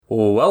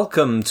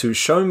Welcome to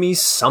Show Me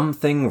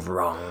Something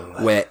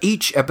Wrong, where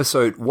each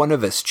episode one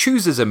of us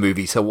chooses a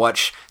movie to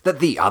watch that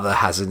the other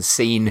hasn't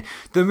seen.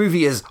 The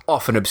movie is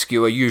often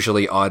obscure,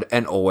 usually odd,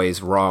 and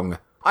always wrong.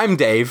 I'm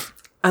Dave.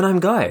 And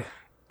I'm Guy.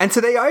 And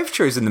today I've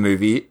chosen the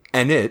movie,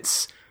 and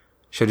it's...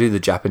 Should I do the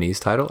Japanese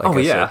title? I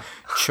guess yeah.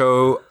 So.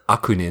 Cho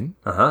Akunin.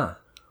 Uh-huh.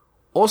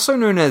 Also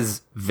known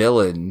as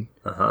Villain.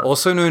 Uh-huh.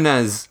 Also known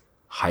as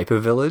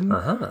Hypervillain.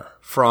 Uh-huh.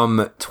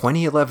 From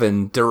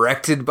 2011,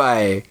 directed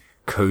by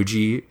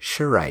Koji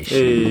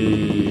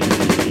Shiraishi.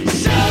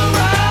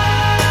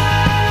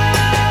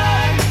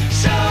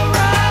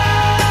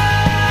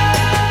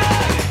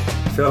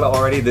 I feel like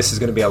already this is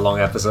going to be a long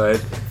episode.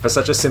 For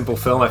such a simple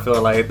film, I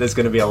feel like there's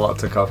going to be a lot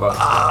to cover.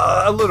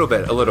 A little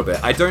bit.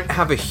 I don't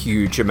have a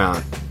huge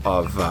amount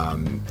of,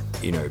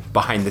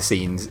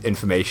 behind-the-scenes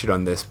information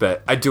on this,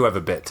 but I do have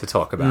a bit to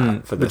talk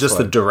about for this But just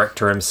one. the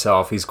director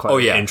himself, he's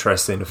quite an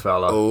interesting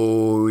fella.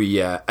 Oh,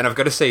 yeah. And I've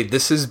got to say,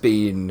 this has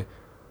been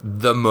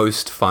the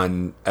most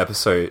fun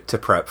episode to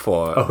prep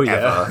for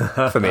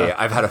ever for me.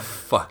 I've had a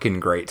fucking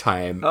great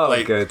time.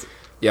 Oh, good.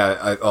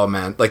 Yeah,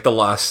 like the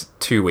last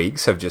 2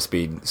 weeks have just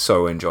been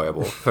so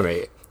enjoyable for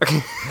me.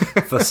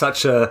 For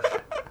such a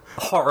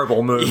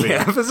horrible movie.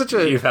 Yeah, for such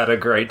a You've had a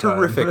great time.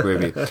 Horrific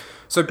movie.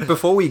 So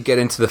before we get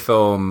into the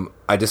film,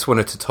 I just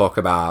wanted to talk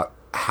about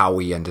how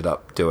we ended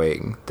up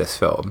doing this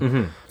film.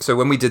 Mm-hmm. So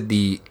when we did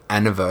the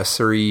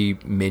anniversary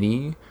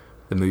mini,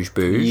 the Mouge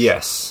Bouge.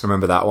 Yes.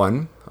 Remember that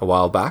one a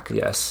while back?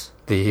 Yes.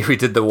 We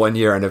did the 1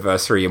 year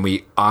anniversary and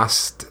we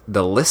asked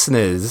the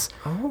listeners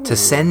to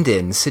send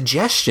in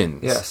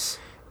suggestions. Yes.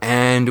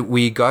 And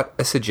we got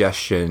a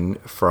suggestion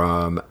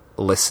from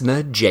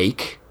listener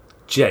Jake.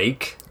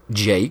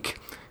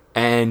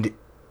 And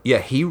yeah,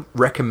 he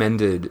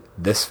recommended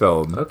this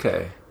film.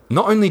 Okay.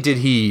 Not only did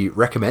he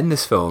recommend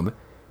this film,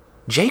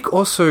 Jake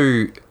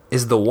also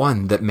is the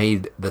one that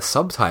made the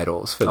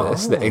subtitles for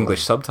this, the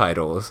English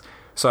subtitles.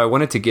 So I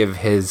wanted to give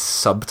his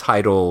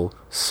subtitle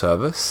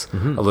service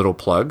a little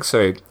plug.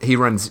 So he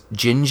runs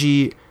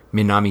Jinji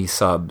Minami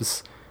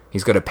Subs.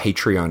 He's got a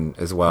Patreon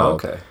as well.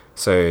 Okay.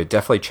 So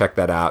definitely check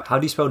that out. How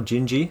do you spell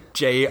Jinji?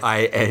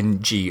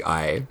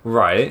 Jingi.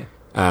 Right.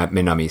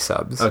 Minami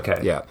Subs. Okay.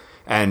 Yeah.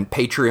 And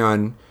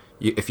Patreon,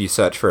 if you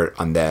search for it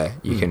on there,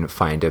 you can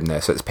find him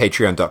there. So it's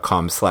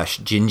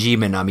patreon.com/Jinji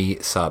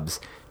Minami Subs.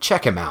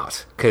 Check him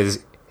out,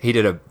 because he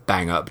did a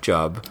bang-up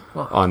job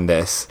on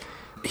this.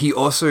 He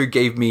also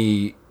gave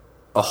me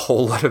a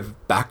whole lot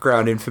of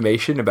background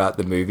information about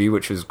the movie,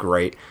 which was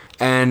great.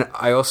 And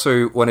I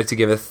also wanted to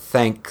give a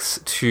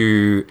thanks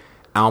to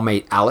our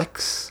mate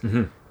Alex,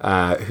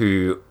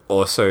 who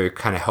also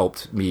kind of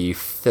helped me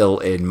fill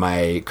in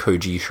my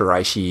Koji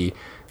Shiraishi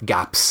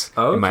gaps.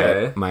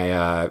 Okay.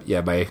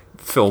 My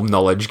film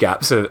knowledge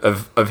gaps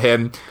of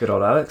him. Good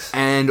old Alex.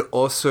 And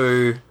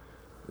also,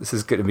 this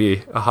is going to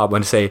be a hard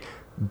one to say,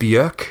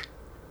 Björk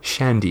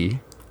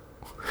Shandy.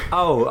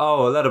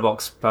 Oh, a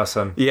letterbox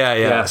person.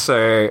 Yeah.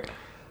 So,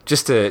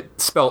 just to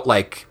spelt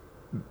like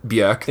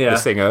Björk, the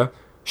singer,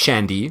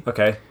 Shandy.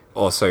 Okay.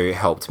 Also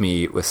helped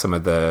me with some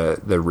of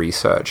the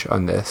research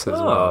on this as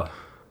well.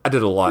 I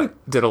did a lot.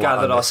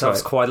 Gathered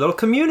ourselves quite a little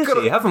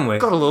community, haven't we?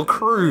 Got a little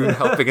crew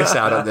helping us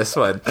out on this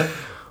one.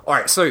 All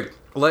right, so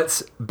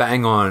let's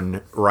bang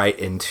on right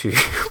into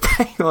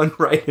Koji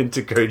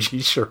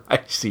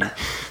Shiraishi.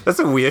 That's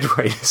a weird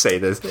way to say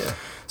this. Yeah.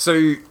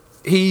 So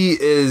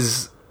he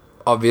is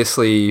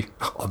obviously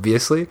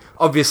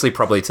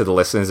probably to the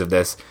listeners of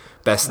this,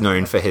 best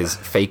known for his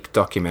fake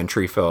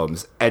documentary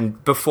films.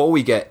 And before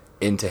we get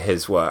into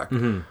his work,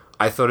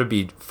 I thought it'd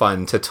be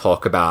fun to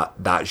talk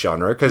about that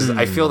genre, because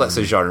I feel that's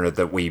a genre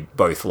that we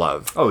both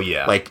love. Oh,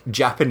 yeah. Like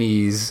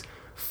Japanese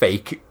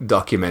fake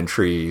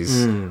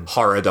documentaries,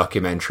 horror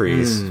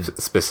documentaries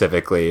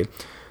specifically.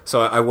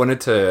 So I wanted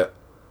to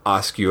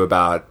ask you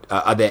about,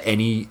 are there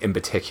any in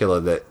particular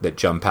that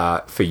jump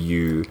out for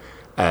you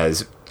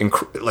as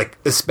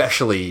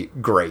especially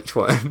great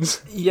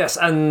ones? Yes,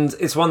 and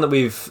it's one that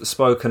we've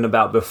spoken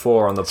about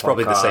before on the podcast. It's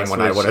probably the same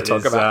one I want to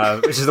talk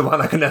about. Which is the one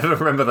I can never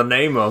remember the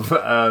name of.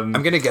 I'm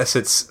going to guess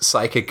it's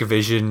Psychic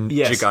Vision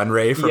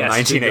Jiganrei from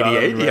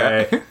 1988.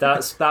 Jiganrei.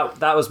 Yeah.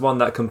 That was one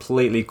that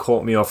completely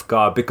caught me off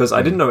guard, because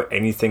I didn't know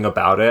anything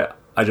about it.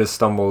 I just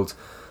stumbled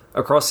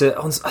across it.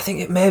 I think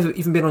it may have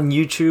even been on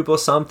YouTube or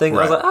something.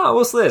 Right. I was like,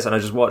 what's this? And I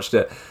just watched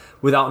it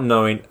without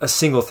knowing a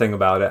single thing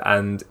about it,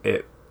 and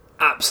it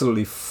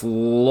absolutely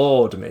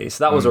floored me.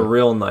 So that was a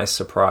real nice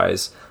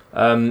surprise.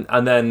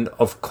 And then,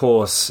 of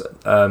course,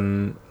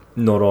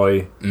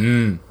 Noroi,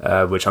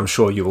 which I'm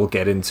sure you will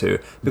get into,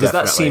 because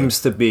that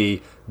seems to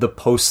be the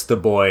poster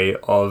boy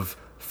of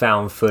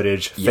found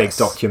footage, fake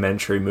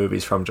documentary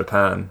movies from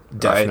Japan.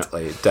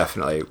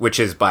 Definitely. Which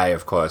is by,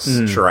 of course,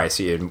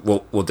 Shiraishi, and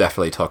we'll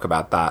definitely talk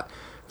about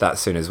that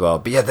soon as well.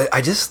 But yeah,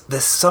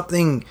 there's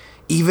something.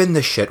 Even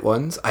the shit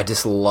ones, I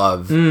just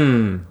love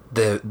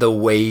the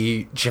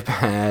way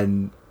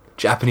Japan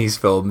Japanese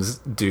films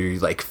do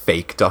like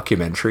fake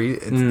documentary.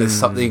 There's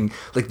something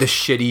like the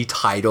shitty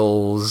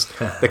titles,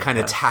 the kind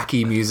of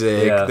tacky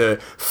music, the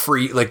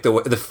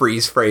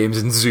freeze frames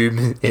and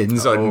zoom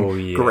ins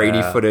on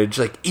grainy footage.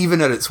 Like even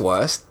at its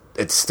worst,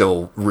 it's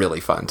still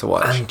really fun to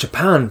watch. And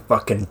Japan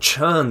fucking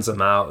churns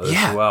them out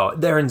as well.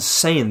 They're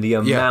insane, the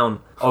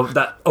amount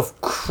of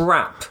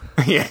crap.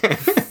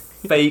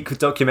 Fake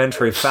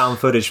documentary found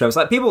footage films.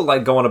 Like people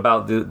like go on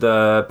about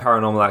the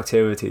Paranormal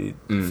Activity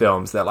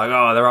films. They're like,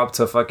 oh, they're up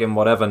to fucking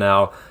whatever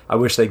now. I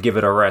wish they'd give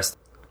it a rest.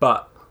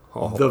 But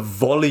the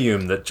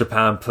volume that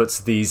Japan puts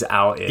these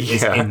out in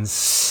is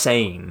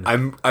insane.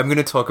 I'm going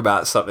to talk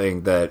about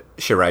something that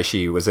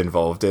Shiraishi was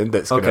involved in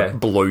that's going to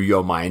blow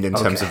your mind in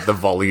terms of the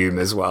volume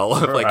as well,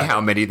 of like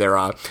how many there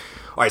are.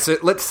 All right, so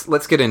let's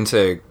get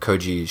into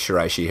Koji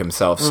Shiraishi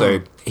himself.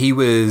 So he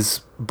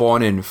was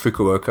born in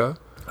Fukuoka.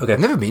 Okay. I've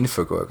never been to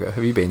Fukuoka.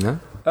 Have you been there?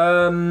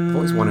 I've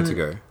always wanted to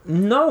go.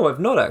 No, I've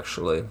not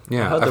actually.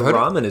 Yeah, I've heard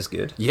ramen is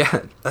good.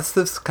 Yeah,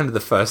 that's kind of the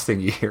first thing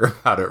you hear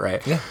about it,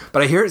 right? Yeah.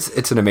 But I hear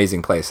it's an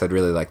amazing place. I'd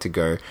really like to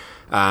go.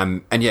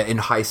 And yeah, in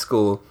high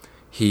school,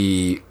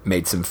 he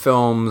made some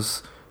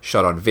films,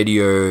 shot on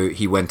video.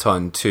 He went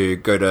on to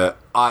go to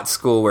art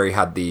school where he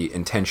had the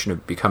intention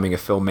of becoming a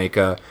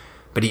filmmaker,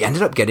 but he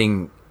ended up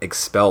getting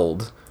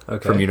expelled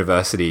from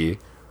university,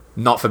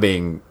 not for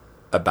being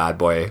a bad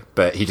boy,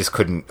 but he just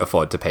couldn't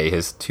afford to pay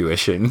his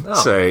tuition,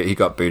 so he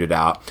got booted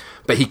out.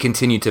 But he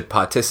continued to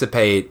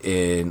participate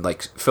in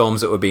like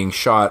films that were being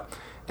shot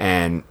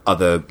and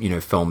other,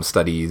 film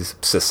studies,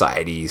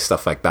 societies,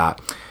 stuff like that.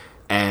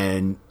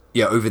 And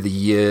yeah, over the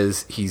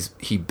years,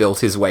 he built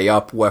his way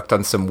up, worked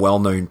on some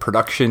well-known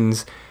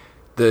productions.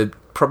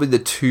 Probably the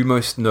two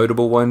most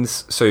notable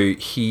ones. So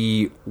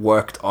he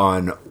worked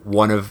on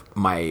one of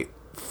my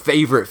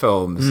favorite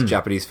films,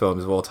 Japanese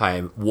films of all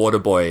time, Water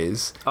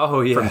Boys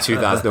from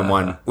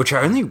 2001, which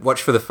I only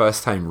watched for the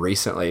first time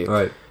recently.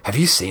 Right. Have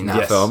you seen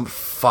that film?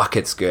 Fuck,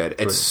 it's good.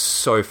 It's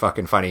so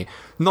fucking funny.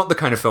 Not the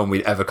kind of film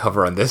we'd ever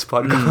cover on this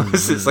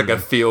podcast. It's like a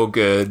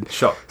feel-good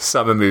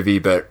summer movie,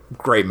 but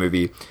great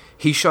movie.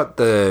 He shot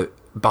the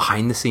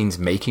behind-the-scenes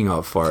making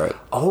of for it.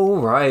 Oh,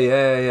 right.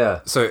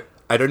 Yeah. So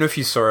I don't know if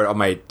you saw it on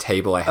my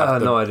table.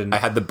 No, I didn't. I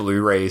had the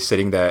Blu-ray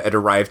sitting there. It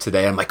arrived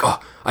today. I'm like,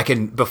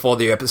 before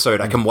the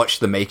episode, I can watch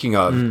the making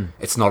of.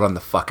 It's not on the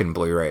fucking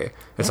Bluray.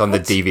 It's on the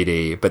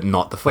DVD, but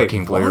not the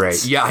fucking Blu-ray.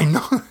 Yeah, I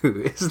know.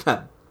 Isn't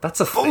that... That's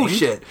a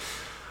bullshit.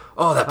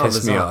 Oh, that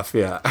pissed me off,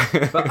 yeah.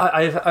 But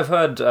I've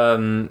heard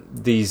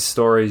these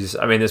stories.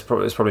 I mean, it's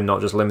probably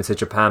not just limited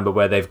to Japan, but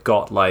where they've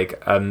got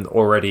like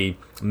already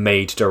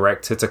made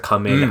director to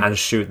come in and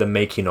shoot the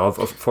making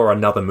of for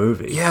another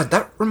movie. Yeah,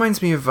 that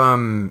reminds me of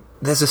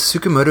there's a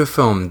Tsukamoto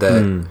film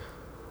that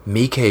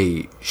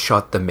Miike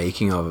shot the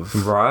making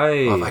of.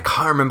 Right. I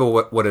can't remember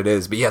what it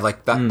is, but yeah,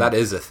 like that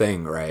is a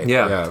thing, right?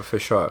 Yeah, for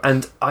sure.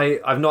 And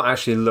I've not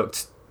actually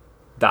looked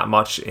that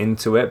much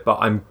into it, but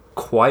I'm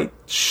quite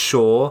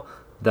sure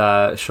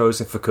that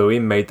Shozen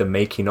Fukui made the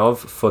making of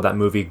for that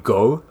movie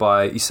Go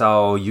by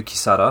Isao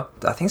Yukisada.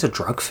 I think it's a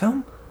drug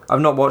film.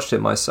 I've not watched it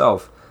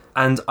myself.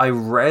 And I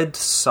read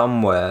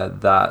somewhere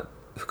that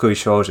Fukui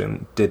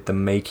Shoujin did the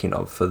making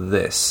of for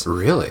this.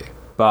 Really?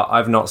 But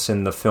I've not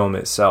seen the film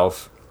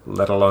itself,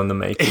 let alone the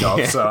making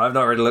of, so I've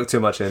not really looked too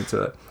much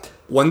into it.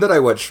 One that I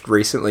watched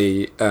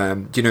recently,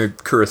 do you know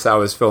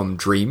Kurosawa's film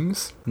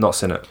Dreams? Not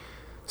seen it.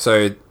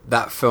 So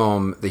that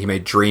film that he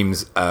made,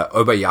 Dreams,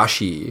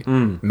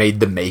 Obayashi made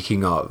the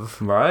making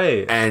of.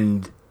 Right.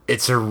 And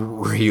it's a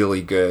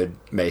really good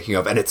making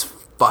of, and it's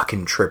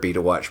fucking trippy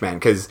to watch, man,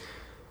 because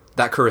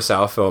that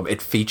Kurosawa film,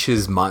 it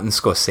features Martin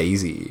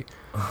Scorsese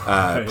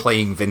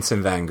playing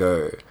Vincent van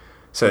Gogh.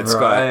 So it's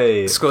got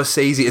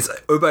Scorsese, it's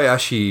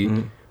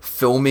Obayashi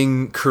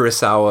filming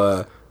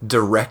Kurosawa,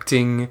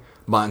 directing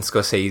Martin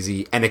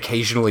Scorsese, and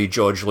occasionally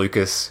George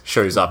Lucas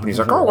shows up and he's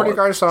like, "Oh, what are you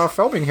guys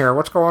filming here?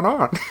 What's going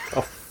on?"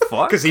 Oh,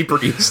 fuck. Because he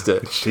produced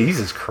it.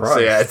 Jesus Christ. So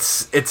yeah,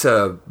 it's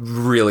a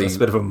really... It's a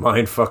bit of a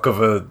mindfuck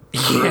of a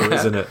crew,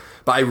 isn't it?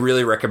 But I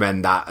really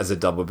recommend that as a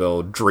double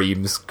bill.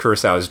 Dreams,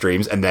 Kurosawa's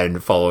Dreams, and then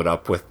followed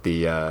up with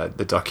the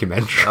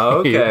documentary. Oh,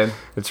 okay.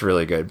 It's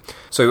really good.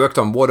 So he worked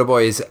on Water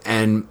Boys,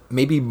 and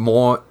maybe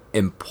more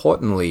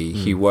importantly,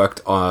 he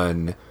worked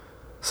on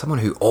someone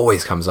who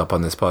always comes up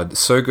on this pod,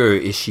 Sogo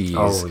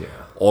Ishii's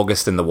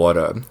August in the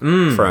Water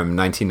from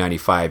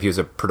 1995. He was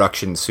a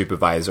production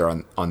supervisor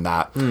on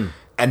that.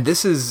 And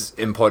this is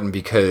important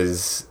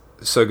because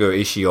Sogo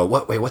Ishii, or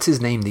what's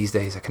his name these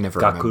days? I can never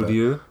remember.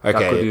 Gakuryu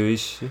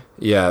Ishii.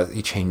 Yeah,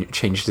 he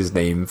changed his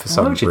name for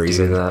some reason. Why would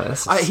you do that?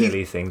 That's a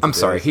silly thing to do. I'm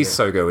sorry, he's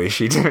Sogo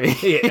Ishii to me.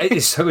 Yeah,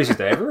 he's Sogo Ishii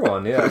to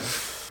everyone, yeah.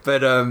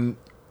 But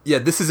yeah,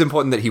 this is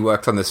important that he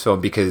worked on this film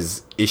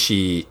because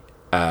Ishii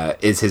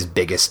is his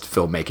biggest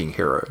filmmaking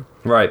hero.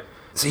 Right.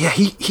 So yeah,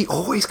 he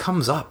always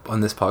comes up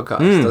on this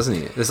podcast, doesn't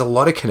he? There's a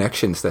lot of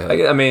connections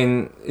there. I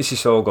mean, Ishii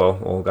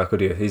Shogo, or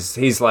Gakuryu,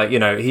 he's like,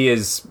 he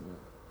is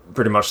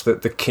pretty much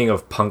the king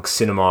of punk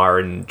cinema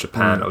in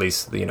Japan, at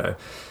least,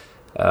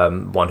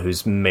 one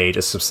who's made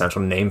a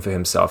substantial name for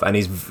himself, and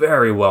he's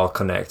very well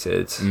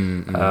connected.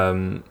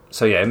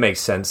 So yeah, it makes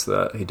sense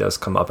that he does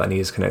come up, and he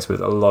is connected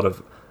with a lot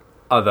of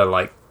other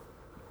like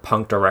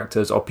punk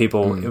directors or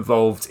people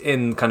involved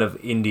in kind of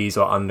indies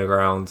or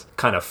underground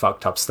kind of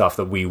fucked up stuff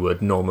that we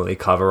would normally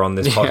cover on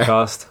this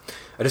podcast.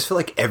 I just feel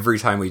like every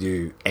time we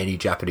do any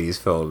Japanese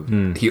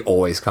film, he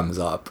always comes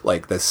up.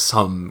 Like there's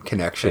some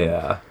connection.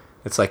 Yeah.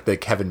 It's like the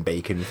Kevin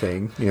Bacon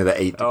thing, you know, the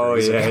 8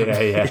 degrees. Oh,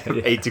 yeah.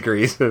 8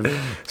 degrees of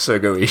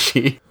Sogo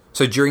Ishii.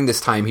 So during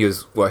this time, he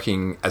was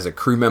working as a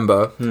crew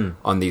member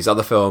on these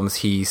other films.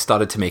 He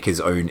started to make his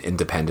own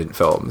independent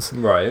films.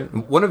 Right.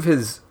 One of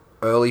his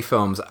early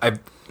films, I've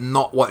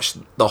not watched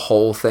the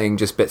whole thing,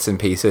 just bits and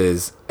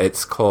pieces.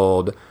 It's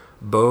called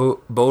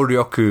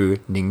Boryoku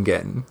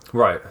Ningen.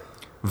 Right.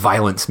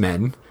 Violence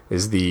Men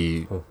is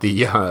the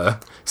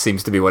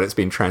seems to be what it's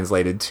been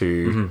translated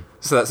to.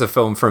 So that's a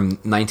film from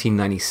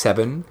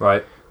 1997,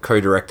 right?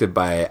 Co-directed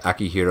by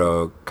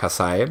Akihiro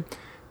Kasai,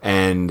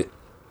 and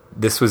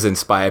this was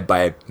inspired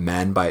by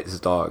Man Bites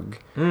Dog.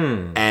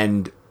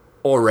 And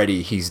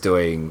already he's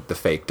doing the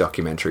fake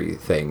documentary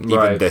thing,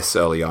 even this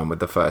early on with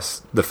the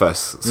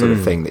first sort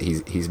of thing that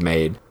he's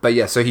made. But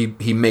yeah, so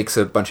he makes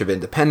a bunch of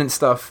independent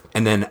stuff,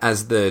 and then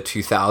as the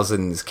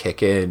 2000s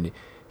kick in,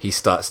 he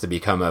starts to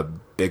become a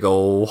big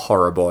ol'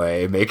 horror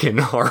boy making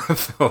horror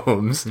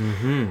films.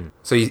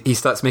 So he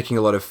starts making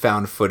a lot of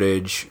found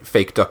footage,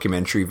 fake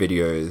documentary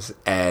videos,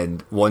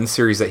 and one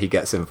series that he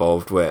gets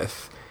involved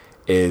with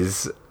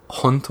is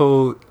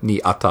Honto ni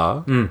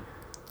Ata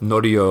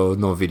Norio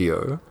no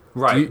Video.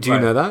 Right. Do you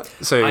know that?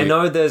 So I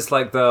know there's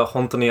like the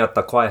Honto ni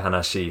Atta Kwai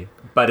Hanashi,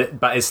 but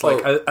it's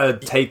like a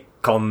take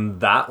on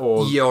that,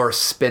 or a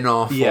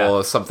spin-off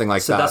or something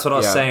like that. So that's what I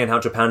was saying, how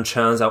Japan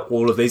churns out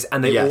all of these,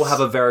 and they all have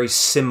a very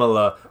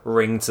similar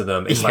ring to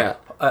them. It's like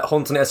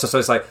Honto ni Atta, so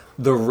it's like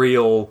the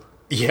real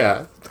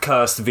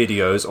cursed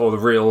videos or the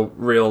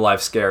real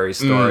life scary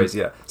stories.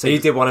 So he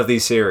did one of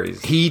these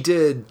series. He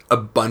did a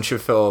bunch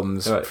of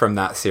films from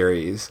that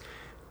series.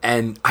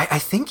 And I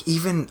think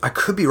even, I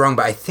could be wrong,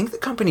 but I think the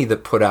company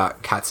that put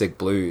out Katsuki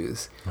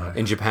Blues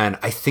in Japan,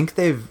 I think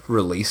they've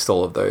released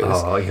all of those.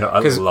 Oh, I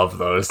love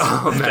those.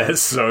 They're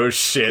so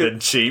shit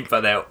and cheap,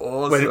 but they're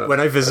awesome. When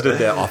I visited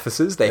their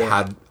offices, they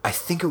had, I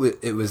think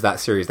it was that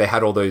series, they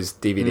had all those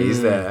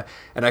DVDs there,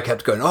 and I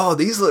kept going, oh,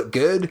 these look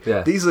good.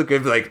 Yeah. These look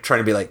good, like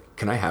trying to be like,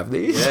 can I have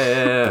these?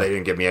 Yeah. But they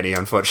didn't give me any,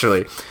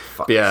 unfortunately.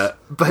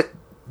 But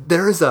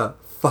there is a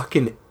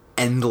fucking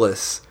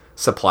endless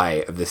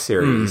supply of this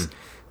series.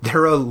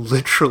 There are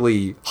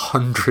literally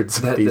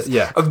hundreds of these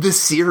of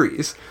this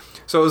series.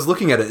 So I was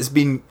looking at it. It's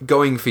been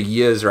going for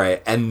years,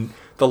 right? And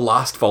the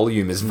last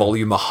volume is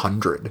volume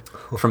 100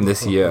 from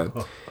this year.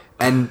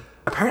 And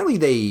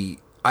apparently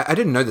I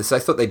didn't know this. I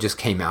thought they just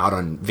came out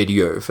on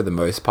video for the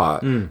most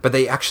part. But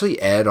they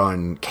actually aired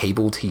on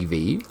cable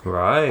TV.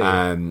 Right.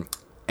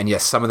 And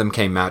yes, some of them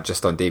came out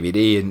just on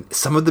DVD, and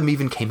some of them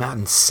even came out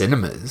in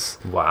cinemas.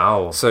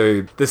 Wow.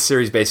 So this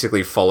series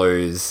basically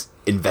follows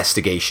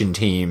investigation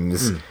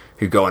teams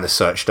who go on a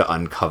search to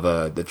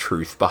uncover the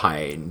truth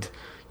behind,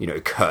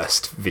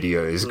 cursed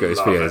videos, ghost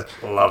videos.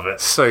 Love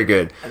it. So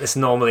good. And it's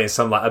normally in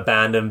some like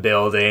abandoned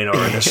building or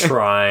in a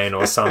shrine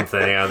or something.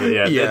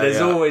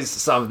 There's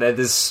always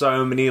there's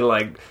so many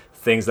like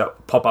things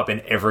that pop up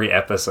in every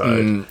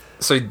episode.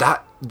 So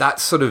that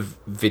sort of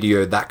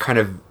video, that kind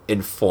of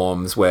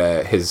informs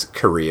where his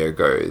career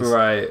goes.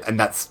 Right. And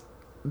that's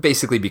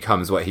basically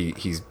becomes what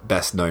he's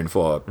best known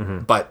for,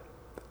 but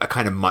a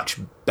kind of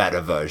much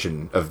better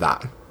version of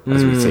that,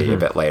 as we see a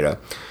bit later.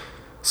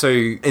 So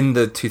in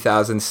the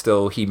 2000s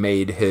still, he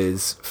made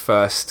his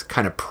first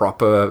kind of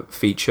proper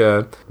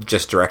feature,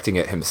 just directing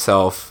it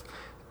himself.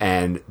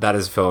 And that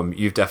is a film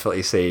you've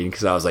definitely seen,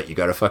 because I was like, you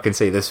gotta fucking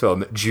see this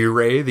film.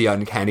 Jurei the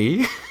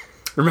Uncanny.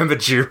 Remember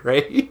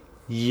Jurei?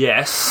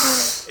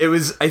 Yes. It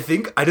was, I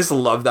just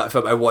love that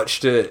film. I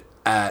watched it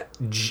at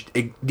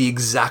the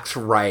exact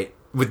right,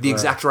 with the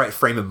exact right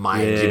frame of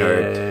mind,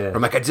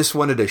 I'm like, I just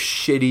wanted a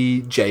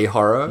shitty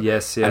J-horror.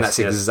 Yes. And that's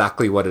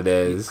exactly what it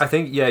is. I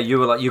think, you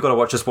were like, you gotta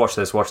watch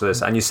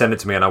this. And you sent it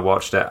to me and I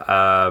watched it.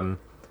 I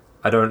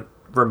don't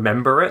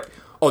remember it.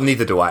 Oh,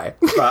 neither do I.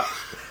 But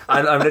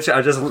I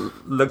just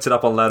looked it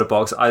up on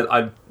Letterboxd.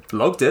 I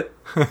logged it.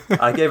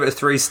 I gave it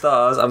 3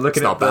 stars. I'm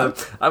looking at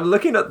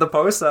the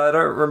poster. I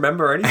don't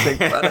remember anything,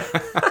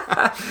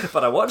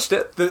 but I watched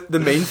it. The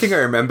main thing I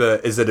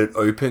remember is that it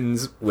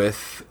opens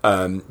with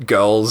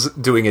girls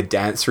doing a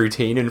dance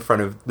routine in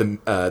front of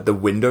the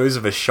windows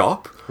of a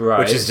shop,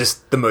 which is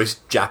just the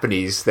most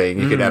Japanese thing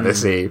you could ever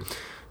see.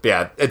 But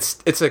yeah,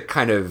 it's a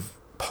kind of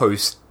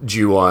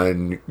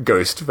post-Ju-on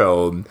ghost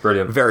film.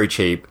 Brilliant. Very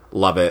cheap.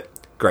 Love it.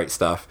 Great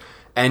stuff.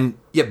 And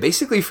yeah,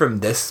 basically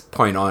from this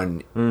point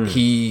on,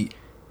 he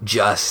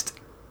just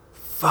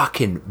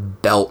fucking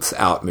belts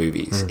out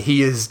movies.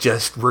 He is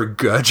just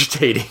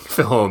regurgitating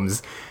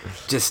films,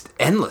 just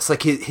endless.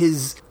 Like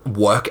his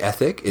work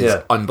ethic is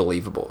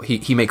unbelievable.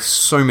 He makes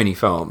so many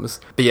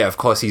films. But yeah, of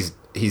course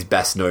he's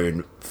best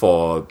known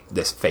for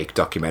this fake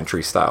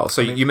documentary style.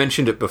 So you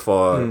mentioned it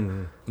before,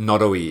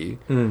 Noroi.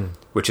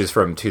 which is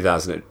from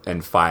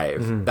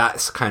 2005.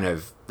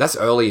 That's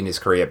early in his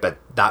career, but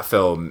that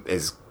film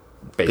is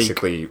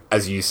basically,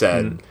 as you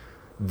said,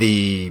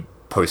 the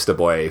poster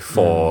boy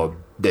for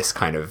this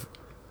kind of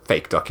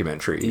fake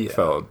documentary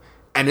film.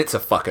 And it's a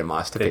fucking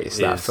masterpiece,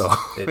 film.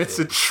 It's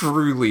a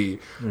truly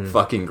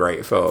fucking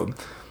great film.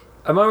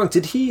 Am I wrong?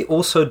 Did he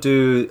also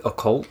do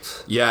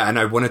Occult? Yeah, and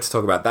I wanted to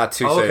talk about that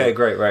too. Oh, okay,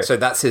 great, right. So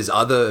that's his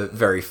other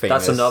very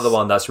famous... That's another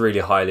one that's really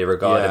highly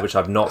regarded, which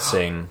I've not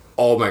seen.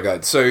 Oh my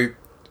god. So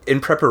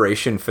in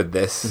preparation for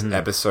this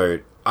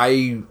episode,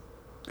 I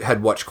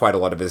had watched quite a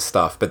lot of his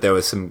stuff, but there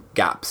was some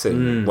gaps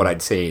in what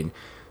I'd seen.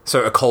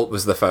 So Occult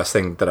was the first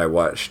thing that I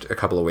watched a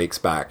couple of weeks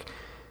back.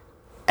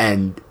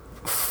 And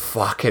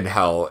fucking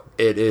hell,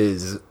 it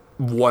is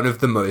one of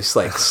the most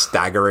like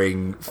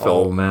staggering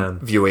film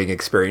viewing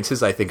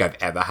experiences I think I've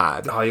ever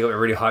had. Oh, you got me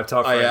really hyped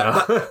up right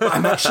now.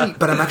 I'm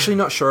actually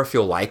not sure if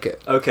you'll like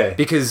it. Okay.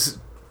 Because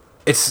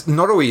it's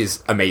not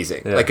always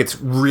amazing. Yeah. Like, it's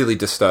really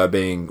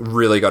disturbing,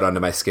 really got under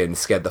my skin,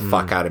 scared the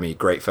fuck out of me.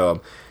 Great film.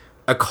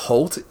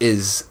 Occult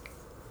is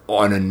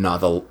on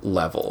another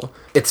level.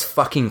 It's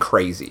fucking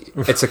crazy.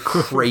 It's a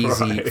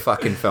crazy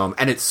fucking film,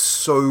 and it's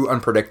so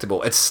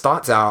unpredictable. It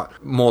starts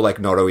out more like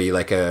Noroi,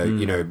 like a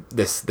you know,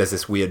 there's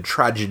this weird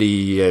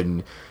tragedy,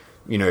 and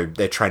you know,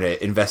 they're trying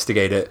to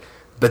investigate it,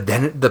 but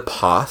then the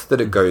path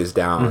that it goes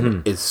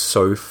down is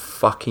so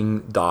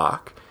fucking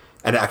dark,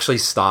 and it actually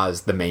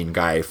stars the main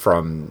guy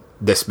from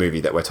this movie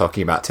that we're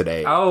talking about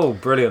today. Oh,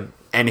 brilliant.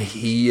 And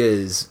he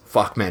is,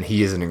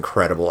 he is an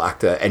incredible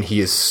actor, and he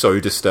is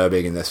so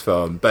disturbing in this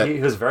film. But he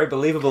was very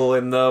believable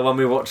in the one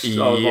we watched,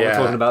 what we're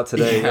talking about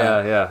today.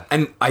 Yeah.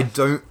 And I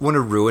don't want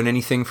to ruin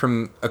anything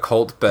from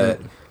Occult,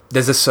 but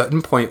there's a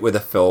certain point where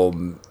the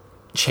film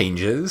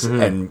changes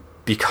and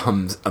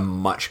becomes a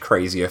much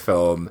crazier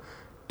film.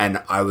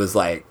 And I was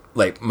like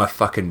my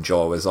fucking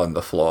jaw was on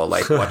the floor,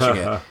 like, watching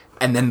it.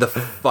 And then the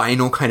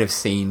final kind of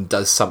scene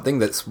does something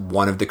that's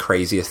one of the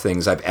craziest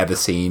things I've ever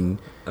seen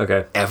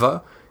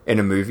ever in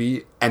a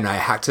movie. And I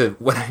had to,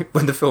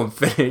 when the film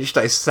finished,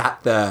 I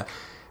sat there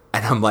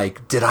and I'm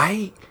like, did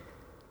I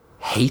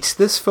hate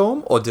this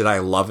film or did I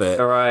love it?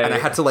 Right. And I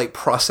had to like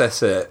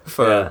process it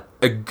for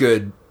a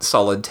good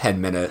solid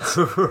 10 minutes.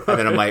 And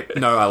then I'm like,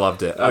 no, I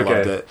loved it. I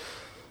loved it.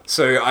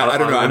 So I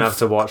don't know. I'm gonna have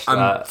to watch that.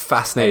 I'm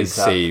fascinated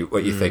to see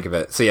what you think of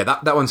it. So yeah,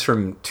 that one's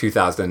from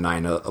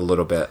 2009, a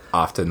little bit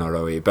after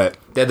Noroi, but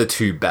they're the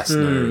two best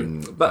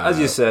known. But as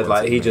you said,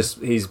 like,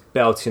 he's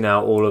belting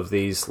out all of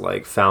these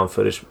like found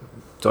footage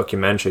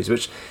documentaries,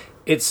 which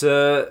it's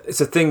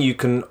a thing you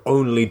can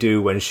only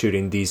do when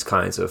shooting these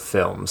kinds of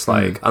films,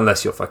 like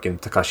unless you're fucking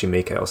Takashi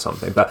Miike or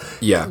something. But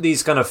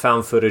these kind of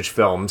found footage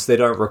films, they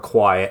don't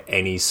require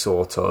any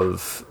sort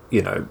of,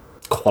 you know,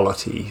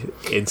 quality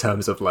in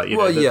terms of like, you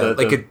know,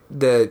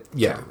 the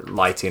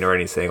lighting or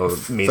anything, or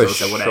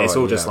means or whatever. It's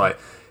all just like,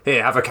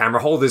 here, have a camera,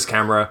 hold this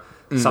camera,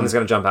 something's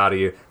going to jump out of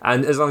you,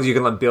 and as long as you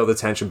can like build the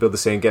tension, build the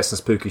scene, get some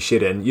spooky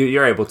shit in,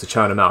 you're able to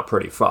churn them out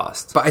pretty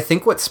fast. But I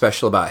think what's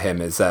special about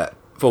him is that,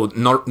 well,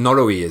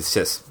 Noroi is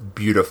just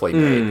beautifully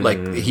made.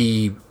 Like,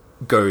 he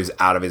goes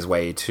out of his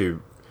way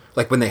to,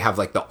 like, when they have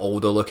like the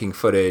older looking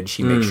footage,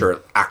 he makes sure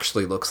it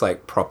actually looks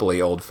like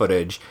properly old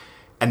footage.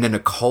 And then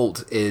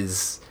Occult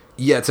is,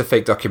 it's a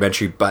fake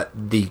documentary, but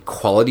the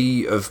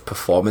quality of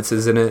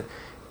performances in it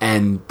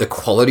and the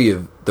quality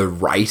of the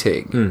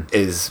writing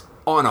is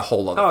on a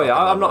whole other level.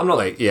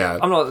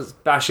 I'm not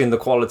bashing the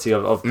quality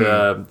of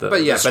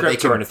the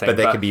script or anything. But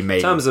they can be made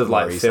in terms of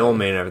like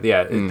filming and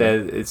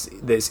everything.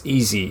 It's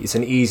easy. It's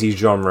an easy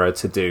genre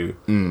to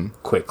do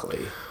quickly.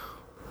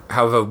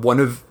 However, one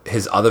of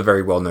his other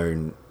very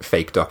well-known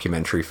fake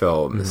documentary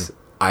films,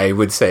 I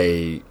would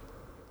say,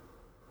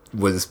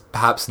 was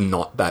perhaps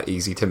not that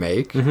easy to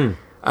make.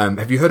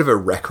 Have you heard of A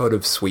Record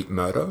of Sweet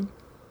Murder?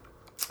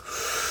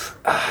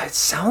 It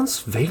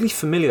sounds vaguely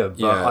familiar,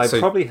 but I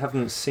probably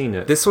haven't seen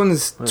it. This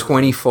one's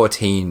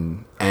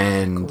 2014,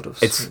 and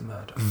it's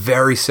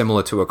very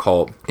similar to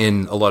Occult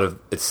in a lot of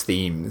its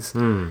themes,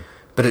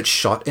 but it's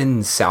shot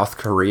in South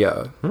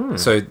Korea.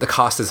 So the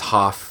cast is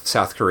half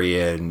South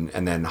Korean,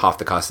 and then half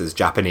the cast is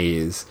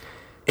Japanese.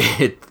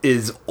 It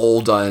is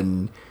all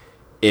done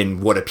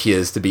in what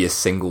appears to be a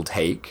single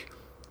take.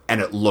 And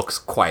it looks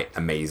quite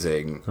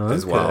amazing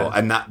as well.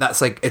 And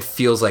that's like, it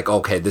feels like,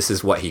 okay, this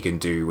is what he can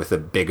do with a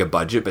bigger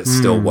budget, but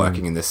still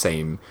working in the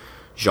same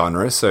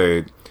genre.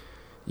 So,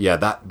 yeah,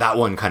 that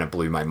one kind of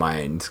blew my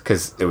mind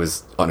because it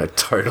was on a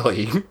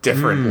totally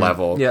different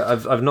level. Yeah,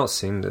 I've not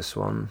seen this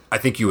one. I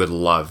think you would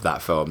love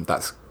that film.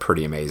 That's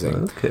pretty amazing.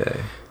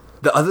 Okay.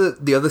 The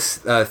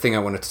other thing I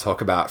wanted to talk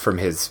about from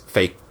his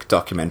fake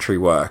documentary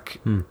work,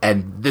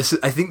 and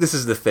I think this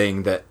is the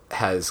thing that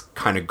has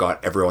kind of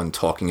got everyone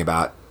talking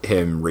about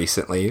him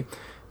recently,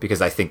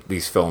 because I think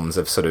these films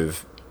have sort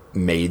of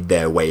made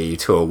their way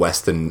to a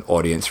Western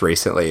audience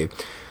recently.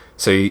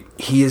 So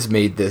he has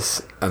made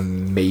this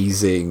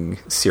amazing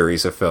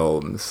series of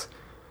films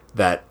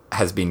that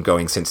has been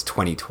going since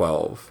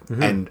 2012,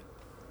 and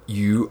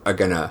you are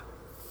gonna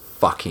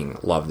fucking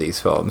love these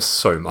films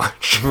so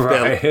much.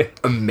 They're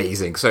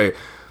amazing. So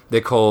they're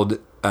called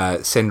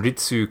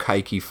Senritsu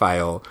Kaiki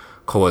File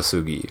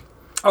Kawasugi.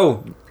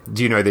 Oh,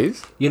 Do you know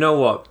these? you know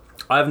what?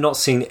 I have not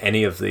seen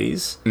any of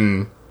these,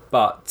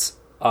 but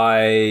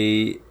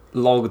I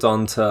logged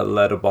onto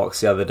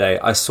Letterboxd the other day.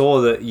 I saw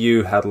that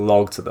you had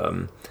logged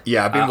them.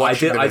 Yeah, I've been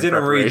watching them in I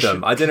didn't read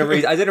preparation. them. I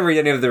didn't read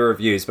any of the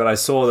reviews, but I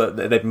saw that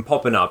they've been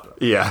popping up.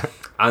 Yeah.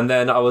 And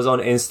then I was on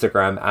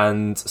Instagram,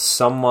 and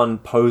someone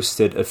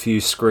posted a few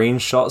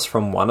screenshots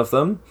from one of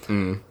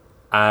them.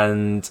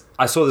 And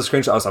I saw the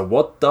screenshot. I was like,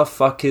 "What the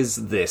fuck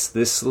is this?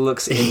 This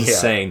looks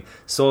insane."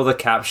 Saw the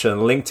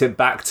caption, linked it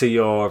back to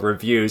your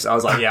reviews. I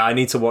was like, "Yeah, I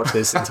need to watch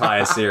this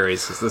entire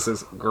series. This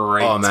is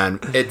great." Oh man,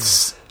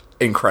 it's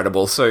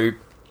incredible. So,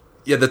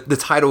 yeah, the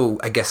title,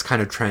 I guess, kind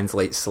of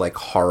translates to like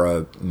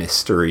horror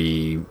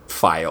mystery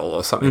file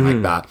or something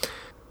like that.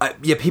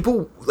 Yeah,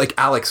 people like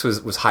Alex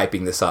was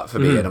hyping this up for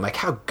me, and I'm like,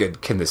 how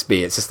good can this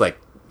be? It's just like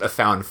a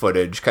found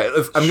footage.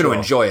 I'm going to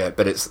enjoy it,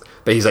 but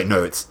he's like,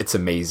 no, it's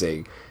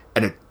amazing,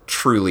 and it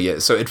truly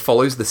is. So it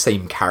follows the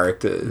same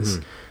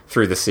characters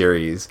through the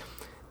series,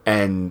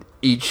 and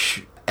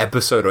each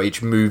episode or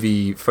each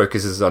movie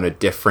focuses on a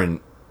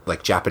different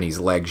like Japanese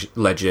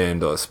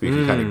legend or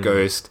spooky kind of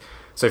ghost.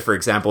 So, for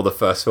example, the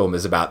first film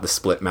is about the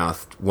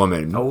split-mouthed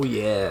woman. Oh,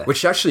 yeah.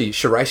 Which actually,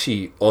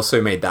 Shiraishi also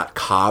made that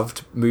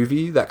Carved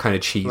movie, that kind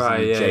of cheesy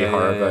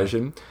J-horror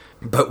version.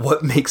 But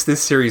what makes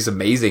this series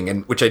amazing,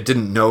 and which I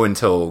didn't know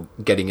until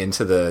getting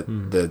into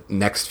the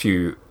next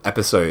few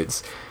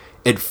episodes,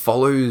 it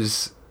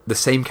follows the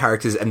same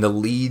characters, and the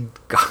lead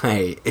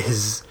guy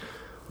is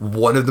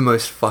one of the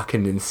most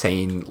fucking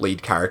insane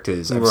lead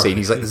characters I've seen.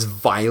 He's like this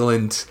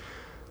violent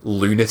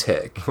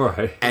lunatic,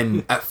 right?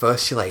 And at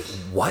first you're like,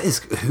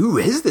 who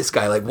is this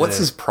guy? Like, what's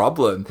his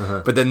problem?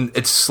 But then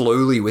it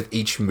slowly, with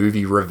each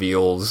movie,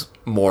 reveals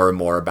more and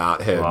more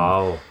about him.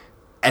 Wow.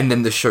 And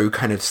then the show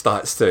kind of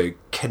starts to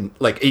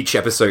each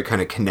episode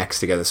kind of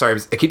connects together.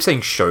 Sorry, I keep saying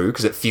show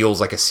because it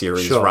feels like a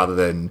series rather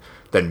than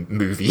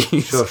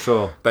movies.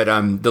 Sure. But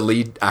the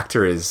lead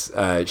actor is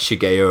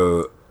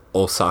Shigeo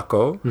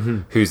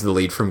Osako, who's the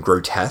lead from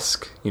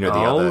Grotesque,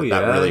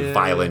 that really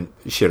violent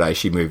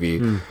Shiraishi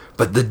movie.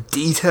 But the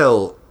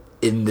detail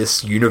in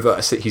this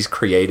universe that he's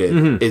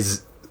created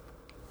is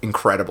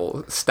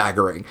incredible,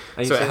 staggering.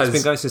 And so it's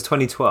been going since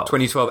 2012.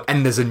 2012,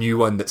 and there's a new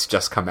one that's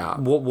just come out.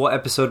 What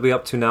episode are we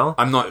up to now?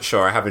 I'm not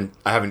sure. I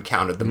haven't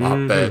counted them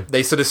up, but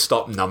they sort of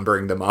stopped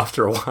numbering them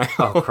after a while.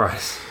 Oh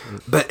Christ!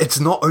 But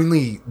it's not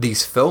only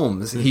these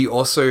films. He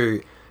also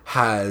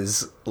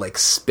has like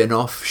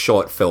spin-off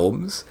short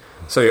films.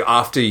 So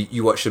after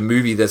you watch a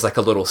movie, there's like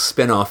a little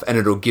spin-off, and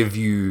it'll give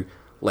you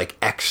like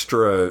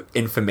extra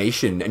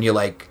information, and you're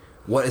like,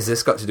 what has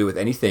this got to do with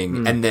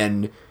anything? And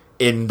then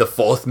in the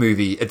fourth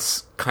movie,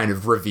 it's kind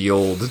of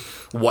revealed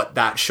what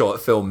that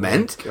short film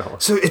meant.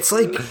 So it's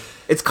like,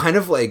 it's kind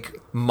of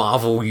like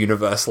Marvel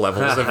Universe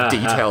levels of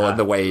detail in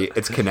the way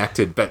it's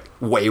connected, but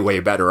way, way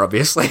better,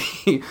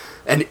 obviously.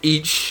 And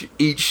each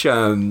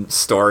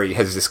story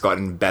has just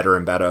gotten better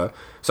and better.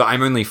 So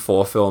I'm only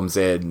 4 films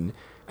in,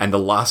 and the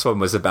last one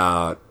was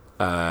about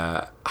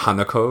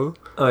Hanako.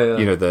 Oh,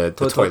 yeah. The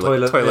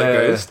toilet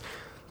ghost.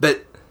 Yeah.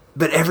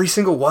 But every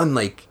single one,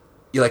 like,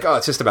 you're like, oh,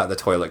 it's just about the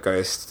toilet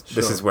ghost. Sure.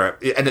 This is where...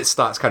 And it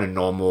starts kind of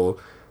normal,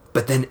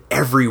 but then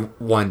every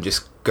one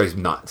just goes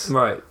nuts.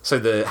 Right. So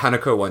the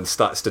Hanako one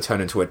starts to turn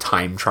into a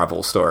time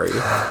travel story.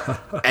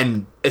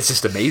 And it's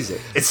just amazing.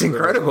 It's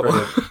incredible.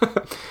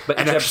 But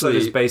each episode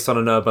is based on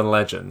an urban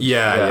legend.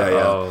 Yeah.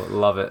 Oh,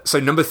 love it. So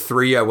number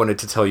 3 I wanted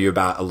to tell you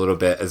about a little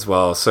bit as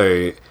well.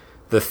 So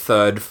the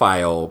third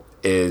file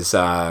is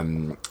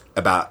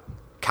about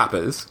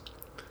kappas.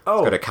 Oh,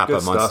 it's got a kappa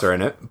monster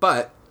in it.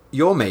 But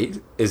your mate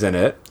is in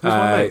it. Who's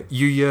my mate?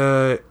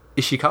 Yuya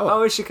Ishikawa.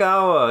 Oh,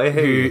 Ishikawa.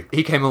 Hey.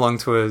 He came along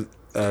to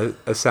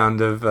a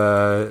Sound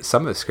of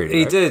Summer screening.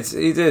 He right? did.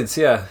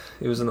 Yeah,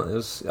 he was. You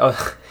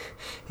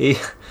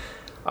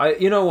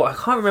know what? I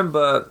can't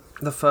remember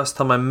the first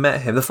time I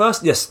met him. The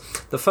first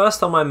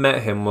time I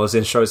met him was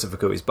in Shows of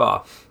Fukui's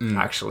bar,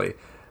 actually,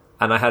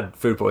 and I had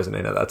food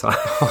poisoning at that time.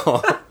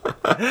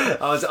 I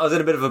was in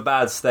a bit of a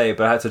bad state,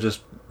 but I had to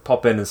just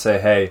pop in and say,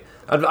 hey.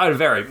 I had a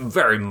very,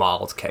 very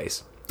mild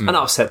case. An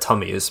upset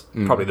tummy is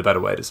probably the better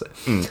way to say.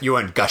 You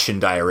weren't gushing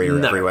diarrhea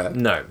everywhere.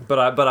 No,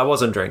 but I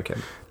wasn't drinking.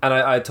 And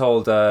I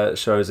told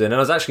Shozin, and I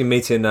was actually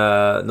meeting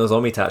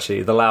Nozomi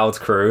Tachi, the Loud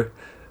crew,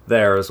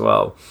 there as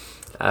well.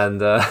 And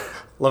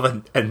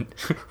love and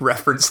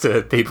reference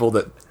to people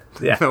that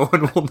no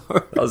one will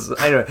know.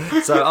 Anyway,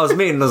 so I was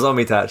meeting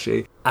Nozomi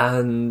Tachi,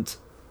 and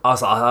I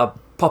was like, I'll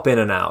pop in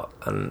and out,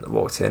 and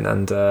walked in,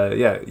 and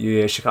Yuya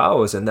Ishikawa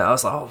was in there. I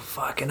was like, oh,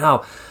 fucking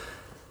hell.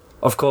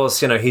 Of course,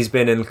 he's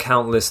been in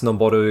countless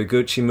Noboru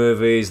Iguchi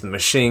movies, The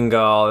Machine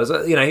Girl.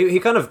 He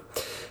kind of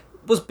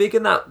was big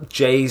in that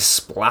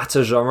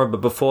J-splatter genre, but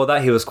before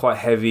that he was quite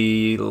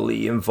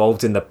heavily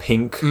involved in the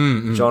pink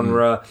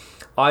genre.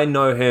 I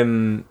know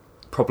him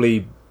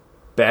probably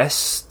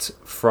best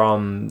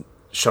from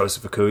Shows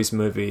of Fukui's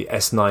movie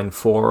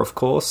S94, of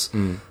course.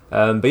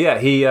 But yeah,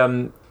 he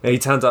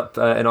turned up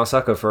in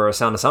Osaka for a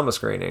Sound of Summer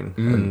screening,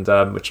 and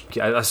which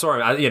I saw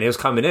him. He was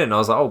coming in. I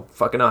was like, oh,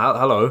 fucking hell,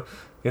 hello.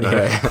 you know.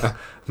 Yeah.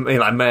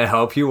 Like, may I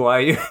help you? Why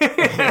are you?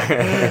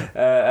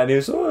 And he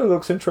was, it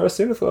looks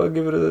interesting. I thought I'd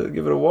give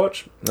it a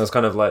watch. I was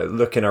kind of like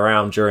looking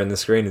around during the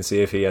screen and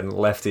see if he hadn't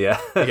left yet.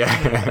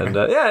 Yeah. And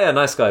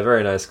nice guy,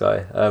 very nice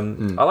guy.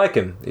 I like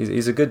him.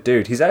 He's a good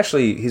dude. He's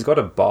got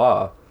a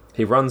bar.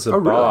 He runs a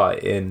bar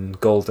in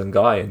Golden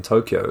Gai in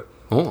Tokyo.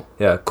 Oh.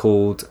 Yeah,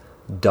 called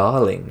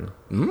Darling.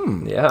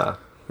 Yeah.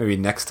 Maybe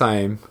next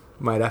time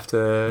might have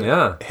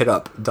to hit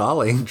up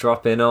Darling.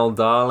 Drop in old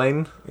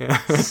Darling. Yeah.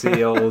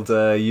 See old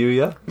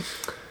Yuya.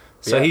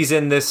 So he's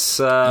in this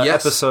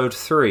episode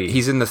 3.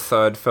 He's in the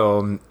 3rd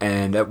film,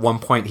 and at one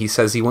point he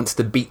says he wants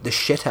to beat the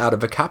shit out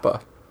of a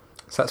kappa.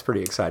 So that's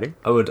pretty exciting.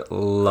 I would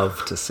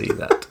love to see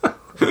that.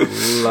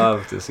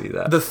 Love to see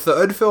that. The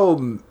 3rd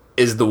film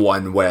is the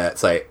one where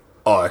it's like,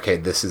 oh, okay,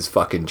 this is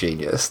fucking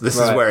genius. This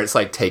is where it's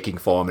like taking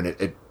form,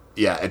 and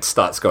it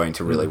starts going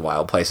to really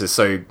wild places.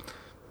 So,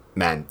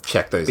 man,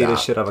 check those out. Beat the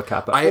shit out of a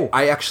kappa.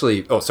 I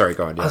actually... Oh, sorry,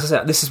 go on. Yeah. I was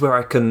gonna say, this is where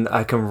I can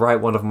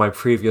write one of my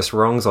previous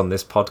wrongs on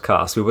this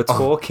podcast. We were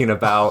talking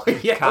about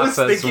kappas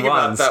I was thinking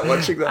once, about that,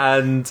 watching that.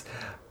 And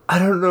I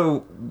don't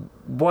know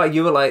why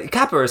you were like,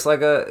 kappa is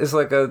like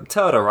a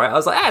turtle, right? I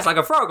was like, it's like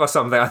a frog or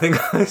something. I think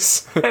I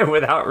said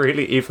without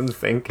really even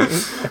thinking.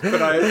 And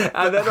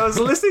then I was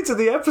listening to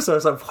the episode. I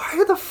was like,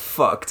 why the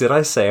fuck did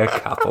I say a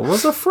kappa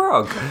was a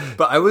frog?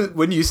 But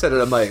when you said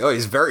it, I'm like, oh,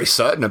 he's very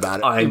certain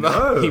about it. I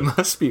know. He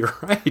must be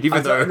right.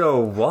 I don't know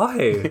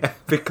why.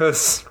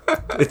 Because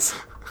it's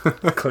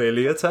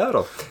clearly a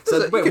turtle.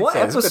 So wait, what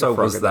episode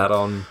was that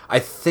on? I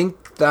think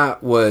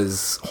that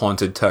was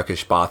Haunted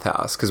Turkish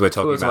Bathhouse, because we're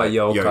talking about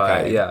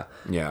yokai.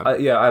 Yeah.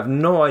 I have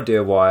no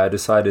idea why I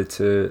decided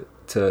to.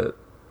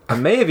 I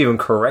may have even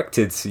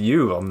corrected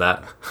you on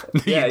that.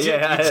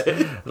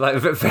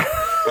 Like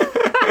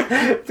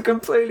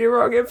completely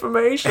wrong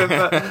information.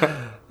 But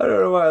I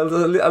don't know why.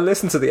 I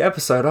listened to the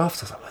episode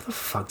after. I was like, "What the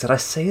fuck did I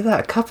say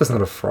that? Kappa's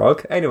not a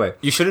frog." Anyway,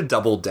 you should have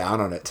doubled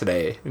down on it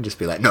today and just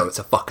be like, "No, it's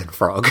a fucking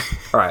frog."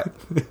 All right,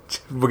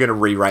 we're gonna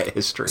rewrite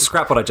history.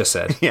 Scrap what I just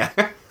said. Yeah.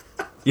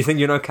 You think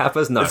you know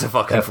kappas? No, it's a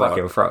fucking they're frog.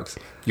 Fucking frogs.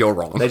 You're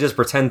wrong. They just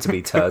pretend to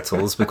be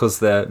turtles because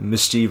they're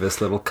mischievous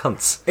little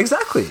cunts.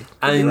 Exactly.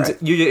 And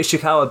Yuya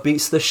Ishikawa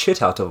beats the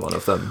shit out of one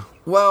of them.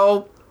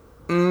 Well,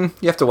 you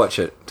have to watch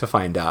it to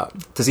find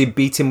out. Does he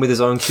beat him with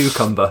his own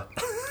cucumber?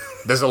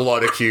 There's a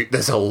lot of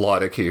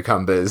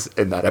cucumbers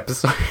in that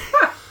episode.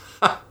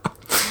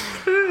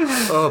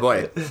 Oh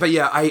boy. But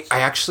yeah, I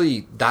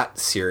actually, that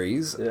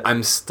series,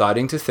 I'm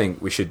starting to think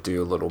we should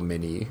do a little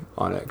mini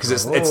on it, because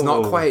it's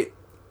not quite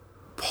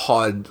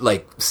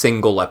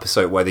single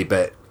episode worthy,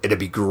 but it'd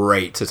be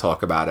great to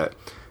talk about it,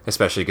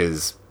 especially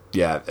because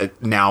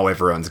now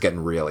everyone's getting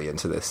really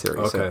into this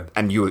series. Okay.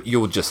 And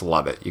you'll just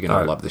love it. You're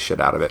gonna love the shit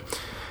out of it.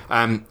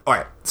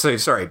 Alright, so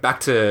sorry, back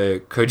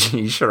to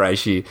Koji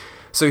Shiraishi.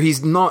 So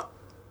he's not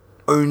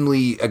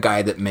only a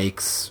guy that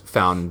makes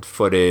found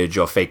footage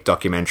or fake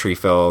documentary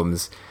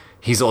films,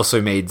 he's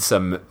also made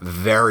some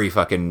very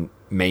fucking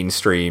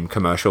mainstream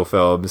commercial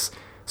films.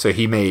 So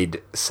he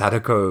made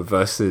Sadako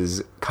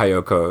versus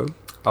Kayoko.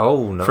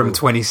 Oh no! From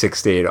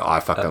 2016. I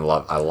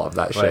love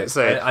that shit.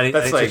 So I need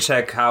to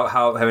check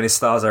how many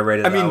stars I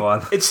rated that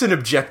one. It's an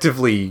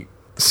objectively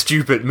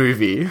stupid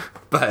movie,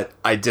 but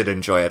I did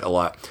enjoy it a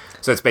lot.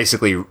 So it's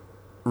basically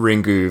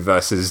Ringu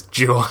versus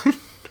Juon.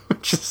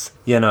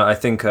 I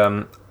think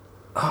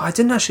I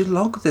didn't actually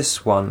log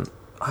this one.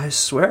 I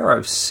swear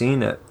I've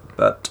seen it,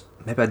 but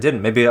maybe I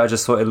didn't. Maybe I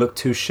just thought it looked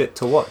too shit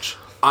to watch.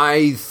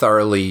 I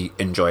thoroughly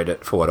enjoyed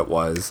it for what it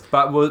was.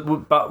 But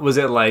was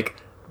it like,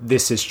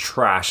 this is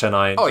trash and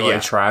I enjoy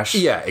trash?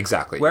 Yeah,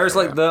 exactly. Whereas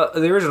the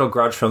original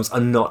Grudge films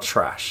are not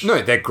trash.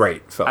 No, they're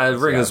great films.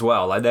 And Ring as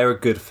well. Like, they were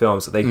good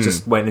films, but they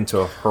just went into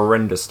a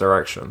horrendous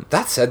direction.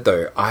 That said,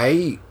 though,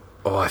 I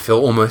feel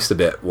almost a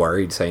bit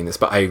worried saying this,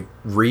 but I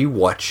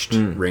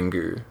rewatched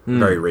Ringu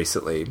very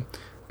recently,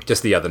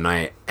 just the other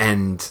night,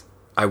 and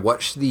I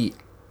watched the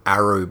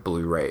Arrow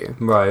Blu-ray.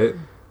 Right.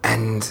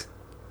 And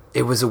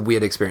it was a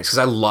weird experience, because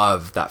I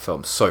love that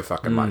film so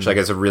fucking much. Like,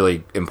 it's a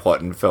really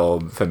important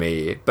film for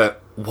me.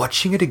 But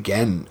watching it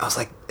again, I was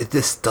like,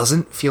 this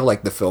doesn't feel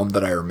like the film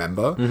that I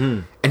remember. Mm-hmm.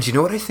 And you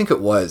know what I think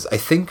it was? I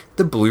think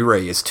the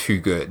Blu-ray is too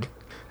good,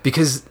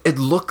 because it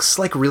looks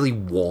like really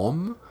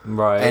warm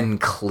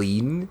and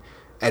clean.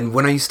 And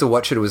when I used to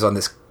watch it, it was on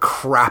this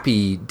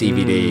crappy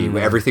DVD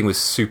where everything was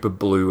super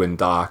blue and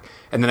dark.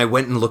 And then I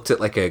went and looked at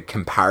like a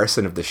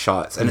comparison of the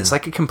shots, and it's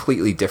like a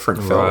completely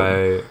different film.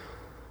 Right.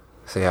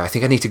 So yeah, I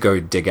think I need to go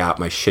dig out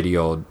my shitty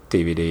old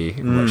DVD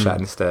and watch that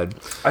instead.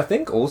 I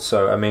think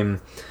also,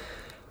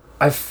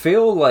 I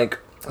feel like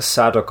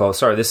Sadako,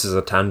 sorry, this is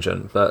a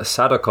tangent, but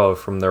Sadako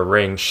from The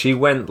Ring, she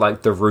went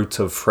like the route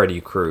of Freddy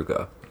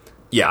Krueger.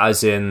 Yeah.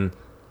 As in,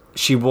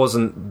 she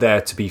wasn't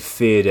there to be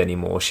feared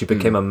anymore. She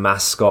became a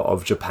mascot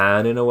of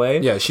Japan in a way.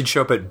 Yeah, she'd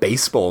show up at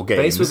baseball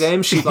games.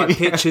 She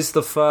pitches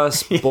the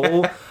first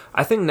ball.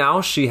 I think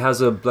now she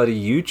has a bloody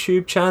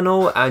YouTube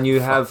channel, and you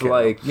have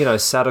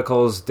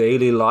Sadako's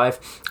daily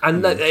life,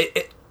 and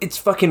it's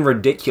fucking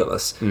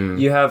ridiculous.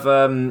 You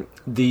have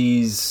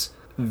these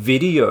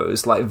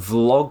videos, like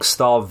vlog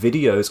style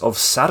videos of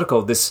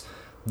Sadako, this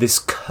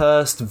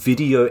cursed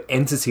video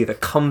entity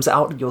that comes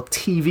out of your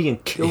TV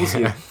and kills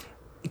you,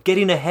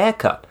 getting a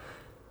haircut.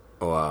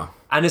 Wow.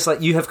 And it's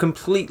like you have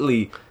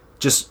completely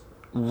just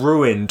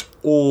ruined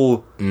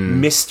all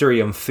mystery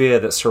and fear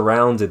that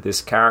surrounded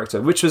this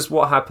character, which was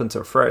what happened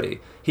to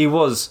Freddy. He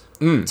was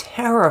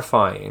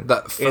terrifying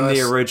in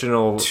the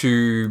original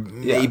to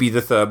maybe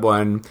the third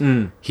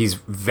one. He's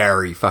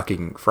very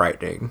fucking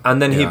frightening.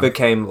 And then he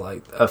became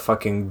like a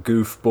fucking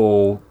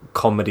goofball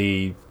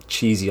comedy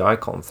cheesy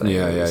icon thing.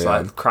 It's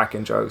like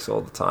cracking jokes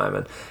all the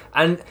time,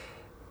 and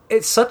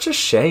it's such a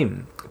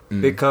shame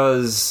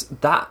because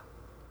that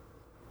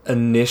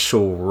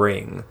initial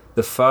Ring,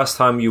 the first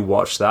time you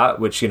watch that,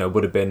 which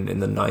would have been in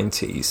the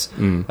 90s.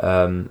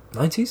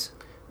 90s?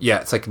 Yeah,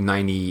 it's like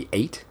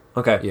 98.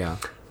 Okay. Yeah.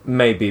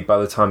 Maybe by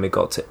the time it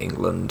got to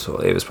England,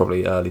 or it was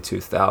probably early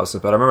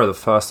 2000s. But I remember the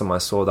first time I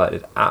saw that,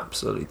 it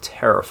absolutely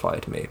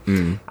terrified me.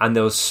 And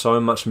there was so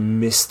much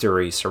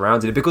mystery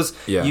surrounding it, because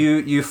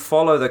you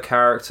follow the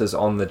characters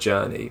on the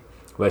journey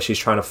where she's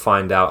trying to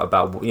find out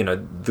about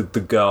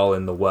the girl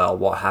in the well,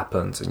 what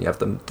happens, and you have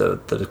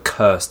the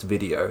cursed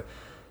video,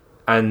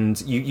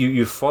 and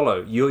you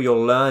follow, you're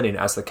learning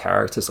as the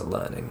characters are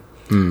learning.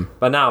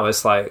 But now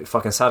it's like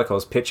fucking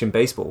Sadako's pitching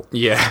baseball.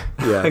 Yeah.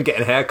 And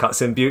getting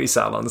haircuts in beauty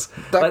salons.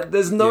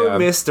 There's no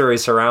mystery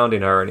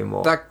surrounding her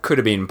anymore. That could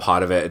have been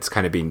part of it. It's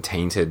kind of been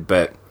tainted.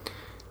 But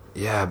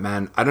yeah,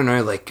 man, I don't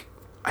know. Like,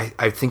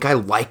 I think I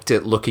liked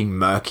it looking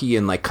murky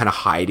and like kind of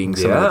hiding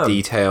some of the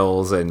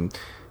details, and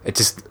it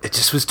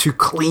just was too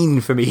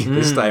clean for me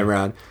this time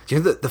around. You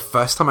know, the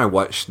first time I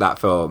watched that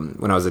film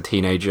when I was a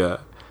teenager,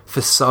 for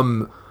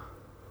some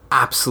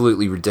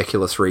absolutely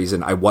ridiculous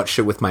reason, I watched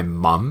it with my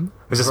mum.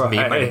 It was just me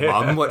and my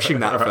mum watching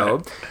that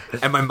film.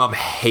 And my mum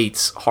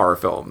hates horror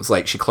films.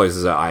 Like, she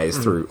closes her eyes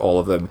through all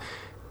of them.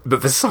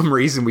 But for some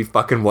reason, we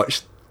fucking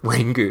watched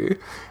Ringu.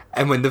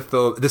 And when the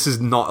film... This is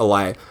not a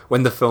lie.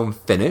 When the film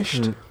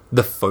finished,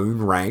 the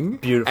phone rang.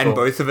 Beautiful. And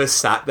both of us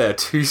sat there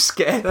too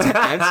scared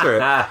to answer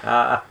it.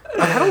 I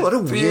had a lot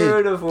of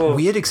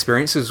weird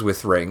experiences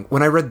with Ring.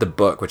 When I read the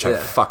book, which I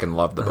fucking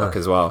loved the book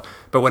as well.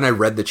 But when I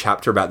read the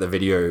chapter about the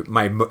video,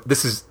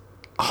 this is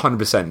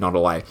 100% not a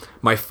lie.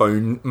 My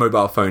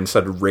mobile phone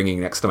started ringing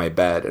next to my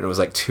bed, and it was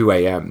like 2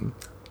 a.m.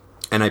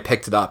 And I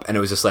picked it up, and it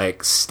was just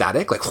like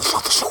static, like,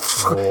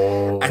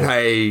 and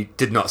I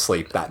did not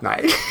sleep that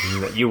night.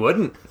 You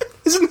wouldn't.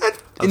 Isn't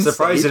that I'm insane?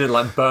 surprised you didn't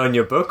like burn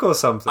your book or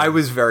something. I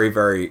was very,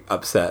 very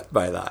upset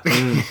by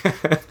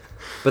that.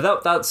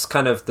 But that's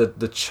kind of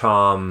the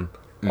charm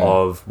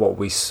of what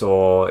we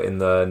saw in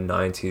the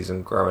 90s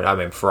and growing. I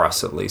mean, for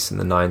us at least in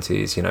the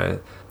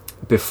 90s,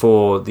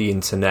 before the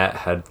internet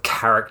had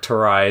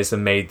characterized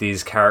and made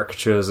these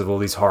caricatures of all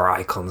these horror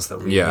icons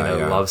that we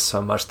love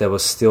so much, there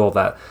was still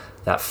that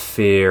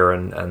fear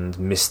and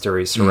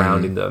mystery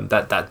surrounding them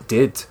that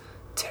did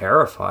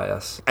terrify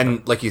us.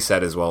 And like you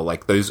said as well,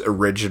 like those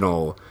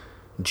original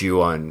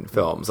Ju-on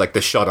films, like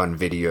the shot on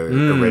video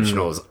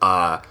originals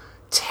are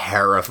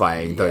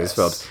terrifying. Those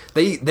films,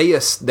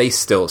 they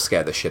still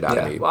scare the shit out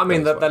of me. Well, I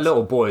mean, that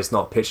little boy is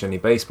not pitching any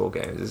baseball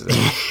games, is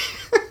he?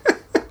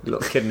 Little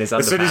kid in his underpants.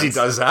 As soon as he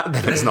does that,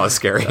 then it's not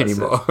scary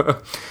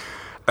anymore.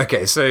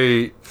 Okay, so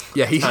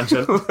yeah,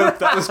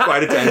 that was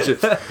quite a tangent.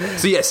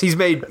 So yes, he's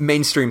made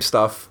mainstream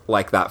stuff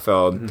like that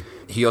film.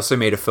 He also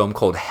made a film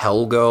called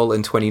Hell Girl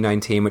in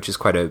 2019, which is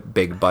quite a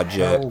big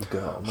budget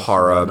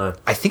horror.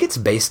 I think it's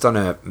based on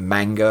a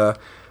manga.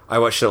 I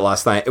watched it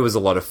last night. It was a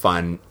lot of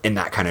fun in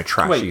that kind of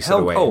trashy sort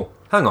of way. Oh,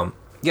 hang on.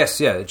 Yes,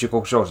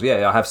 Jikoku Shoujo.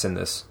 Yeah, I have seen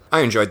this. I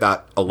enjoyed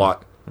that a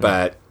lot,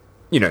 but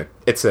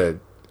it's a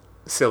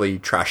silly,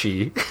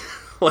 trashy,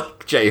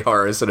 like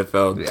J-horror sort of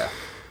film. Yeah.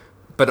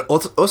 But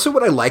also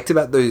what I liked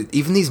about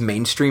even these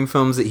mainstream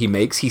films that he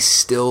makes, he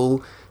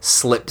still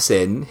slips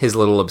in his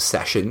little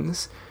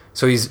obsessions.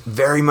 So he's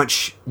very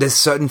much... There's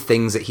certain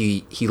things that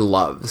he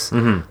loves.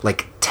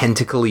 Like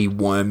tentacly,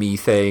 wormy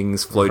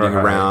things floating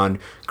around,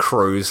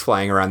 crows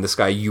flying around the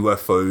sky,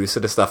 UFOs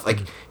sort of stuff.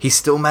 Like, he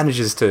still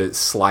manages to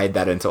slide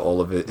that into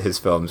all of his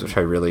films, which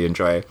I really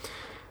enjoy.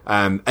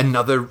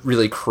 Another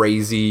really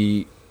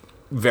crazy,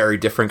 very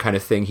different kind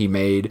of thing he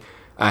made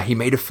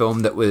a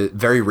film that was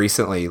very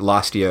recently,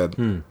 last year.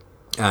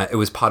 It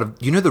was part of,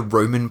 the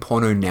Roman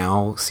Porno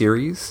Now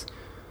series?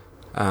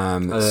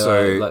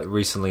 Like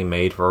recently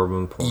made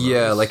Roman porno.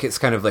 Yeah, like it's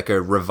kind of like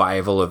a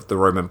revival of the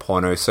Roman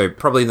porno. So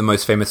probably the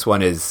most famous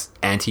one is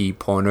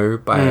Anti-Porno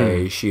by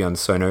Shion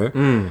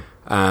Sono.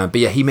 But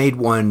yeah, he made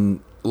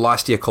one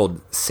last year called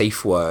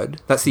Safe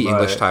Word. That's the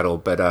English title,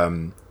 but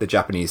the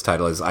Japanese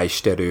title is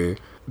Aishiteru.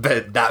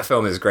 But that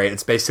film is great.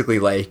 It's basically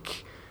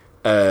like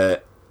a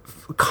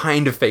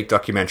kind of fake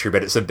documentary,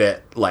 but it's a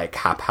bit like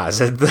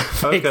haphazard, the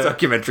fake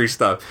documentary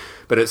stuff.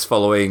 But it's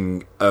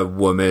following a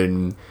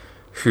woman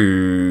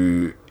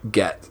who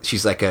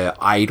she's like a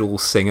idol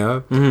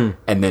singer,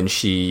 and then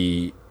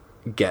she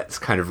gets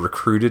kind of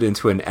recruited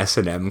into an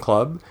S&M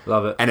club.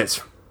 Love it. And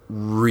it's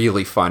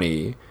really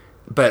funny,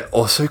 but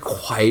also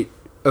quite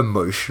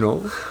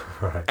emotional.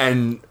 Right.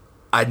 And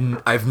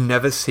I've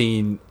never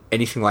seen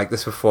anything like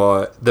this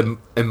before. The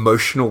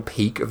emotional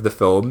peak of the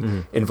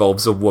film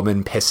involves a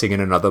woman pissing in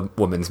another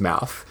woman's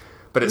mouth.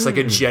 But it's like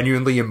a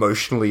genuinely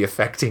emotionally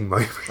affecting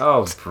moment.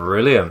 Oh,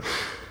 brilliant.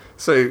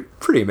 So,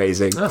 pretty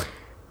amazing. Oh.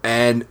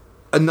 And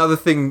another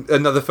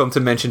film to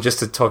mention, just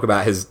to talk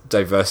about his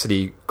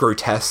diversity,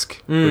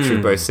 Grotesque, which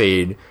we've both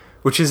seen,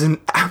 which is an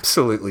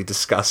absolutely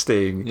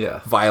disgusting,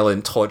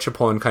 violent torture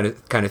porn kind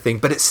of thing,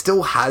 but it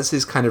still has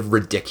his kind of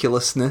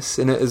ridiculousness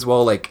in it as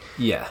well, like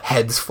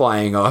heads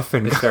flying off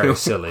and it's very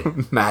silly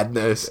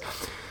madness.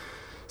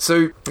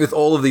 So with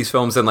all of these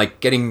films and like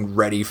getting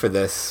ready for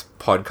this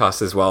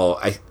podcast as well,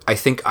 I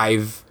think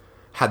I've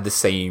had the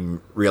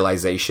same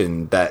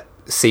realization that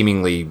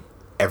seemingly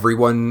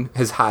everyone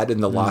has had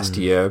in the last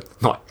year.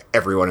 Not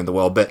everyone in the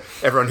world, but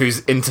everyone who's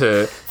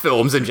into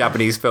films and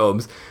Japanese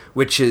films,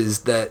 which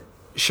is that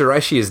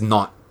Shiraishi is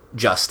not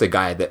just a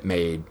guy that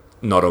made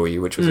Noroi,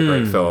 which was a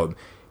great film.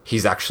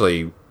 He's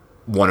actually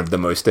one of the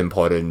most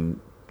important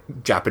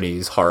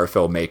Japanese horror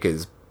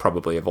filmmakers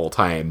probably of all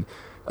time.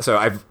 So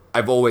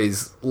I've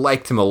always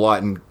liked him a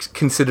lot and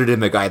considered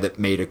him a guy that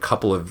made a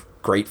couple of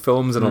great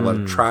films and a lot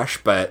of trash,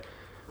 but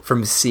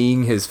from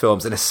seeing his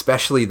films, and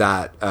especially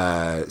that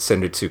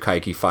Senritsu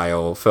Kaiki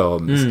File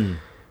films,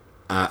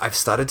 I've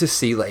started to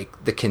see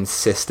like the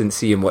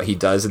consistency in what he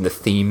does and the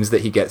themes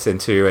that he gets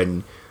into,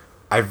 and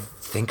I've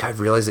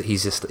realized that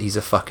he's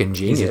a fucking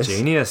genius. He's a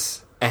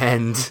genius.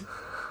 And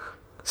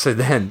so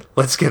then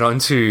let's get on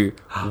to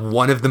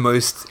one of the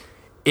most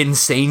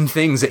insane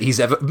things that he's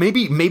ever,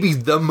 maybe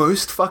the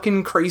most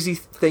fucking crazy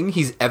thing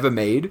he's ever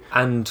made,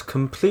 and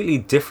completely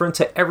different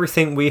to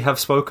everything we have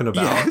spoken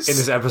about in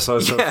this episode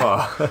so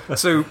far.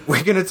 So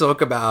we're going to talk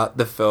about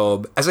the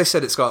film. As I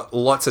said, it's got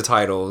lots of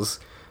titles.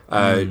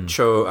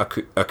 Cho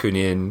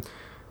Akunin,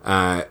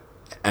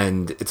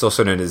 and it's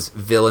also known as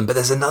Villain, but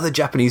there's another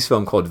Japanese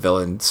film called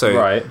Villain,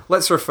 so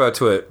let's refer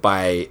to it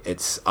by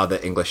its other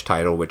English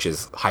title, which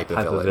is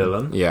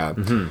Hypervillain. Yeah.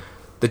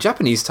 The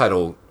Japanese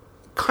title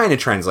kind of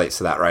translates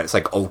to that, right? It's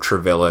like Ultra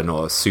Villain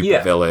or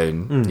Super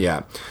Villain.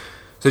 Yeah.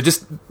 So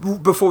just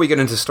before we get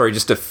into the story,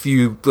 just a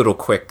few little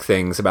quick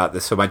things about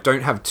this film. I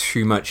don't have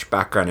too much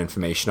background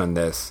information on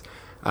this,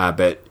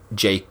 but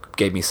Jake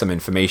gave me some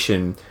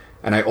information,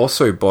 and I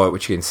also bought,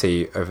 which you can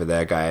see over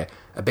there, Guy,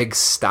 a big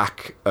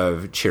stack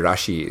of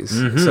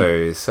chirashis,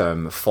 so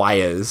some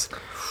flyers.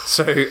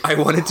 So I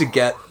wanted to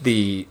get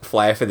the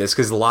flyer for this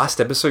because the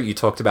last episode you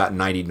talked about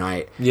Nighty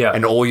Night,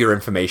 and all your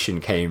information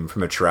came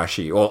from a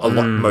chirashi, or a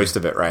lot, most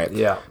of it, right?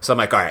 Yeah. So I'm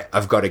like, all right,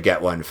 I've got to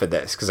get one for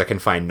this because I can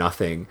find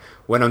nothing.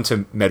 Went on to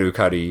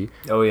Merukari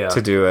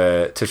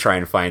to try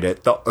and find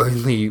it. The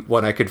only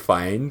one I could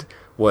find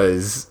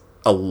was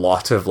a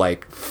lot of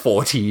like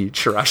 40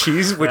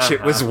 chirashis, which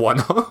it was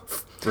one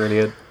of.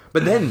 Brilliant.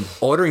 But then,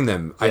 ordering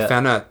them, I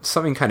found out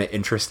something kind of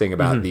interesting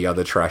about the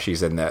other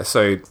trashies in there.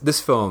 So,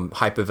 this film,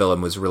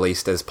 Hypervillain, was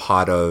released as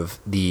part of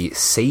the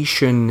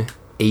Seishun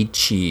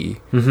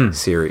Eichi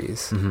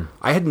series.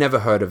 I had never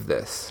heard of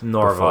this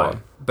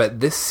before. But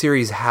this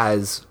series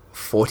has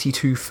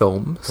 42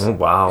 films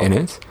in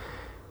it.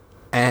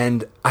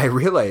 And I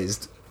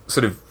realized,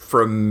 sort of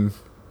from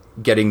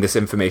getting this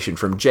information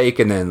from Jake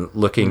and then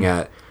looking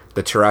at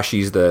the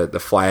chirashis, the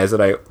flyers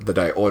that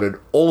I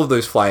ordered, all of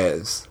those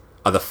flyers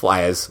are the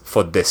flyers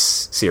for this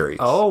series.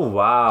 Oh,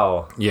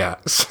 wow. Yeah.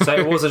 So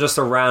it wasn't just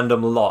a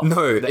random lot.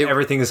 No.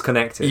 Everything is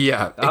connected.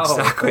 Yeah,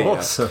 exactly. Oh,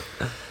 awesome.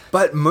 Yeah.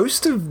 But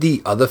most of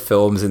the other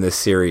films in this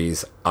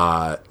series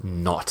are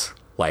not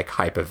like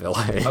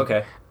Hypervillain.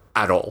 Okay.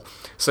 At all.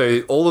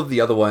 So all of the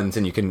other ones,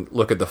 and you can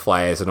look at the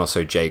flyers, and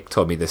also Jake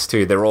told me this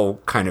too, they're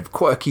all kind of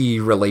quirky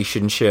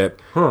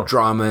relationship,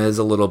 dramas,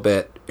 a little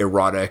bit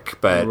erotic,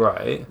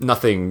 but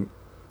nothing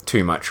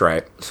too much,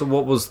 right? So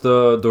what was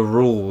the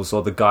rules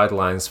or the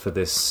guidelines for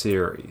this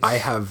series? I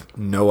have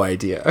no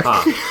idea.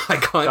 I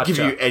can't give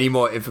you any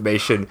more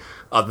information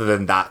other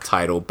than that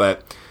title,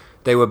 but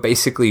they were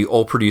basically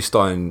all produced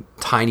on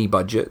tiny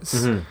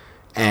budgets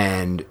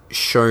and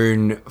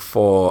shown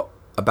for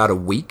about a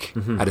week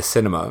at a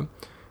cinema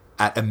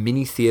at a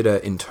mini theater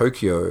in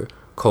Tokyo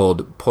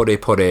called Pore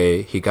Pore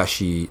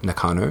Higashi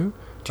Nakano.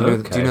 Do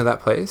you know that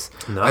place?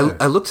 No.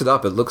 I looked it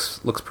up. It looks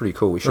pretty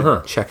cool. We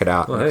should check it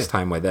out next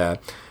time we're there.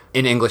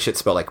 In English, it's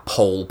spelled like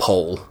pole.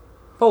 Pole.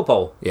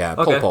 Yeah,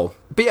 pole.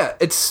 But yeah,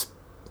 it's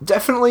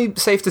definitely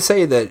safe to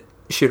say that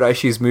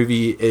Shiraishi's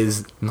movie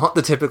is not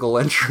the typical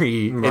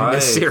entry in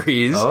this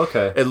series. Oh,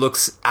 okay. It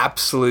looks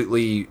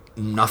absolutely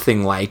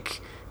nothing like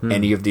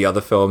any of the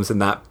other films in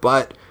that,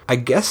 but I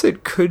guess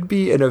it could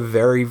be in a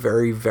very,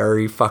 very,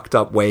 very fucked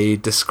up way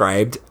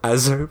described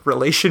as a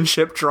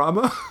relationship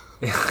drama.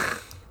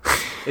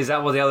 Is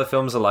that what the other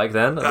films are like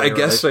then? I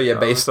guess so, yeah,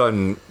 based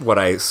on what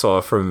I saw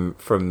from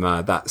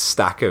that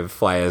stack of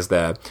flyers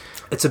there.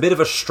 It's a bit of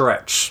a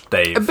stretch,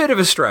 Dave. A bit of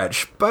a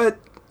stretch, but,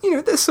 you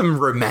know, there's some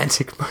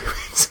romantic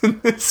moments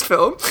in this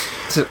film.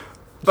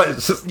 But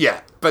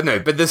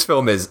this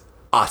film is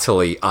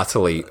utterly,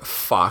 utterly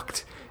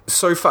fucked.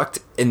 So fucked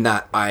in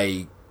that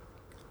I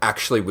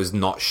actually was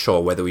not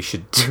sure whether we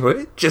should do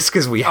it, just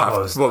because we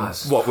have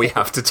what we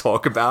have to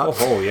talk about.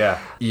 Oh, yeah.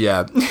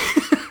 Yeah.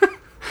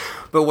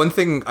 But one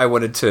thing I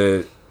wanted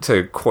to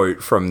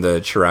quote from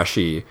the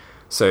Chirashi,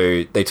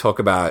 so they talk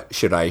about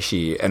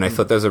Shiraishi, and I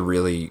thought that was a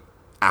really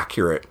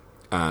accurate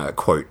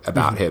quote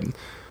about him.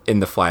 In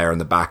the flyer on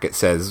the back, it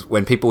says,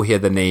 when people hear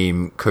the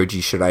name Koji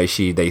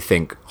Shiraishi, they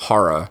think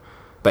horror,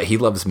 but he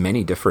loves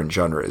many different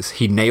genres.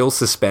 He nails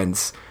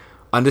suspense,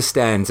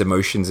 understands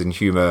emotions and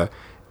humor,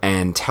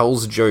 and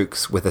tells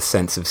jokes with a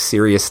sense of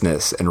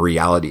seriousness and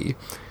reality.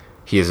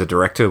 He is a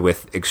director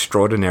with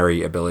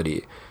extraordinary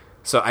ability.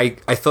 So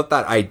I thought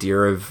that idea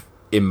of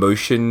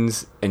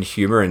emotions and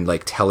humor and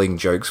like telling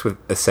jokes with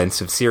a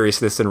sense of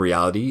seriousness and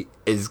reality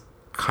is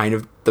kind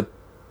of the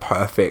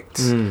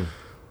perfect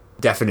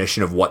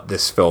definition of what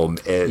this film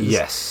is.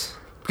 Yes.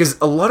 Because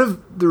a lot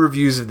of the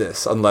reviews of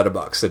this on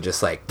Letterboxd are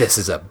just like, this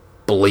is a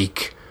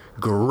bleak,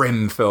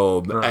 grim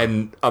film.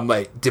 And I'm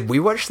like, did we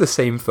watch the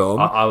same film?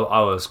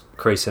 I was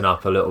creasing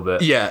up a little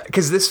bit. Yeah,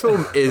 because this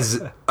film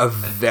is a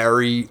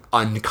very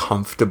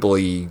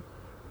uncomfortably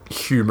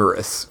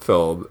humorous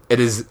film.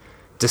 It is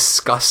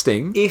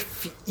disgusting.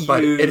 If you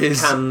it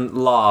is, can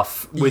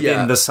laugh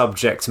within the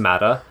subject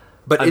matter.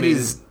 But it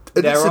is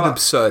an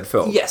absurd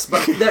film. Yes,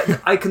 but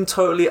I can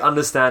totally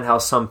understand how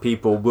some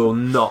people will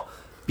not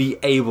be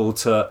able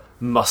to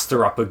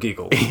muster up a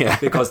giggle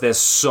because they're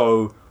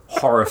so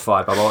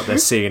horrified by what they're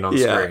seeing on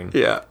screen.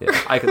 Yeah.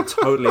 I can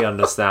totally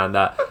understand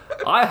that.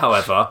 I,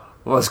 however,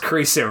 was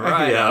creasing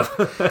right up.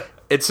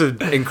 It's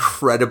an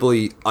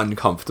incredibly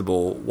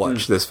uncomfortable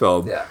watch, this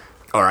film. Yeah.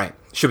 All right.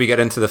 Should we get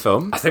into the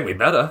film? I think we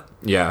better.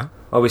 Yeah.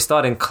 Well, we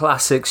start in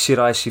classic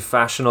Shiraishi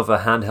fashion of a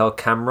handheld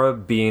camera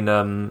being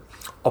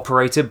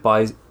operated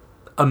by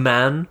a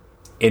man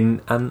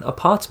in an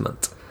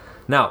apartment.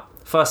 Now,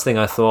 first thing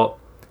I thought,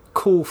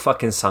 cool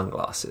fucking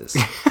sunglasses.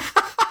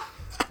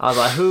 I was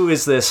like, who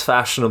is this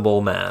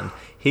fashionable man?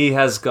 He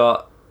has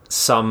got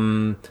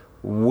some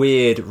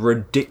weird,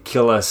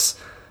 ridiculous,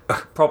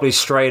 probably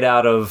straight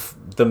out of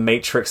the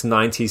Matrix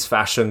 90s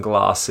fashion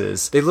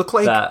glasses. They look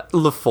like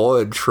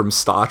LaForge from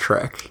Star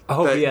Trek.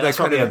 Oh, that's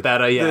probably a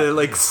better, the,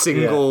 like,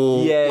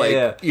 single,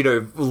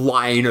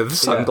 line of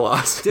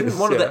sunglasses. Didn't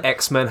one of the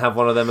X-Men have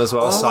one of them as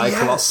well?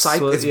 Cyclops?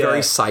 It's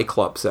very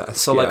Cyclops-esque.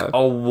 So, like,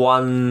 a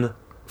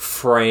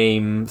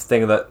one-frame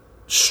thing that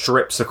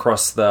strips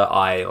across the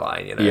eye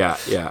line, you know?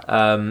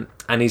 Yeah.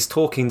 And he's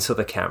talking to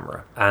the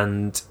camera,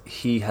 and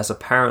he has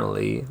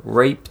apparently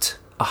raped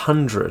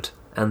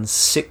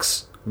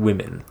 106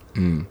 women.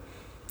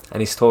 And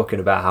he's talking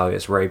about how he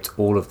has raped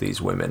all of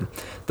these women.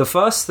 The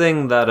first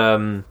thing that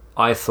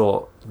I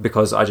thought,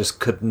 because I just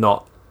could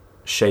not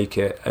shake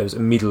it, it was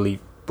immediately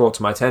brought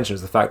to my attention,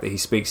 is the fact that he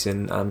speaks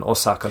in an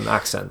Osakan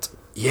accent.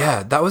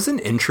 Yeah, that was an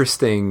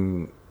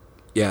interesting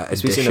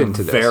addition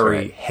to this.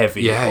 Very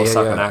heavy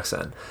Osakan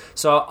accent.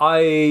 So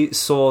I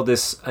saw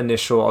this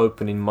initial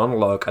opening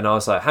monologue, and I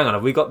was like, hang on,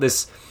 have we got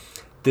this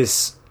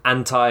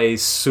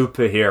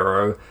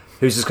anti-superhero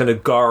who's just going to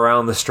go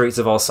around the streets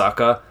of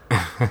Osaka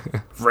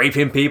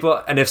raping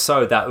people? And if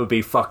so, that would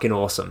be fucking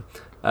awesome.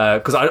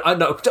 Because I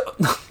know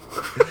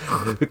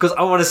because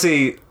I want to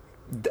see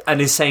an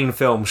insane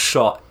film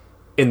shot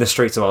in the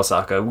streets of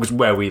Osaka, which is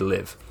where we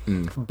live.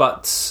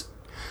 But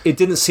it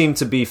didn't seem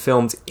to be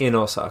filmed in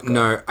Osaka.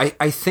 No,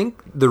 I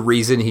think the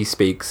reason he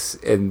speaks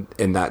in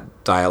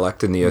that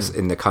dialect in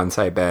the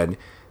Kansai band,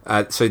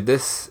 so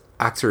this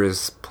actor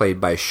is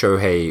played by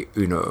Shohei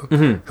Uno,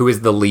 who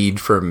is the lead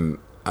from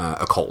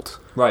Occult.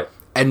 Right.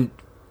 And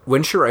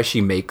when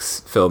Shiraishi makes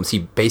films, he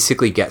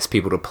basically gets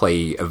people to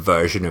play a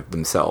version of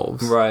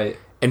themselves. Right.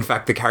 In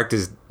fact, the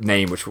character's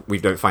name, which we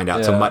don't find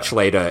out till much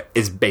later,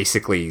 is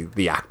basically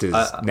the actor's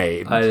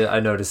name. I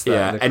noticed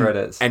that in the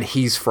credits. And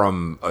he's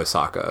from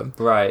Osaka.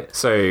 Right.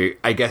 So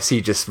I guess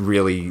he just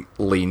really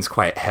leans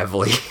quite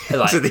heavily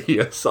into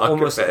the Osaka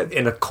almost bed.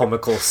 In a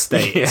comical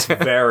state. It's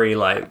very,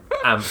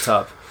 amped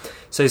up.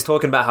 So he's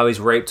talking about how he's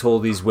raped all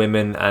these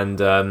women,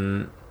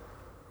 and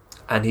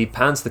he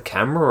pans the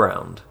camera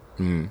around.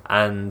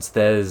 And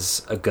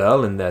there's a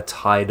girl in there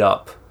tied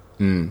up,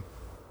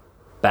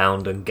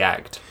 bound and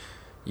gagged.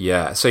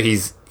 Yeah, so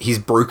he's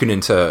broken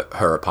into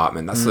her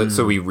apartment. That's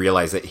so we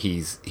realize that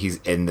he's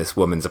in this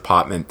woman's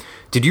apartment.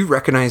 Did you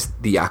recognize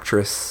the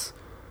actress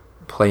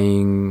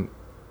playing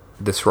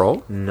this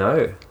role?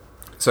 No.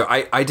 So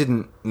I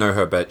didn't know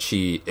her, but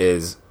she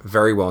is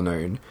very well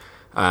known.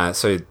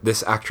 So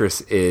this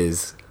actress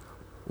is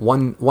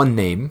one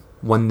single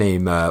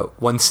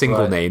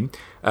name,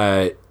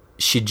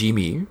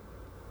 Shijimi.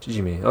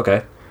 Shijimi,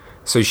 okay.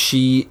 So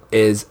she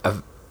is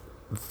a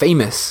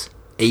famous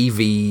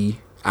AV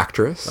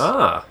actress.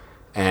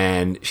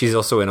 And she's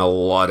also in a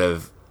lot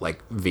of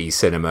V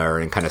cinema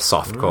and kind of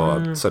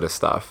softcore sort of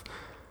stuff.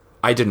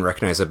 I didn't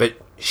recognize her, but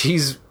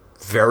she's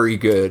very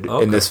good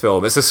in this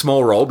film. It's a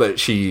small role, but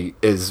she's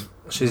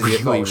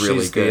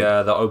really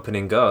good. The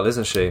opening girl,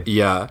 isn't she?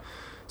 Yeah.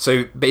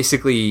 So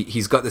basically,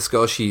 he's got this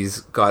girl.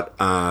 She's got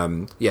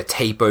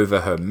tape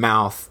over her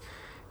mouth,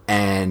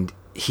 and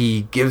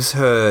he gives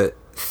her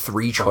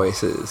 3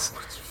 choices.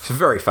 It's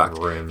very fucked.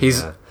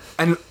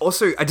 And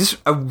also, I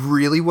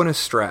really want to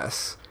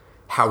stress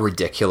how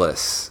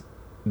ridiculous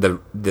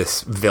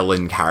this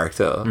villain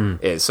character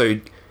is. So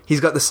he's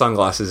got the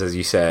sunglasses, as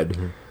you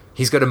said.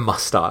 He's got a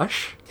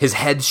mustache. His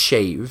head's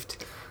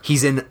shaved.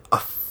 He's in a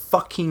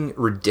fucking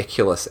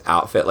ridiculous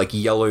outfit, like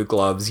yellow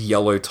gloves,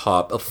 yellow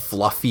top, a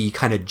fluffy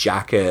kind of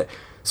jacket.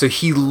 So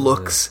he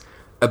looks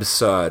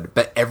absurd,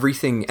 but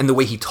everything, and the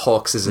way he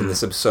talks is in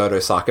this absurd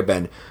Osaka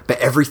bend, but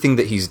everything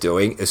that he's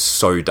doing is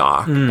so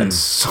dark and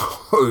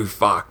so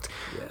fucked.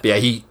 Yeah,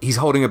 he's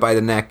holding her by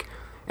the neck,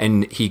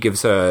 and he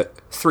gives her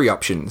 3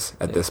 options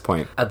at this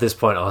point. At this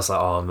point, I was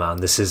like, oh man,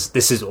 this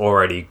is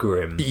already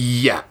grim.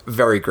 Yeah,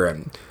 very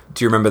grim.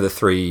 Do you remember the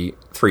three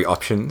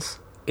options?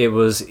 It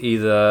was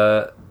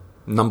either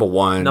Number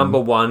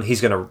one,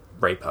 he's going to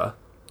rape her,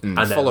 and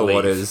then follow leave.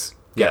 orders,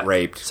 get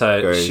raped.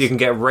 So she can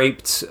get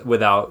raped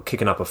without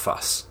kicking up a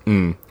fuss,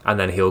 and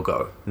then he'll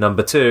go.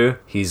 Number 2,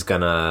 he's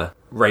going to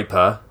rape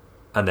her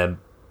and then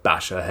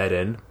bash her head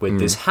in with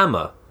this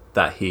hammer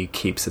that he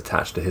keeps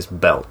attached to his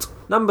belt.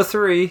 Number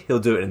 3, he'll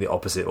do it in the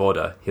opposite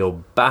order.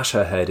 He'll bash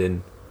her head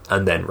in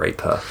and then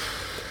rape her.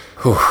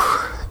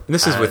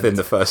 This is within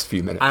the first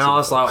few minutes. And I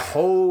was like,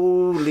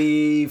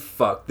 holy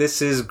fuck,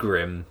 this is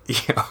grim.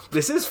 Yeah.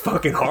 This is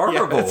fucking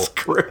horrible. Yeah, it's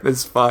grim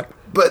as fuck.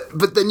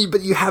 But then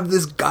you have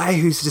this guy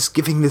who's just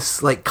giving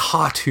this like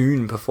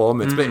cartoon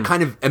performance, but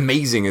kind of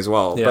amazing as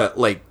well. Yeah. But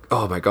like,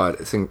 oh my god,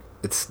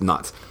 it's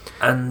nuts.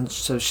 And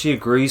so she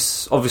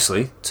agrees,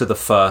 obviously, to the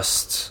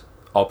first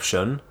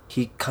option.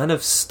 He kind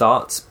of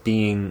starts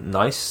being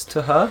nice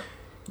to her.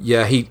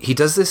 Yeah, he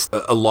does this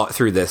a lot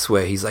through this,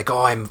 where he's like,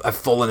 "Oh, I've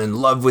fallen in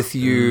love with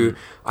you.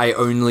 I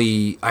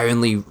only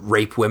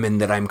rape women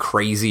that I'm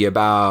crazy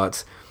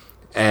about,"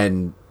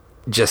 and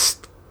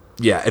just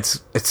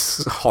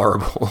it's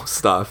horrible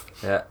stuff.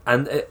 Yeah,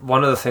 and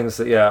one of the things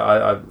that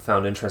I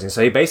found interesting.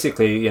 So he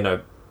basically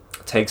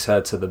takes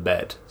her to the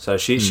bed. So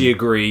she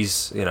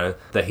agrees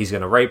that he's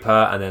going to rape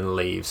her and then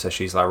leave. So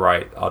she's like,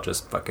 right, I'll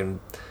just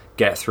fucking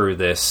get through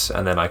this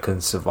and then I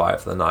can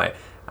survive the night.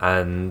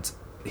 And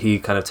he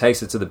kind of takes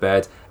her to the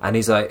bed, and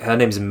he's like, her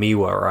name's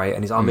Miwa, right?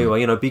 And he's like,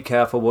 Miwa, be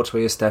careful, watch where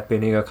you're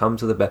stepping, come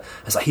to the bed.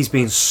 It's like he's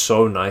being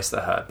so nice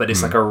to her, but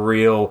it's like a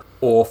real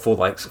awful,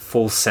 like,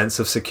 full sense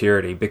of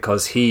security,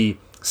 because he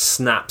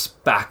snaps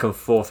back and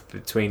forth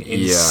between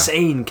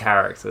insane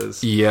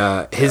characters.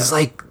 Yeah, his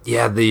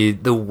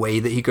the way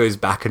that he goes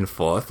back and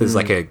forth is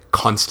like a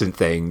constant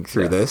thing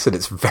through this, and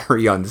it's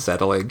very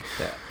unsettling.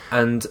 Yeah.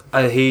 And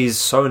he's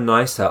so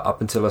nice to her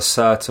up until a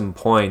certain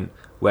point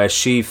where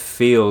she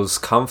feels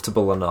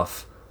comfortable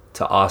enough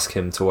to ask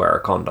him to wear a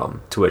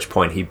condom, to which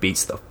point he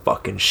beats the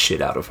fucking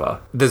shit out of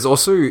her. There's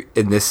also,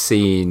 in this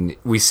scene,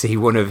 we see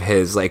one of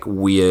his, like,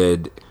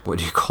 weird, what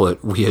do you call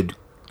it? Weird,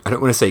 I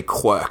don't want to say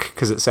quirk,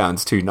 because it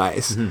sounds too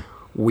nice.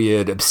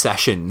 Weird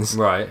obsessions.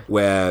 Right.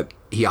 Where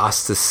he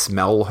asks to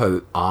smell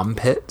her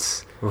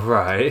armpits.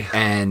 Right.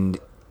 And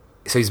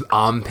so he's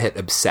armpit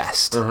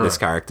obsessed, this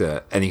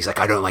character, and he's like,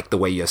 I don't like the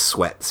way your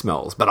sweat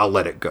smells, but I'll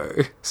let it go.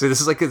 So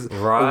this is like a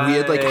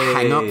weird like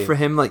hang up for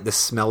him, like the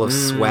smell of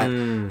sweat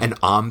and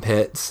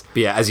armpits.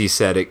 But yeah, as you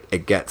said,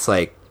 it gets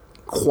like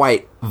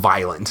quite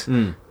violent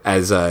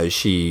as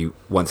she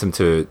wants him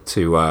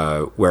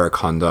to wear a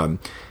condom.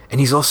 And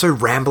he's also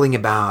rambling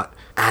about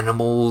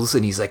animals,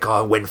 and he's like,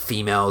 oh, when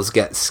females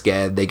get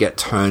scared, they get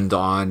turned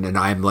on, and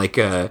I'm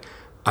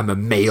a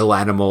male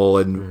animal,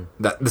 and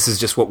that this is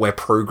just what we're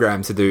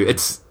programmed to do.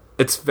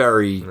 It's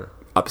very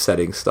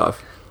upsetting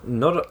stuff.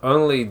 Not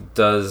only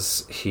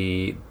does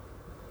he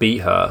beat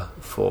her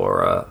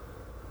for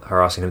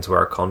her asking him to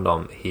wear a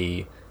condom,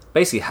 he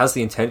basically has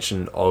the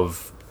intention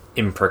of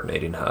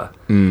impregnating her.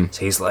 So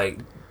he's like,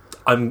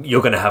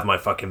 you're going to have my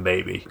fucking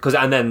baby.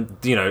 And then,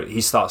 he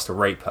starts to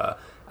rape her.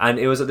 And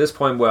it was at this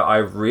point where I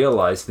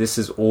realized this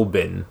has all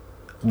been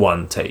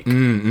one take.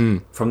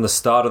 From the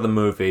start of the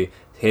movie,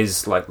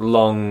 his like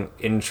long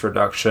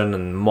introduction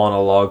and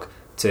monologue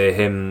to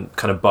him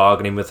kind of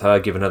bargaining with her,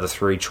 giving her the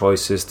 3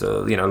 choices to,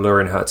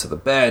 luring her to the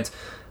bed,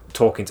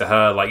 talking to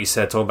her, like you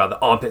said, talking about the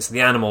armpits of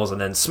the animals, and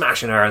then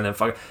smashing her, and then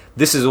fucking...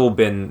 This has all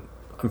been,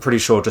 I'm pretty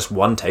sure, just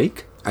one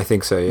take. I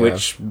think so, yeah.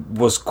 Which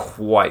was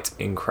quite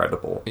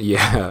incredible.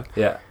 Yeah.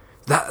 Yeah.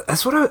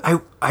 That's what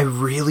I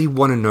really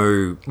want to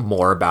know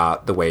more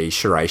about the way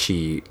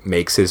Shiraishi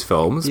makes his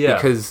films,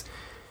 because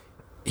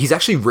he's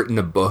actually written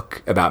a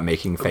book about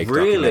making fake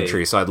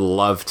documentaries, so I'd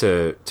love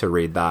to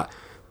read that.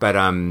 But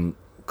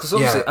because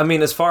obviously, I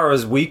mean, as far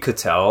as we could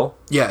tell,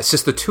 it's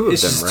just the two of them.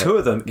 It's just right? 2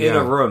 of them in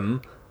a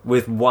room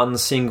with one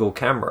single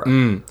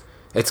camera.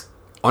 It's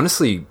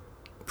honestly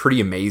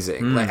pretty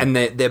amazing, and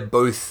they're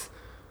both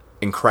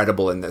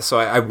incredible in this. So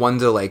I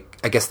wonder, like,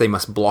 I guess they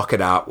must block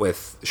it out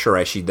with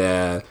Shiraishi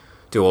there,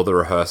 do all the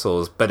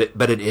rehearsals, but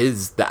it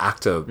is the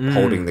actor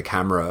holding the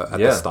camera at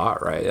the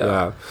start, right?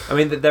 Yeah. I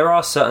mean, there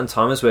are certain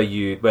times where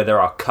there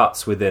are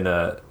cuts within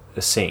a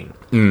scene.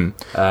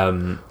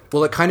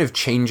 Well, it kind of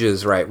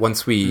changes, right?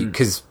 Once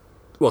because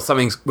we're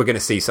going to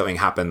see something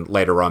happen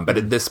later on, but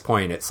at this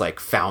point, it's like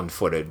found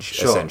footage,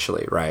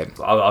 essentially, right?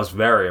 I was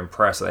very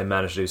impressed that they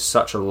managed to do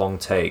such a long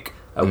take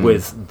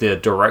with the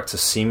director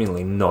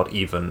seemingly not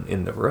even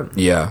in the room.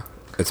 Yeah,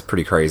 it's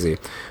pretty crazy.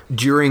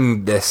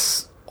 During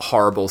this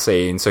horrible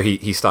scene. So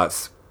he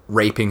starts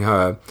raping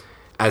her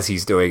as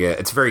he's doing it.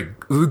 It's very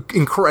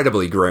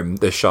incredibly grim,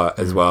 this shot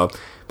as well.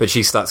 But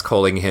she starts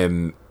calling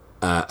him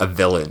a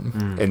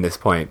villain in this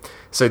point.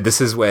 So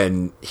this is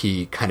when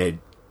he kind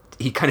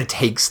of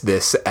takes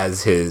this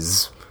as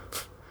his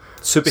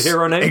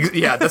superhero name.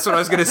 Yeah, that's what I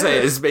was going to say.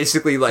 It's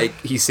basically like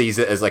he sees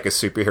it as like a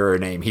superhero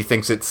name. He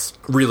thinks it's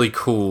really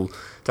cool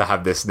to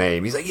have this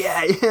name. He's like,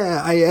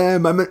 yeah, I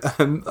am. I'm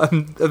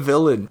a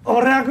villain.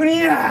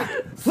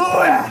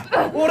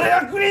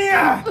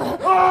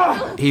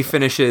 He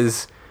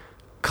finishes,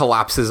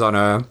 collapses on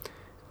her.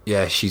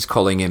 Yeah, she's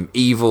calling him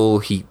evil.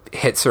 He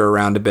hits her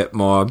around a bit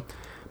more,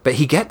 but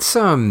he gets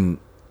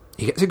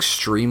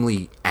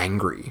extremely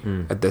angry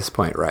at this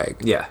point, right?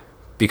 Yeah,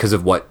 because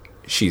of what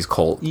she's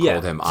called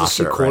him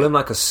after. She called him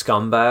like a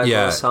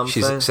scumbag or something.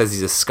 She says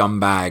he's a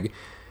scumbag,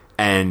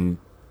 and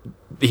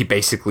he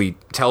basically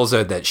tells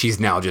her that she's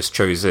now just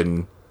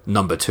chosen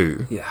number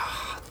 2. Yeah.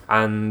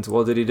 And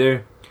what did he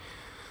do?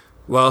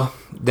 Well,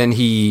 then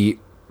he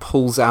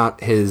pulls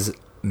out his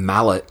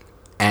mallet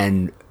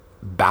and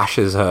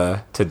bashes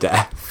her to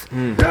death.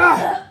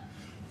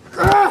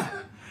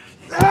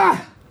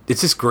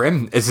 It's just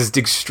grim. It's just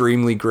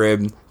extremely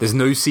grim. There's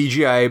no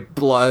CGI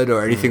blood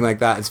or anything like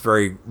that. It's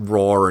very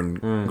raw and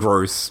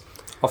gross.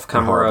 Off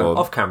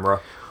camera,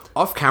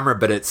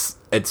 but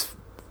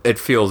it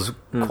feels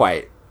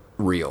quite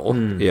real.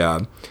 Yeah.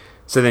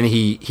 So then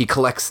he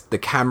collects the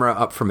camera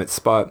up from its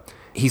spot.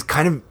 He's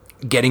kind of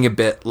getting a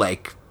bit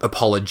like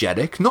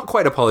apologetic, not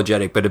quite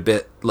apologetic, but a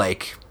bit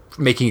like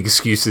making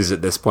excuses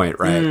at this point,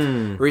 right?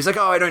 Where he's like,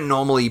 oh, I don't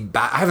normally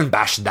I haven't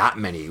bashed that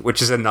many,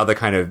 which is another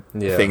kind of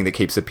thing that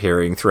keeps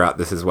appearing throughout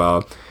this as well.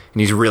 And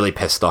he's really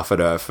pissed off at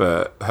her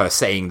for her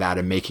saying that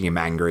and making him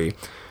angry.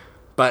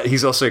 But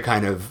he's also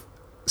kind of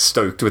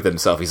stoked with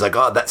himself. He's like,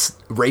 oh, that's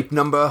rape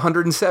number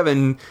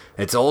 107.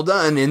 It's all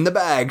done in the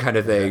bag kind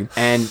of thing.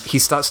 And he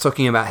starts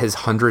talking about his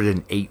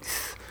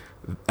 108th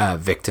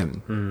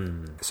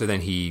victim. So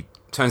then he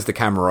turns the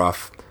camera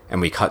off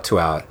and we cut to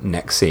our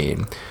next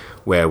scene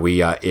where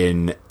we are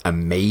in a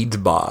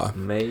maid bar.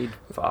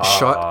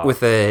 Shot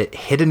with a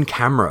hidden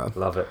camera.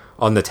 Love it.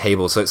 On the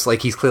table. So it's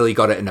like he's clearly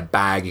got it in a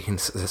bag. You can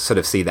sort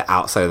of see the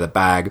outside of the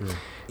bag.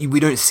 We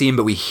don't see him,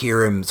 but we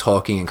hear him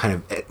talking and kind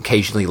of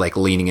occasionally like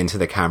leaning into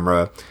the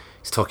camera.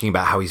 He's talking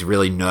about how he's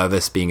really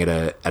nervous being at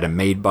a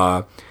maid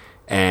bar,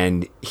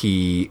 and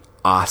he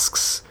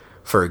asks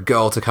for a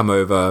girl to come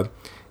over.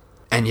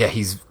 And yeah,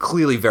 he's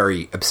clearly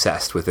very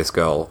obsessed with this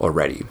girl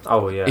already.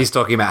 Oh yeah. He's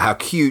talking about how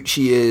cute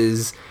she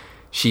is.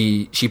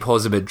 She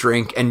pours him a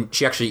drink, and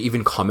she actually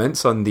even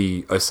comments on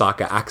the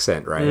Osaka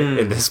accent, right,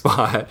 in this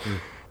spot.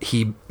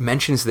 He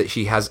mentions that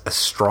she has a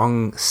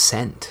strong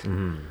scent,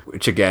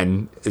 which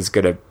again is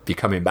going to be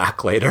coming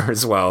back later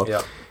as well.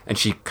 Yep. And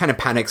she kind of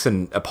panics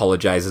and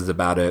apologizes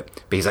about it.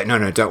 But he's like,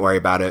 no, don't worry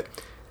about it.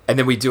 And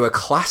then we do a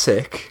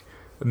classic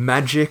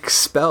magic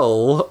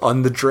spell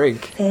on the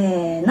drink.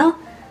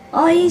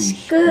 おい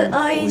しく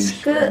おい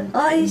しく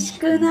おいし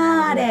く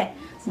なれ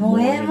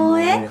萌え萌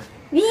え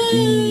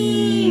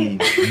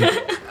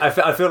I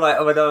feel like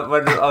when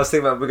I was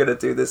thinking about we're going to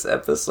do this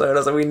episode, I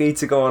was like, we need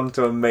to go on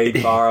to a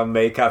maid bar and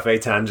maid cafe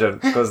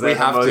tangent because they're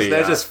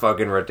just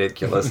fucking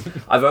ridiculous.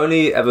 I've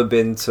only ever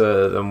been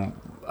to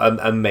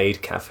a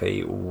maid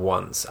cafe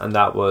once, and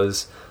that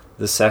was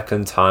the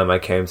second time I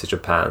came to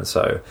Japan.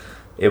 So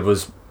it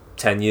was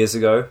 10 years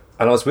ago,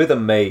 and I was with a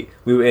mate.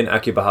 We were in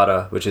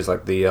Akibahara, which is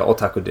like the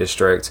otaku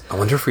district. I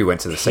wonder if we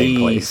went to the same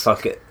place.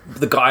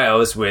 The guy I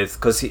was with,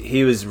 because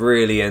he was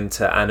really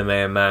into anime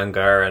and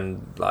manga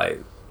and like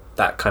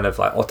that kind of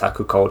like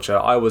otaku culture.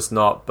 I was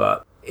not,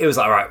 but it was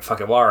like, right,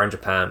 fuck it, while we're in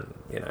Japan,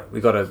 we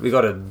gotta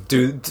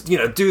do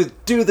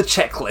the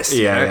checklist.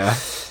 Yeah.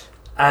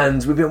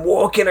 And we've been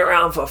walking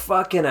around for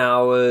fucking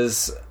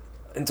hours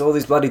into all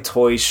these bloody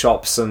toy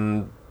shops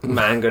and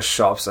manga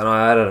shops, and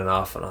I had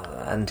enough,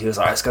 and he was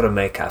like, let's go to a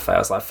maid cafe. I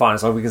was like, fine,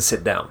 as long as we can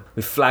sit down.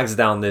 We flagged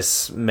down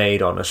this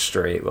maid on a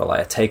street, well,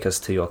 like, take us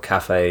to your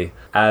cafe,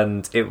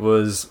 and it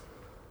was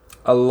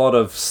a lot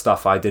of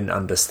stuff I didn't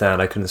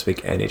understand. I couldn't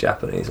speak any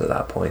Japanese at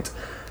that point.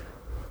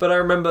 But I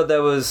remember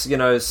there was,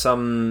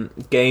 some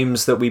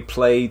games that we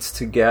played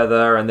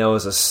together, and there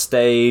was a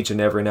stage, and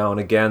every now and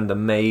again the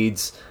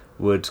maids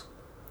would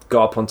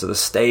go up onto the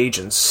stage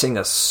and sing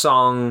a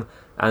song,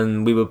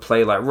 and we would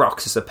play like rock,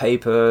 scissors,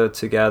 paper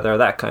together,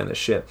 that kind of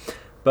shit.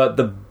 But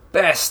the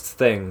best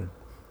thing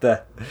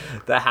that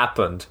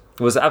happened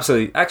was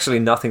actually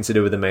nothing to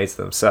do with the maids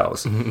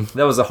themselves.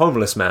 There was a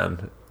homeless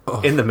man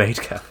in the maid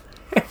cafe.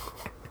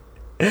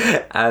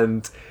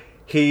 And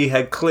he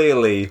had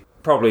clearly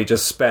probably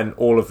just spent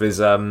all of his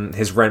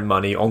rent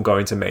money on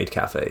going to maid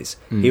cafes.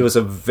 He was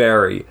a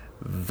very,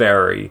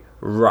 very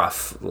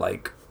roughly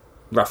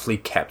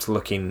kept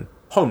looking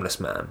homeless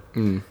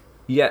man.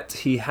 Yet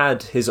he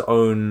had his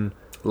own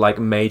like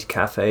maid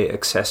cafe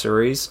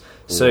accessories.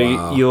 So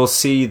you'll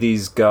see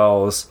these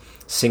girls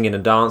singing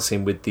and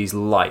dancing with these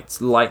light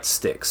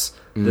sticks,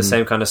 the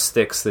same kind of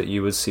sticks that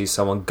you would see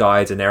someone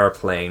guide an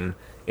airplane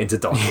into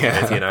docking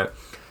with,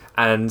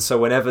 And so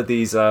whenever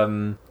these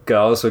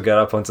girls would get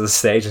up onto the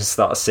stage and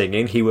start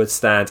singing, he would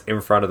stand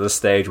in front of the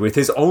stage with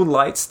his own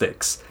light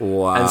sticks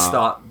and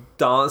start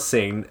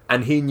dancing,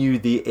 and he knew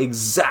the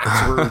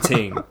exact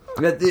routine.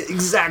 The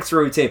exact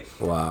routine.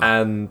 Wow.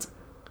 And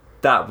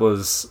that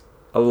was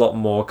a lot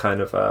more kind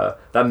of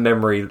that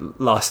memory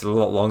lasted a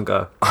lot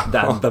longer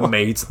than the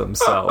maids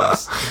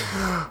themselves.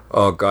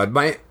 Oh god,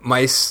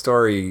 my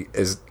story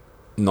is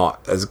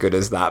not as good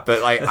as that,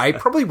 but like I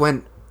probably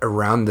went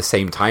around the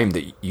same time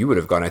that you would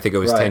have gone. I think it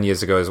was 10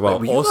 years ago as well.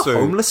 Were you also, a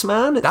homeless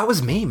man? That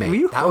was me,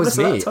 mate. That was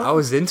me. I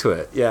was into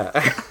it. Yeah.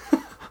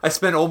 I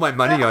spent all my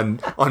money on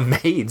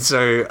maids,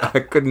 so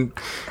I couldn't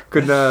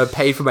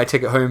pay for my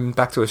ticket home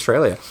back to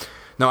Australia.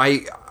 No,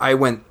 I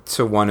went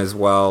to one as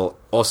well,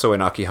 also in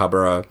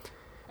Akihabara,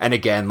 and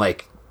again,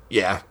 like,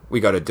 yeah, we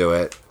got to do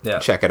it. Yeah.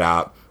 Check it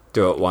out.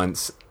 Do it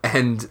once.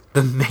 And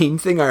the main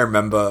thing I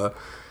remember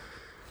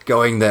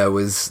going there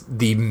was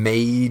the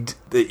maid.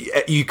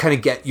 You kind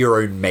of get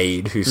your own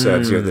maid who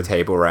serves you at the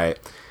table, right?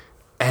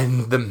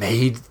 And the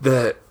maid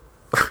that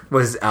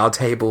was our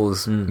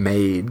table's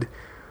maid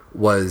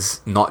was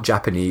not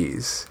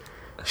Japanese.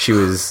 She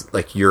was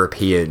like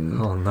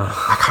European. Oh no.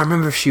 I can't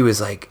remember if she was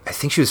like, I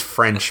think she was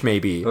French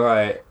maybe.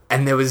 Right.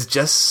 And there was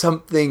just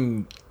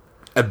something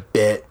a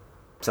bit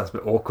sounds a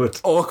bit awkward.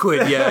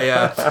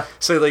 Yeah.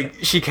 So like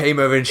she came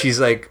over and she's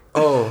like,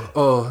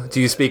 oh, do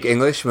you speak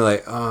English? And we're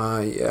like,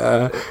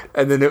 yeah.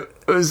 And then it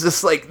was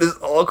just like this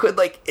awkward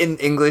like in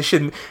English,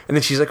 and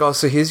then she's like, oh,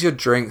 so here's your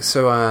drink.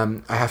 So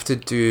I have to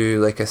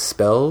do like a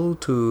spell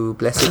to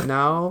bless it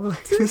now.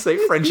 Like this like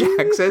French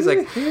accent,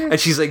 like, and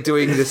she's like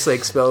doing this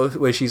like spell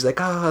where she's like,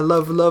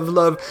 love,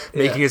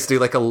 making us do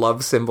like a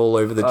love symbol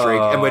over the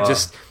drink, and we're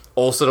just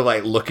all sort of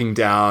like looking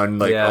down,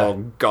 like,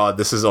 oh god,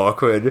 this is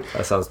awkward.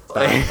 That sounds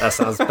bad. That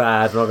sounds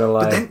bad. Not gonna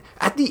lie. But then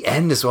at the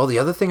end as well, the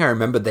other thing I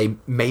remember, they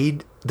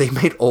made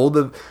all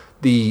the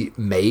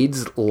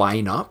maids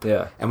line up,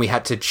 and we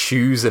had to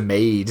choose a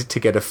maid to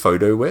get a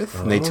photo with,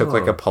 and they took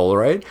like a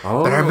Polaroid.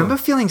 But I remember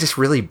feeling just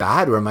really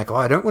bad, where I'm like,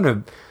 I don't want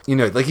to,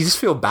 like you just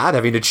feel bad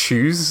having to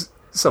choose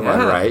someone,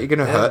 right? You're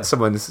gonna hurt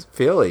someone's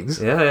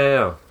feelings.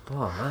 Yeah.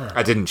 Oh man,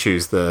 I didn't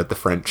choose the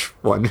French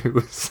one who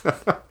was.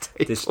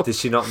 Did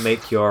she not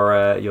make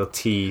your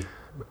tea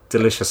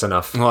delicious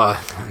enough? Well,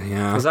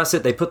 yeah, because that's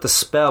it. They put the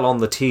spell on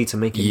the tea to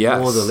make it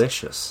more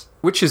delicious,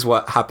 which is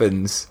what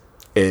happens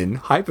in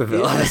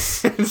Hyperville.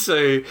 Yes. And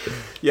so,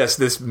 yes,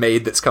 this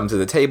maid that's come to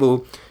the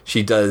table,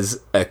 she does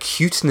a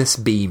cuteness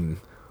beam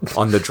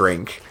on the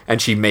drink,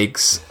 and she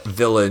makes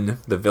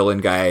the villain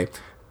guy,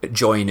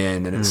 join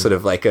in, and it's sort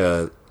of like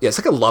it's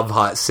like a love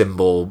heart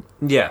symbol,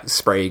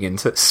 spraying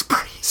into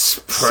the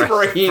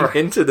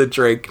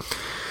drink.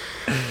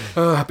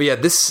 But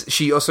yeah,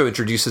 she also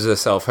introduces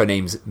herself. Her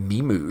name's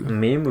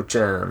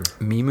Mimu-chan,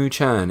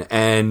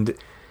 and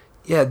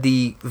yeah,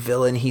 the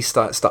villain, he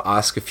starts to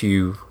ask a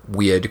few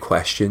weird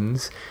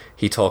questions.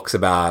 He talks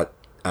about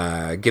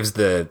gives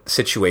the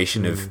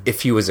situation of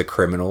if he was a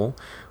criminal,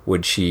 what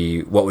would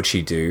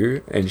she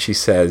do? And she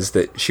says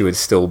that she would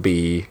still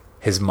be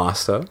his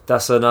master.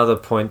 That's another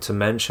point to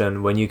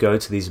mention. When you go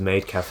to these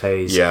maid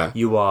cafes,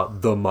 you are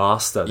the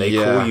master. They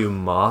call you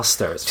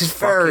master. It's just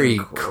very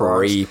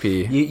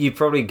creepy. You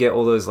probably get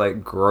all those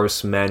like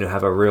gross men who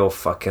have a real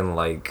fucking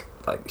like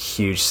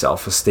huge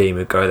self-esteem,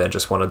 who go there and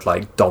just want to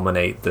like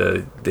dominate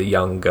the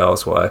young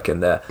girls working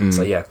there. It's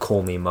like,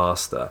 call me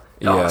master.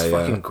 It's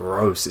fucking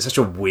gross. It's such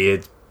a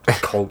weird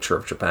culture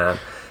of Japan.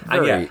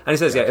 And he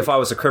says, if I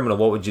was a criminal,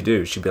 what would you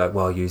do? She'd be like,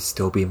 well, you'd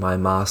still be my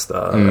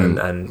master.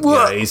 And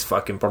he's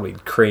fucking probably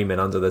creaming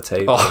under the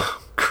table.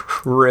 Oh,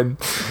 crim.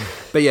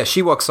 But yeah,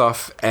 she walks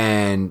off,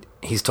 and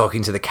he's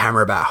talking to the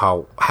camera about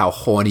how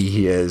horny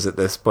he is at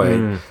this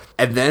point.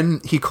 And then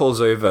he calls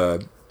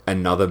over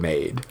another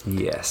maid.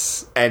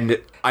 Yes. And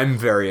I'm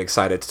very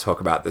excited to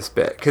talk about this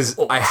bit, because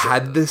I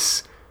had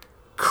this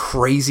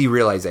crazy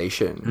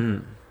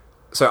realization.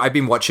 So I've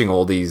been watching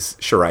all these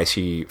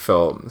Shiraishi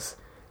films,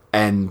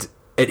 and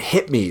it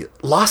hit me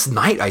last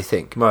night, I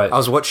think. Right. I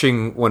was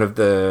watching one of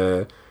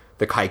the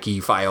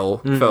Kaiki File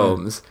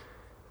films,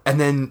 and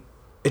then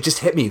it just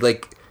hit me,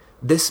 like,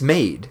 this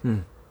maid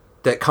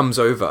that comes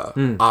over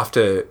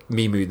after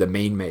Mimu, the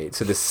main maid,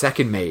 so the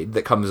second maid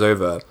that comes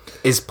over,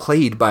 is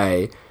played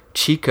by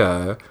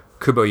Chika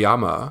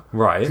Kuboyama,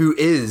 right? Who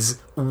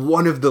is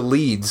one of the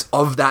leads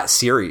of that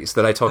series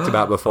that I talked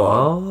about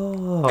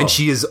before. And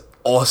she is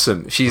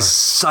awesome. She's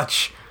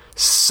such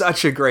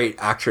a great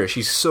actress.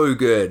 She's so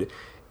good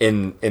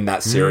in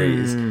that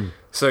series.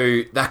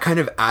 So that kind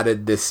of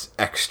added this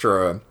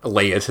extra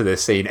layer to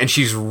this scene, and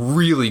she's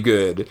really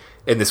good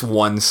in this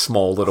one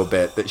small little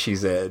bit that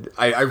she's in.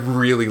 I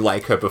really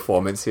like her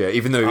performance here,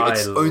 even though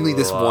it's only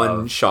this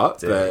one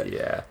shot.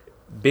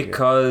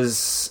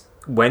 Because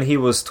when he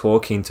was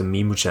talking to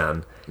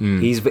Mimu-chan,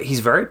 he's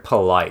very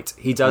polite.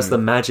 He does the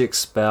magic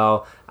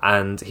spell,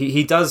 and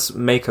he does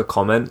make a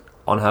comment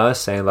on her,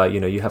 saying like,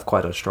 you have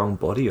quite a strong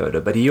body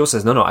odor, but he also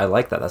says, no, I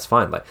like that, that's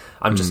fine, like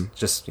I'm just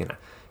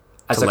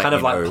as to a kind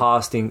of like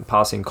know.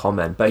 passing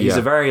comment, but he's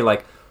a very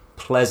like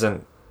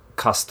pleasant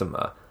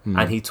customer,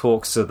 and he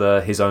talks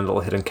to his own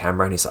little hidden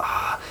camera, and he's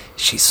like,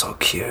 she's so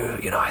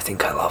cute, I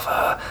think I love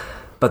her.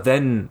 But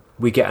then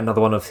we get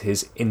another one of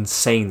his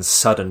insane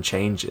sudden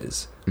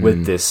changes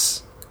with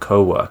this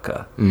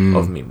co-worker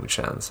of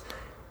Mimu-chan's.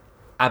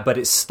 But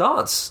it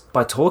starts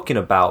by talking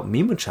about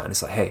Mimu-chan.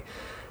 It's like, hey,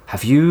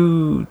 have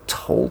you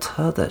told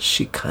her that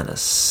she kind of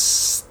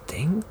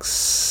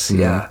stinks?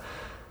 Yeah.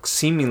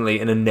 Seemingly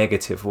in a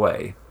negative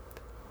way.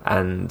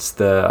 And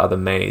the other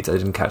maid, I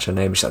didn't catch her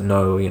name. She's like,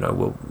 no,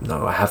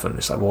 no, I haven't.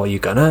 It's like, well, are you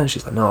gonna? And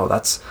she's like,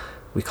 no,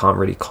 we can't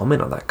really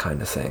comment on that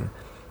kind of thing.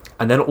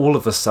 And then all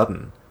of a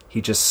sudden, he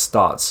just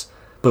starts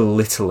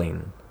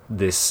belittling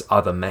this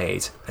other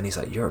maid. And he's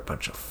like, you're a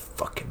bunch of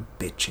fucking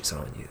bitches,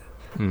 aren't you?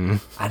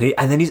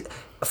 And then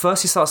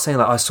first he starts saying,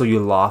 like, I saw you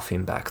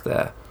laughing back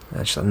there.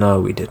 And she's like, no,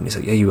 we didn't. He's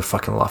like, yeah, you were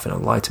fucking laughing.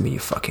 Don't lie to me, you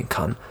fucking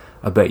cunt.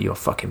 I bet your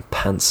fucking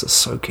pants are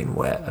soaking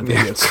wet. I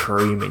bet you're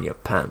cream in your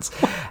pants.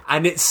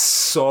 And it's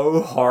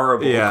so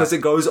horrible because it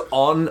goes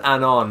on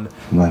and on.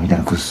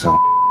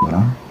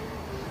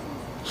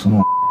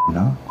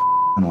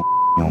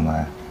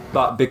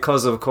 But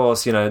because, of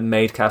course,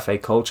 maid cafe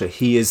culture,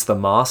 he is the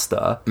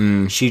master.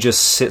 She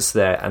just sits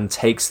there and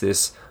takes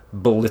this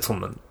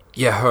belittlement.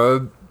 Yeah,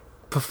 her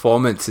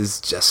performance is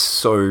just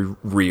so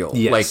real.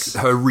 Yes.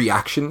 Like, her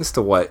reactions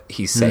to what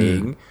he's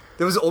saying.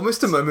 There was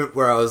almost a moment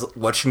where I was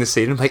watching the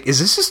scene and I'm like, is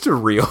this just a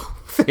real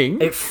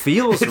thing? It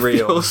feels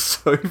real. It feels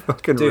so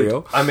fucking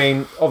real. I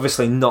mean,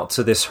 obviously not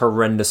to this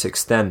horrendous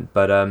extent,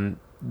 but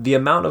the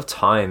amount of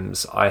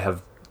times I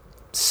have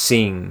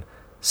seen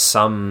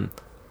some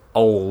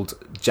old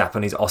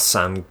Japanese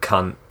Osan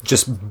cunt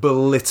just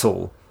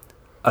belittle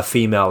a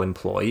female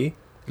employee,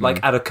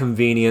 like at a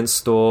convenience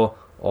store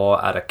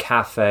or at a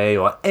cafe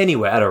or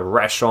anywhere, at a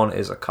restaurant,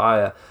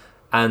 izakaya,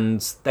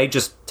 and they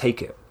just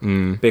take it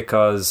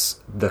because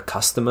the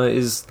customer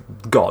is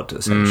God,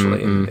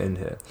 essentially, in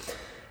here.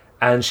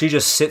 And she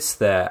just sits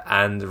there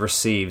and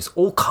receives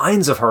all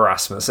kinds of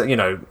harassment,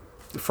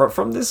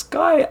 from this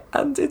guy,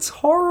 and it's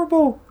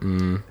horrible.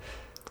 And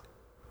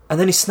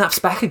then he snaps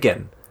back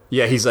again.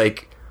 Yeah, he's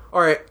like,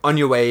 all right, on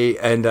your way,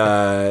 and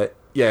I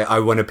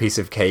want a piece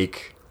of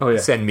cake. Oh, yeah.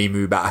 Send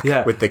Mimu back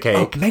with the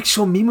cake. Oh, make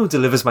sure Mimu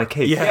delivers my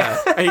cake.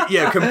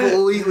 Yeah.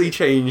 Completely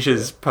change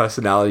his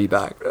personality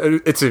back.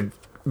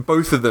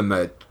 Both of them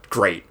are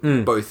great.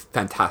 Both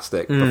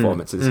fantastic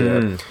performances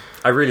here.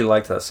 I really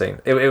liked that scene.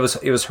 It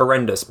was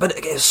horrendous, but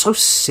it was so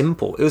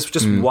simple. It was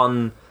just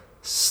one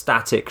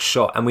static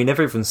shot, and we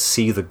never even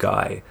see the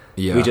guy.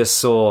 Yeah. We just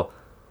saw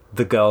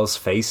the girls'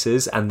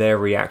 faces and their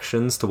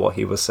reactions to what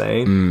he was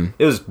saying.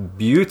 It was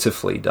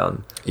beautifully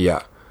done.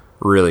 Yeah,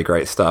 really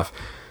great stuff.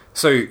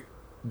 So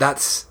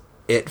that's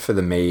it for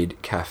the maid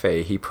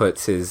cafe. He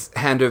puts his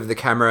hand over the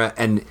camera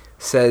and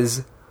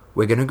says,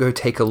 we're going to go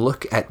take a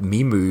look at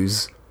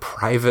Mimu's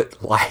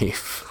private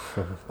life.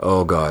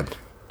 Oh, God.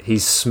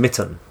 He's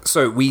smitten.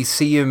 So we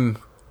see him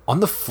on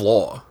the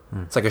floor.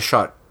 It's like a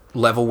shot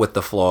level with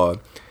the floor.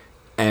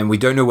 And we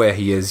don't know where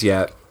he is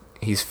yet.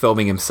 He's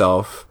filming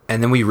himself.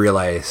 And then we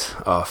realize,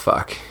 oh,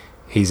 fuck,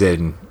 he's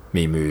in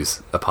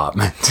Mimu's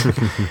apartment.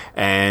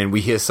 And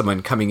we hear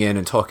someone coming in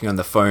and talking on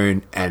the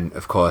phone. And,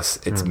 of course,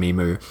 it's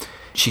Mimu.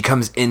 She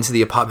comes into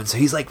the apartment, so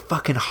he's like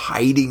fucking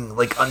hiding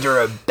like under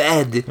a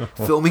bed,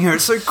 filming her.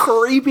 It's so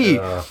creepy.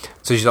 Yeah.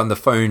 So she's on the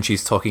phone.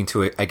 She's talking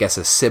to, I guess,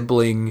 a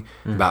sibling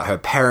about her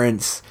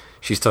parents.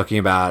 She's talking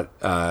about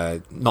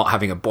not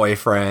having a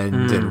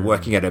boyfriend and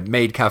working at a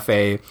maid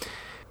cafe.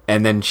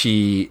 And then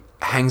she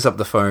hangs up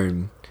the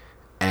phone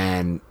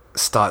and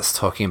starts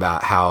talking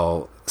about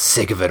how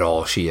sick of it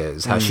all she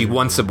is. How she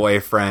wants a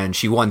boyfriend.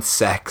 She wants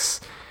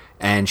sex.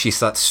 And she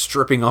starts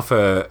stripping off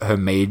her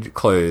maid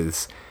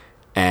clothes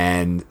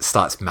and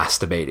starts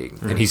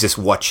masturbating. And he's just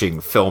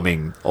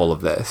filming all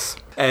of this.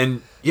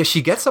 And yeah,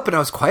 she gets up, and I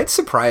was quite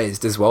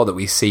surprised as well that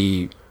we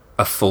see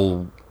a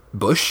full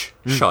bush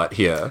shot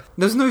here.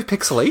 There's no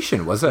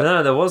pixelation, was there?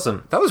 No, there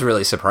wasn't. That was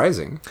really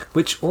surprising.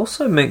 Which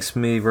also makes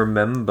me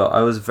remember,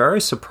 I was very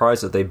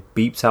surprised that they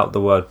beeped out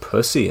the word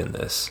pussy in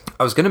this.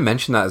 I was going to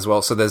mention that as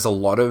well. So there's a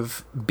lot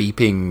of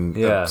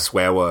beeping of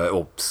swear word,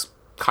 or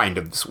kind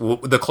of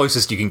the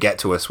closest you can get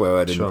to a swear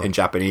word in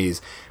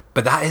Japanese.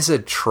 But that is a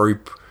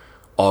trope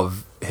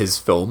of his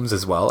films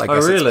as well. I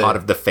guess it's part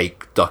of the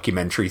fake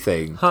documentary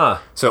thing.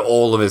 So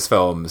all of his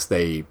films,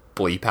 they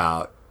bleep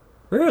out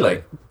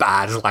like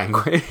bad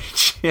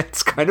language.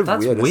 It's kind of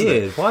weird. That's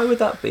weird. Why would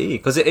that be?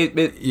 Because it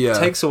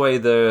takes away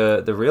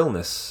the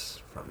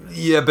realness from it.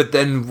 Yeah, but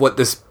then what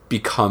this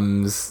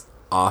becomes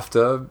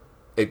after,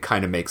 it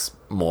kind of makes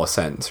more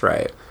sense,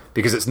 right?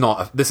 Because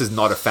this is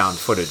not a found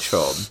footage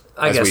film,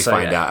 as we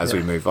find out as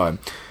we move on,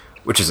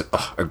 which is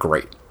a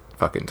great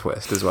fucking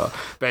twist as well.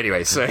 But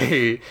anyway, so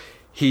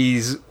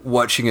he's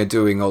watching her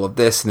doing all of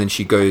this, and then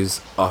she goes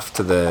off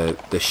to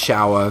the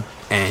shower,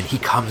 and he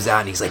comes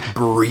out and he's like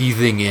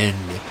breathing in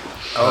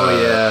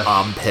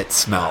armpit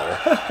smell,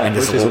 and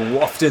which is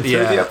wafted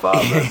through the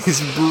apartment.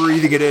 He's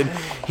breathing it in.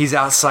 He's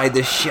outside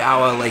the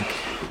shower, like,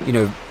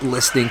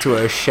 listening to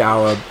her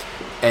shower,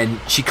 and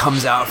she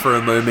comes out for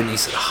a moment. He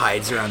sort of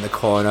hides around the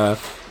corner.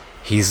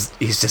 He's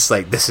just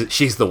like,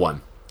 she's the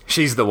one,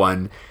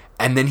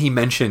 and then he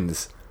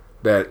mentions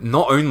But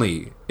not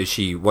only is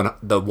she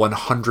the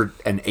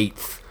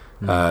 108th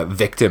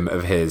victim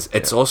of his,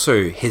 it's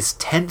also his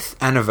 10th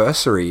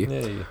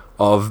anniversary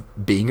of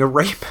being a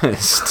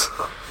rapist,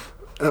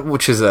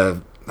 which is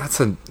that's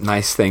a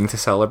nice thing to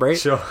celebrate.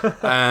 Sure.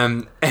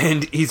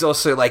 And he's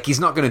also like, he's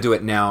not going to do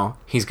it now.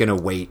 He's going to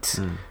wait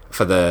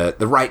for the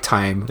right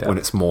time when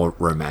it's more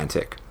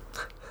romantic.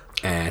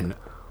 And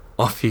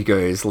off he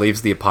goes,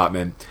 leaves the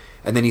apartment.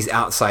 And then he's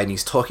outside and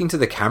he's talking to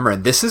the camera.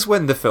 And this is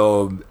when the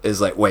film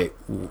is like, wait,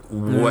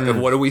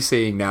 what are we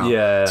seeing now?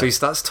 Yeah. So he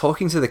starts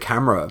talking to the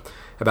camera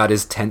about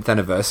his 10th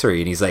anniversary.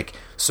 And he's like,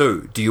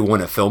 so do you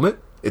want to film it?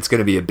 It's going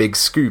to be a big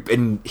scoop.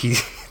 And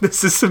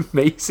this is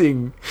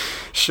amazing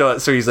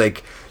shot. So he's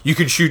like, you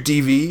can shoot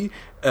DV,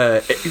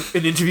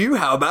 an interview?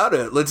 How about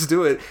it? Let's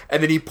do it.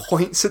 And then he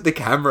points at the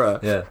camera.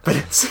 Yeah. But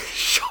it's a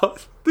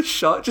shot. The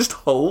shot just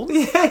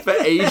holds for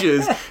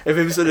ages of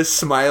him sort of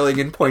smiling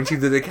and pointing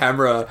to the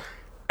camera.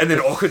 And then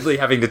awkwardly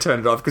having to turn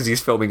it off because he's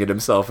filming it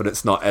himself and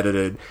it's not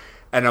edited.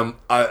 And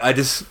I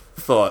just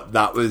thought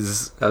that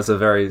was a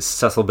very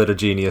subtle bit of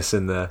genius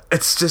in there.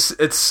 It's just,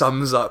 it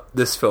sums up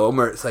this film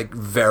where it's like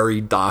very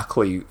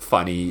darkly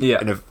funny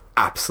in an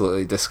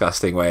absolutely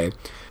disgusting way.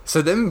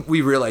 So then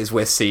we realize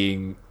we're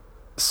seeing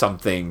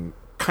something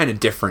kind of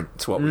different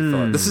to what we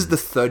thought. This is the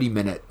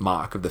 30-minute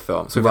mark of the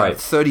film. So we've had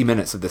 30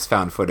 minutes of this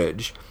found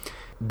footage.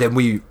 Then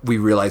we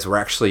realize we're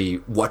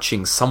actually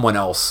watching someone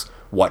else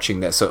watching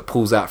this. So it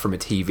pulls out from a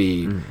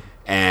TV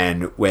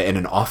and we're in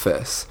an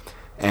office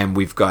and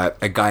we've got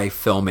a guy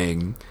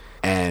filming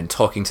and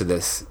talking to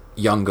this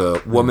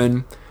younger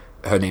woman.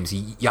 Her name's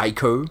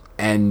Yaiko,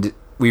 and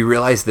we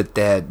realize that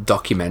they're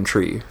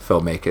documentary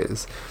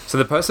filmmakers. So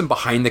the person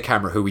behind the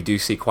camera, who we do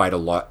see quite a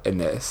lot in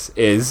this,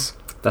 is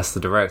that's the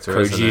director,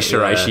 Koji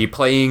Shiraishi,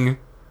 playing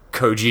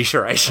Koji Hmm.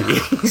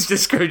 Shiraishi. He's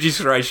just Koji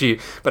Shiraishi,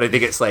 but I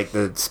think it's like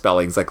the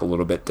spelling's like a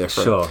little bit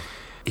different. Sure.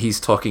 He's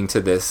talking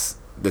to this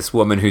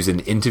woman who's an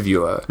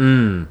interviewer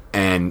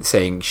and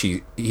saying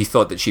he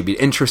thought that she'd be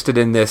interested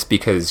in this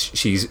because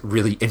she's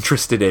really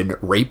interested in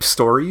rape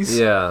stories.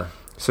 Yeah.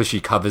 So she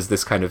covers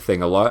this kind of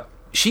thing a lot.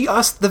 She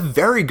asked the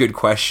very good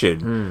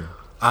question,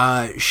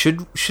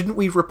 shouldn't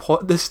we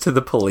report this to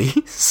the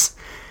police?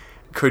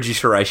 Koji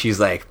Shiraishi's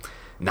like,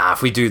 nah,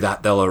 if we do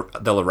that,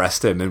 they'll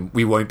arrest him and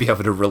we won't be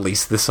able to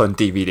release this on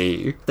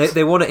DVD.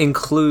 They want to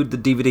include the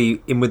DVD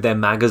in with their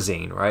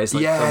magazine, right? It's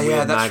like some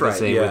weird that's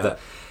magazine right. with the...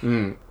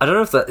 I don't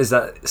know if that is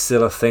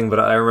still a thing, but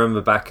I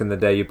remember back in the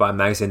day, you buy a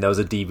magazine, there was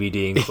a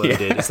DVD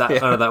included. It's that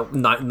kind of that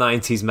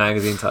 90s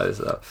magazine type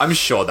stuff. I'm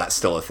sure that's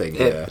still a thing.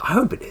 Yeah, I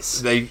hope it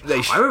is. I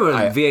remember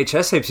when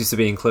VHS tapes used to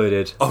be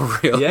included. Oh,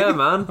 really? Yeah,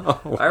 man. Oh,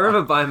 wow. I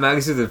remember buying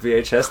magazines with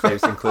VHS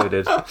tapes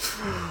included.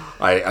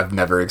 I've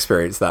never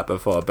experienced that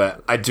before,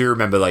 but I do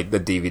remember like the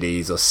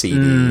DVDs or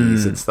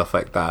CDs and stuff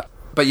like that.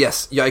 But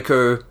yes,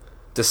 Yaiko,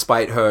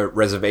 despite her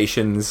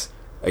reservations,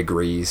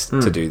 agrees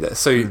to do this.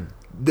 So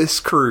this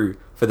crew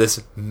for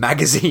this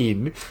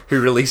magazine, who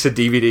released a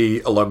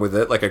DVD along with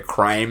it, like a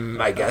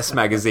crime, I guess,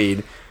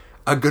 magazine,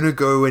 are gonna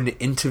go and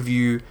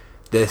interview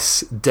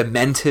this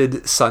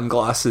demented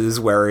sunglasses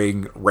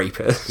wearing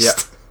rapist.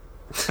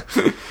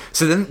 Yeah.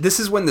 So then this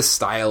is when the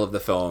style of the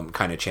film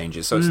kind of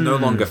changes. So it's no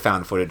longer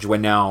found footage. We're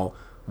now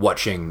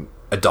watching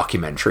a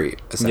documentary,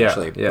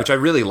 essentially, which I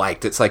really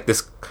liked. It's like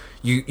this,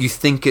 you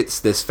think it's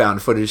this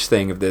found footage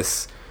thing of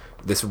this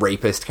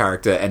rapist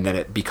character, and then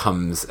it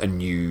becomes a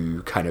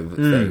new kind of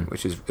thing,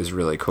 which is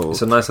really cool.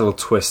 It's a nice little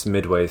twist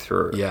midway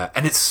through. Yeah,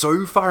 and it's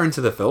so far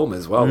into the film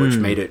as well, which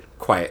made it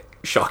quite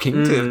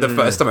shocking to the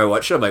first time I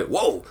watched it. I'm like,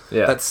 whoa,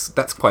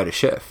 that's quite a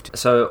shift.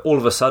 So all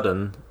of a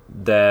sudden,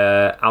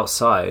 they're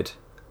outside,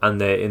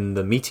 and they're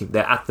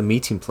at the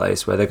meeting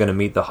place where they're going to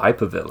meet the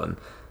hypervillain,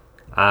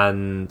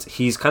 and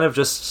he's kind of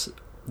just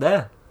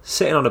there,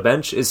 sitting on a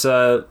bench. It's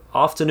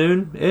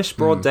afternoon-ish,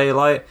 broad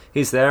daylight.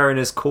 He's there in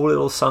his cool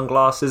little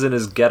sunglasses and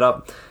his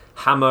get-up,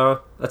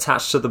 hammer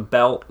attached to the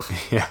belt.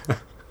 Yeah.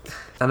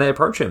 And they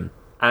approach him.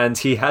 And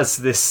he has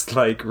this,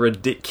 like,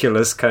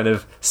 ridiculous kind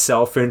of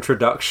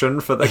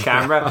self-introduction for the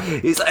camera.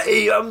 He's like,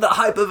 hey, I'm the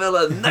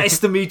hypervillain. Nice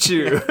to meet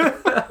you.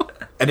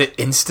 And it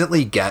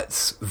instantly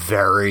gets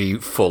very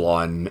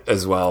full-on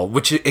as well,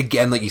 which,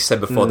 again, like you said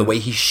before, the way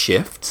he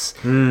shifts,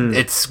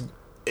 it's...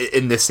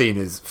 in this scene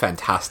is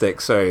fantastic.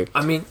 So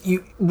I mean,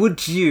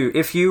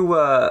 if you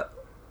were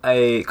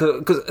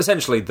because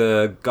essentially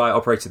the guy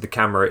operated the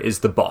camera is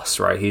the boss,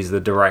 right? He's the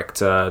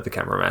director, the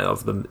cameraman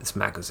of this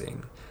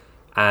magazine,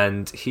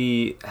 and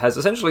he has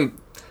essentially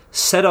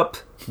set up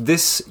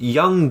this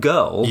young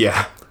girl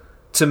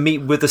to meet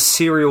with a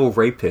serial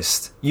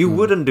rapist. You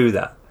wouldn't do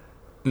that.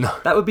 No,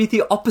 that would be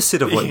the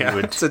opposite of what you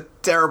would. It's a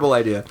terrible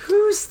idea.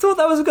 Who thought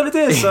that was a good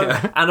idea? So,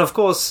 and of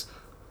course,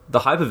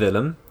 the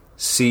hypervillain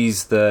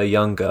sees the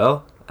young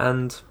girl,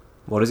 and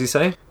what does he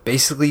say?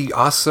 Basically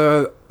asks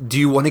her, do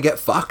you want to get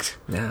fucked?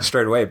 Yeah.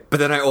 Straight away. But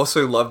then I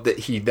also love that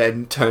he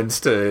then turns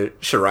to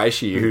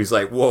Shiraishi, who's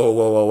like,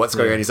 whoa, what's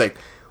going on? He's like,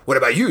 what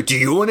about you? Do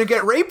you want to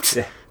get raped?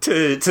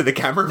 To the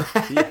cameraman?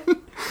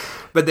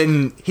 But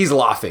then he's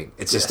laughing.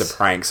 It's just Yes. a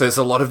prank. So it's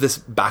a lot of this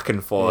back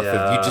and forth. Yeah.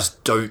 Of you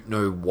just don't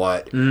know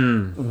what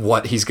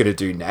he's going to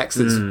do next.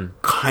 It's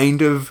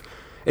kind of,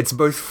 it's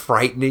both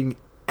frightening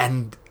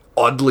and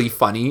oddly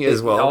funny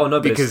as well. Oh, no,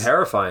 but it's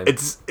terrifying.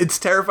 It's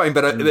terrifying,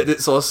 but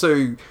it's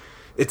also,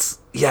 it's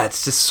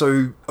just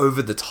so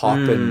over the top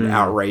and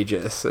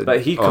outrageous. And,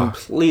 But he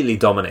completely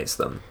dominates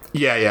them.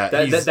 yeah.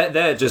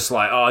 They're just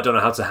like, oh, I don't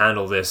know how to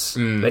handle this.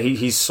 But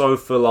he's so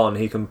full on,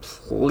 he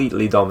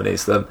completely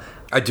dominates them.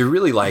 I do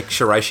really like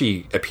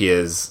Shiraishi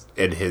appears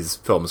in his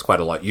films quite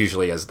a lot,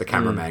 usually as the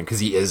cameraman, because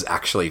he is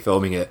actually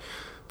filming it.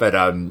 But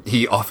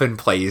he often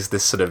plays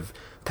this sort of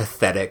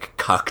pathetic,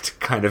 cucked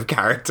kind of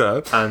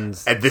character. And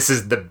this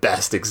is the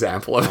best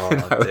example of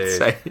it, I would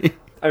say.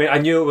 I mean, I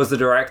knew it was the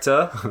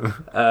director.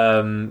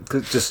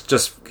 'Cause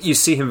just you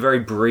see him very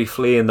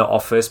briefly in the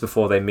office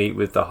before they meet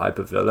with the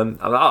hypervillain.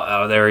 I'm like,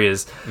 oh, there he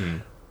is.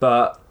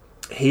 But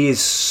he is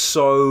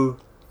so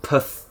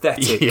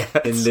pathetic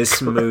in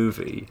this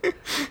movie.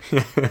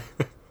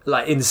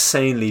 Like,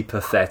 insanely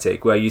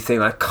pathetic, where you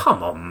think, like,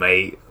 come on,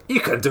 mate. You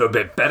can do a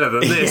bit better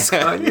than this,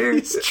 can't you?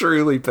 It's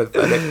truly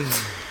pathetic.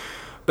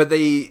 But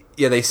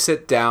they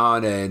sit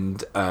down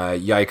and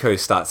Yaiko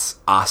starts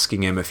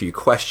asking him a few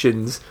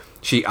questions.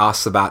 She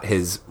asks about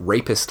his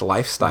rapist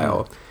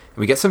lifestyle. And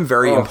we get some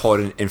very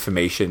important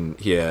information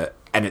here.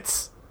 And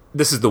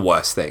this is the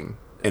worst thing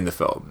in the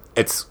film.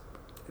 It's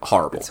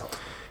horrible.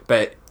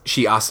 But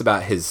she asks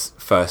about his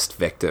first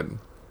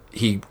victim.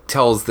 He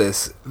tells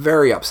this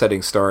very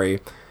upsetting story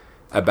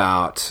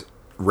about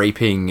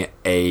raping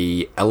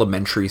a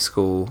elementary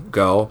school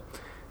girl.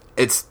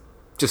 It's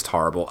just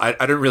horrible. I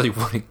don't really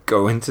want to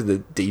go into the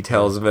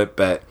details of it,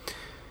 but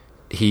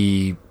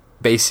he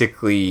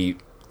basically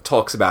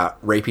talks about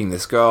raping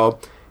this girl,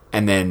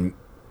 and then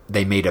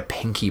they made a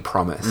pinky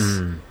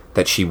promise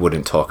that she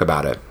wouldn't talk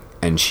about it,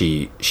 and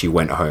she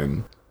went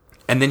home.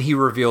 And then he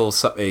reveals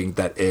something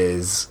that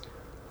is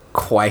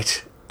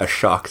quite a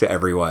shock to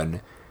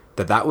everyone,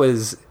 that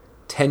was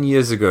 10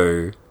 years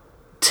ago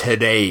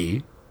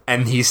today,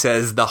 and he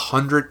says the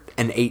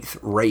 108th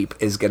rape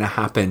is going to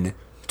happen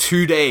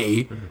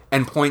today,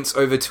 and points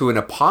over to an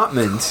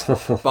apartment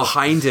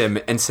behind him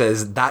and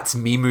says, that's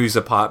Mimu's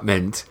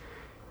apartment.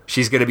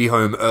 She's going to be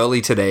home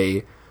early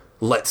today.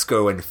 Let's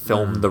go and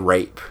film the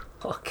rape.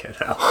 Fucking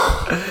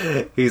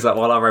hell. He's like,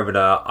 well, I'm raping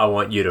her. I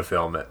want you to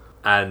film it.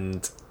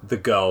 And the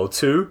girl,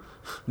 too,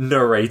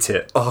 narrate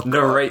it.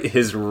 Narrate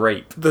his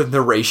rape. The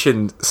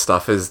narration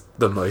stuff is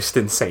the most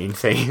insane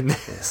thing in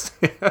this.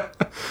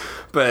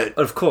 But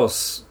of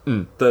course,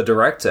 the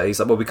director, he's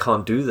like, well, we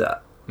can't do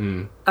that.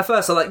 At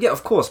first, I'm like, yeah,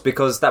 of course,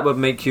 because that would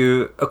make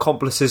you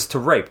accomplices to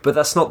rape. But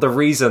that's not the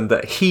reason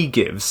that he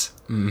gives.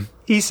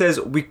 He says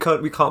we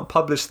can't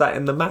publish that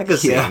in the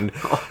magazine.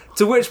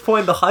 To which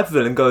point the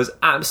hypervillain goes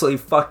absolutely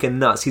fucking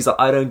nuts. He's like,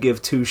 I don't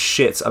give two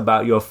shits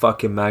about your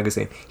fucking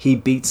magazine. He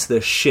beats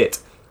the shit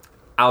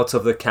out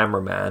of the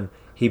cameraman.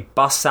 He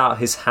busts out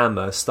his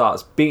hammer,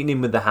 starts beating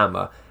him with the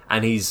hammer,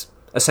 and he's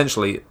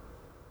essentially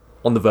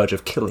on the verge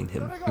of killing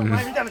him. He's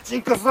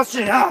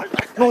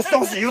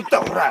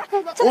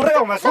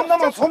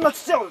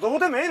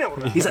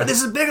like,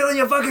 this is bigger than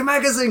your fucking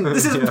magazine.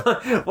 This is my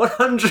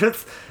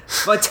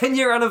 100th, my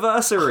 10-year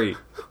anniversary.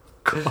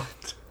 God.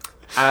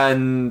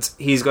 And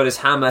he's got his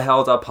hammer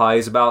held up high.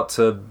 He's about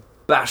to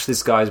bash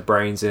this guy's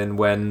brains in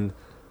when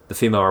the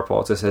female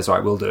reporter says,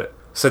 right, we'll do it.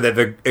 So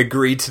they've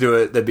agreed to do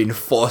it. They've been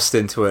forced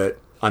into it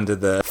under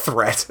the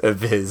threat of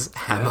his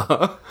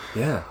hammer.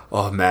 Yeah.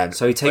 Oh, man.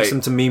 So he takes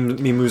him to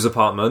Mimu's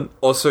apartment.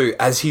 Also,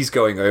 as he's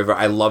going over,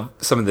 I love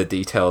some of the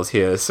details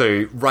here.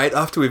 So right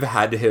after we've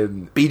had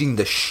him beating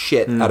the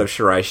shit out of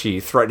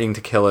Shiraishi, threatening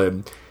to kill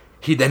him,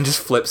 he then just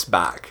flips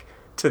back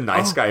to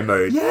nice guy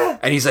mode. Yeah.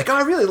 And he's like,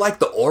 I really like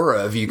the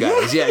aura of you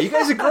guys. Yeah, you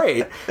guys are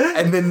great.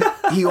 And then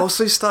he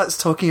also starts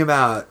talking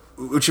about,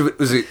 which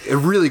was a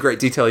really great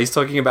detail, he's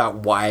talking about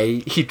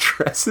why he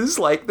dresses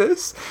like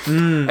this.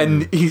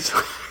 And he's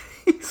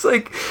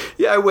like,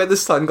 yeah, I wear the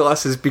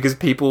sunglasses because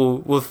people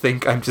will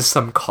think I'm just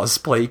some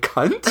cosplay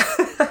cunt.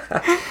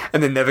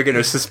 And they're never going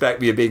to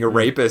suspect me of being a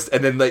rapist.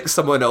 And then, like,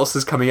 someone else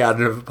is coming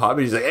out of an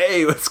apartment. He's like,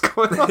 hey, what's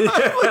going on?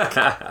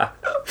 Like,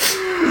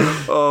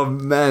 oh,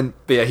 man.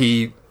 But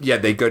yeah,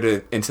 they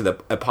go into the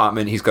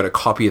apartment. He's got a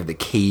copy of the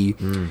key.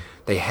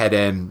 They head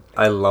in.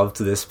 I loved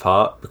this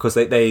part because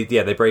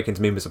they break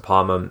into Mimu's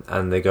apartment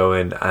and they go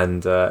in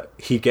and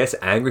he gets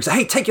angry. He's like,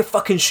 hey, take your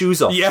fucking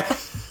shoes off. Yeah.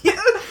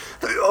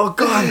 Oh,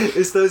 God.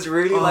 It's those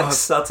really,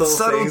 subtle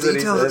things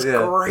details. It's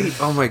great.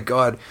 Oh, my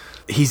God.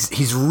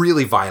 He's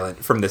really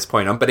violent from this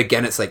point on, but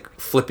again, it's like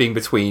flipping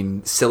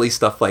between silly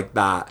stuff like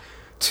that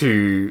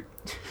to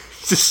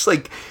just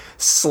like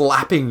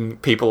slapping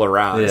people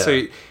around. Yeah.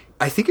 So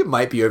I think it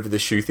might be over the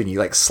shoe thing. He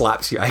like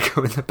slaps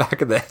Yaiko in the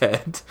back of the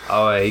head.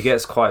 Oh, he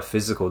gets quite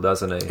physical,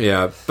 doesn't he?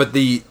 Yeah, but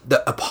the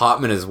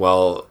apartment as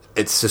well,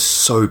 it's just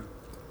so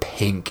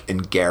pink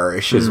and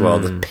garish as well.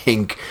 The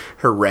pink,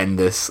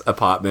 horrendous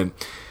apartment.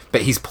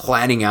 But he's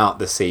planning out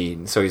the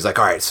scene. So he's like,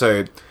 all right,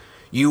 so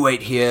you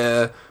wait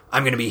here.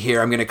 I'm going to be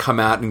here. I'm going to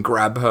come out and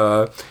grab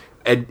her.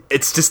 And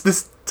it's just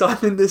this done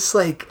in this,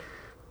 like,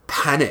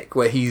 panic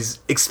where he's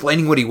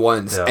explaining what he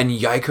wants, and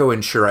Yaiko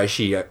and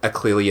Shiraishi are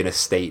clearly in a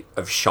state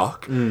of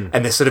shock, and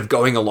they're sort of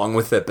going along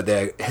with it, but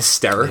they're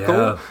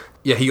hysterical.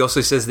 Yeah, he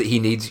also says that he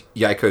needs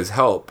Yaiko's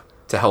help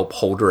to help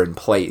hold her in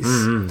place.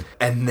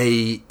 And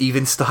they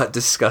even start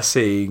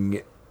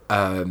discussing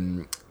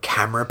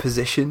camera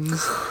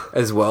positions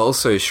as well.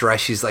 So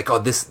Shiraishi's like, oh,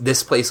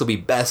 this place will be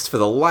best for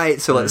the light,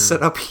 so let's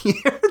set up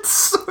here.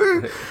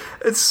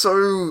 It's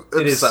so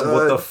it is like,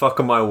 what the fuck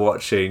am I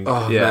watching?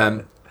 Oh,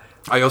 man.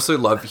 I also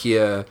love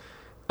here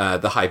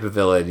the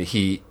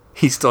hypervillain.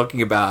 He's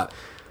talking about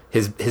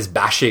his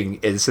bashing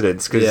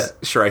incidents, because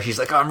Shiraishi's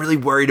like, oh, I'm really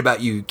worried about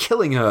you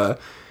killing her.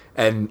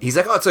 And he's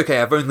like, oh, it's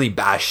okay. I've only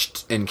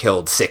bashed and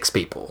killed 6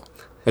 people.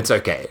 It's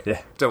okay.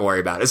 Yeah. Don't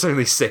worry about it. It's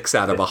only 6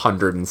 out of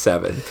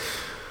 107.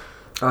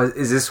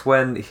 Is this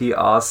when he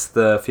asked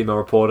the female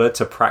reporter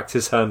to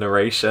practice her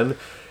narration?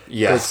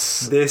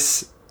 Yes.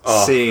 This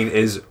scene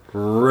is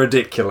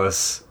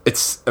ridiculous.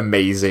 It's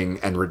amazing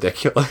and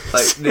ridiculous.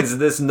 Like,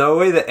 there's no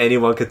way that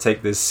anyone could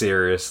take this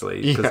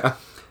seriously. Yeah.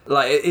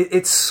 Like,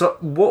 it's so,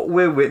 what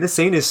we're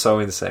witnessing is so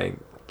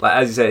insane. Like,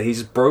 as you said,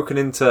 he's broken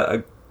into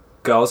a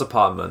girl's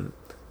apartment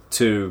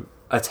to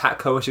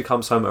attack her when she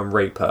comes home and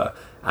rape her,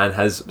 and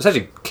has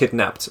essentially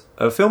kidnapped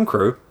a film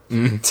crew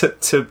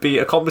to be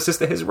accomplices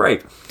to his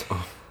rape.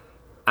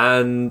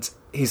 And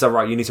he's like,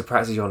 right, you need to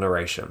practice your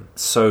narration.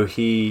 So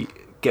he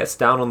gets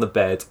down on the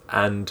bed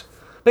and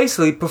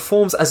basically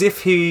performs as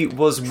if he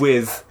was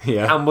with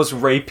and was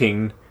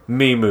raping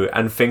Mimu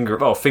and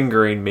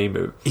fingering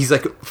Mimu. He's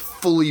like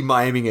fully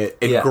miming it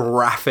in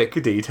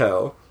graphic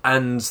detail.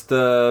 And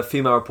the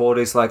female reporter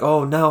is like,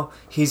 oh, now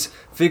he's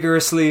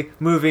vigorously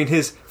moving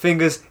his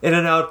fingers in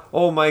and out.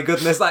 Oh my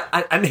goodness. Like,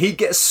 and he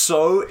gets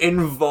so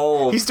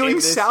involved. He's doing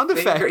sound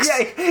effects.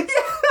 Yeah.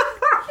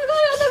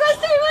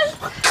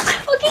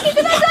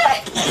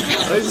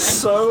 It's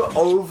so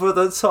over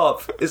the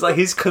top. It's like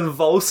he's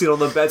convulsing on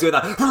the bed doing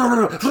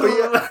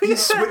that. He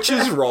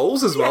switches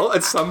roles as well.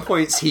 At some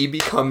points he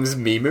becomes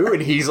Mimu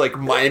and he's like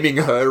miming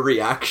her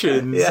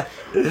reactions. Yeah.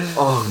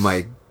 Oh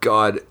my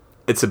god.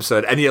 It's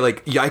absurd. And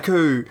like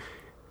Yaiko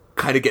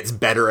kind of gets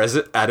better as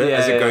it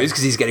goes,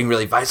 because he's getting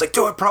really violent. He's like,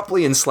 do it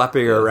properly, and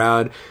slapping her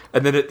around.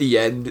 And then at the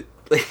end,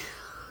 like,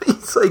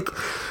 he's like,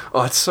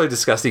 oh, it's so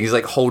disgusting. He's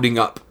like holding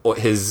up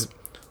his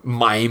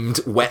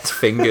mimed wet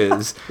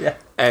fingers.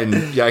 And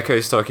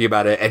Yaiko's talking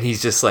about it, and he's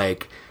just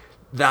like,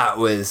 that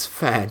was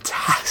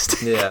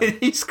fantastic. And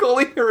he's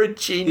calling her a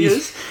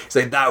genius. He's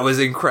like, that was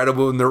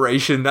incredible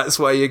narration. That's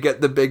why you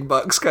get the big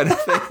bucks, kind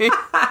of thing.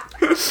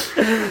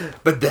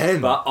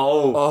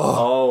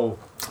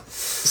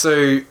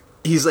 So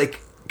he's like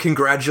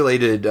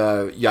congratulated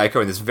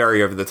Yaiko in this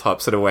very over the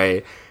top sort of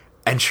way,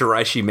 and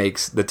Shiraishi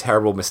makes the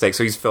terrible mistake.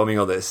 So he's filming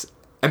all this,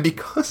 and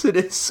because it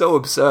is so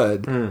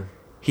absurd,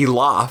 he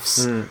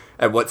laughs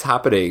at what's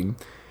happening,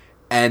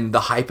 and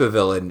the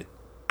hypervillain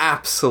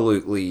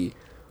absolutely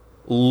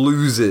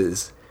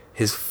loses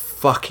his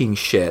fucking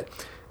shit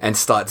and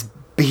starts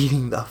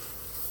beating the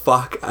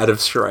fuck out of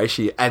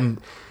Shiraishi.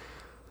 And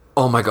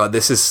oh my god,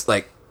 this is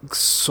like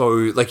so,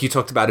 like you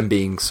talked about him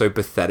being so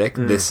pathetic.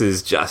 This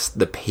is just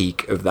the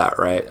peak of that,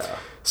 right?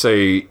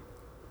 So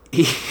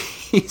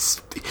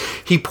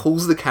he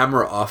pulls the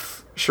camera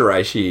off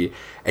Shiraishi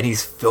and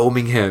he's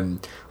filming him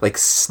like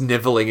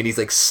sniveling, and he's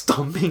like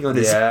stomping on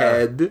his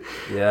head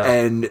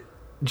and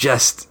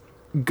just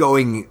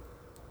going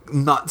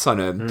nuts on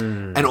him.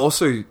 And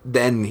also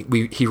then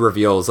he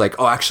reveals like,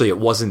 oh, actually it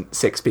wasn't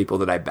 6 people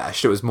that I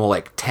bashed, it was more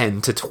like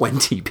 10 to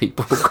 20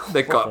 people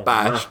that got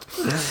bashed.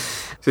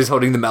 So he's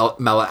holding the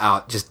mallet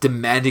out, just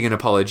demanding an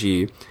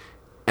apology,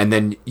 and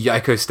then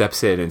Yaiko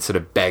steps in and sort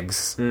of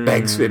begs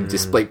him,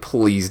 just like,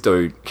 please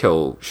don't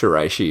kill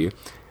Shiraishi.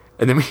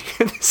 And then we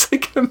get this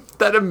like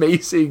that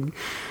amazing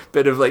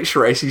bit of like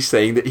Shiraishi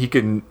saying that he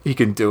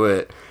can do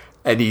it,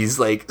 and he's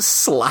like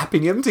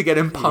slapping him to get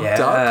him pumped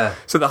up.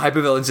 So the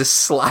hypervillain's just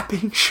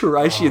slapping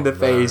Shiraishi in the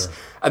face,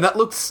 and that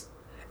looks...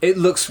 It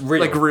looks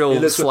real. Like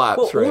real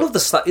slaps, right? All of the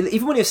slap,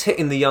 even when he was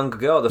hitting the younger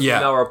girl, the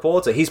female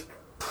reporter, he's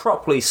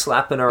properly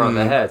slapping her on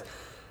the head.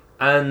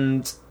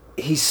 And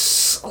he's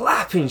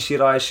slapping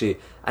Shiraishi,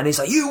 and he's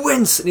like, you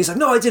wins! And he's like,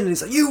 no, I didn't. And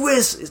he's like, you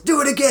wins! Do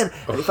it again!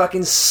 And he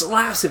fucking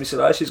slaps him.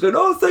 Shiraishi's going,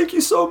 oh, thank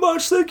you so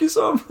much, thank you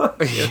so much.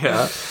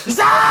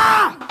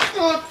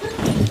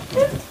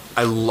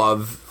 I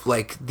love,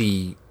 like,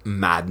 the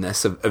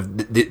madness of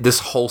this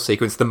whole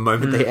sequence. The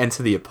moment they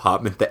enter the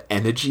apartment, the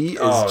energy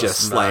is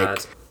just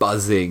like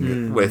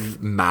buzzing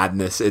with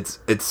madness.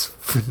 It's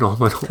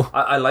phenomenal.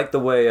 I like the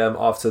way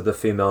after the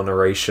female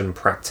narration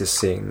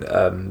practicing,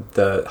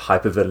 the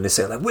hypervillain is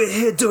saying like, we're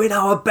here doing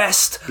our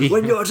best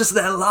when you're just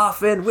there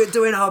laughing, we're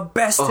doing our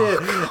best here.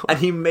 God. And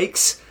he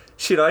makes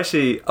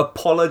Shiraishi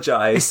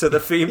apologize to the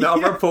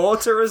female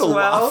reporter as well,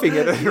 laughing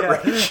at her.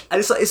 And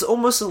it's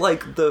almost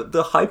like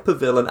the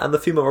hypervillain and the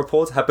female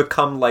reporter have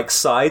become like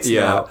sides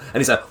now. And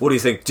he's like, what do you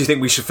think? Do you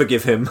think we should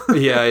forgive him?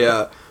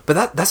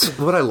 But that's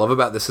what I love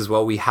about this as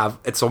well.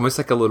 It's almost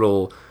like a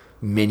little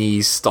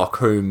mini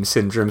Stockholm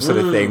syndrome sort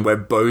of thing, where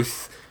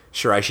both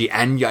Shiraishi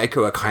and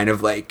Yaiko are kind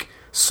of like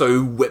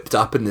so whipped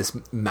up in this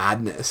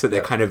madness that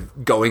they're kind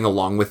of going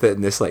along with it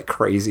in this like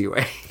crazy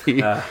way.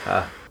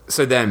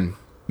 So then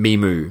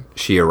Mimu,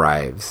 she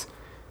arrives.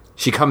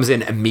 She comes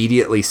in,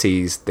 immediately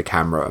sees the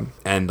camera,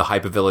 and the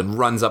hypervillain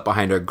runs up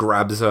behind her,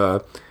 grabs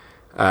her.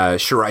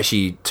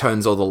 Shiraishi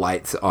turns all the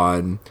lights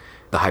on.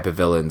 The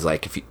hypervillain's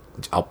like,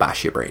 I'll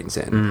bash your brains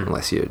in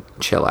unless you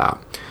chill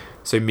out.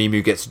 So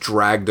Mimu gets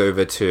dragged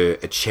over to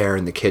a chair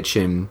in the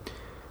kitchen,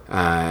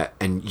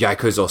 and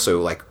Yaiko's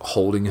also like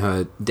holding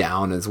her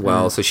down as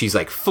well. So she's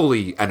like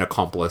fully an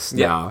accomplice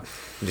now,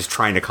 just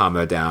trying to calm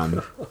her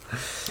down.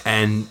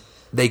 And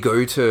they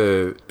go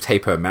to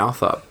tape her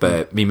mouth up,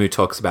 but Mimu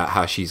talks about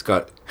how she's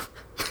got.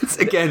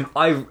 Again,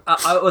 I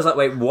was like,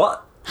 wait,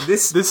 what?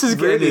 This is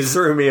really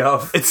threw me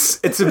off.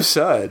 It's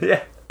absurd.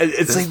 Yeah.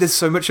 It's like there's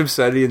so much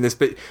absurdity in this,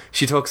 but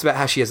she talks about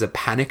how she has a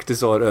panic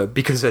disorder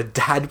because her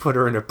dad put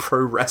her in a pro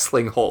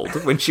wrestling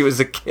hold when she was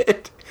a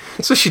kid,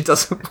 so she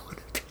doesn't want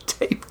to be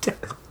taped down.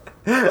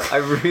 I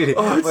really...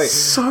 it's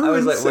so I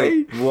was insane. like,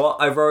 wait, what?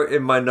 I wrote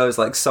in my notes,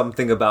 like,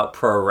 something about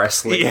pro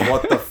wrestling. Yeah.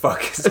 What the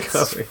fuck is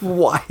going It's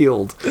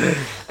wild.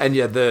 And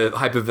yeah, the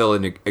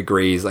hypervillain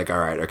agrees, like, all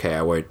right, okay,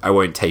 I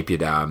won't tape you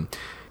down.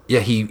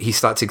 Yeah, he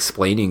starts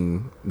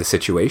explaining the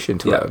situation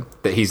to her,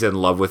 that he's in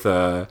love with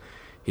her.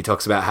 He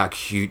talks about how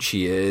cute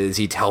she is.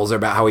 He tells her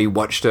about how he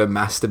watched her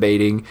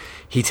masturbating.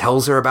 He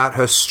tells her about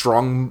her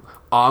strong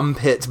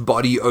armpit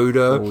body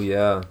odor. Oh,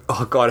 yeah.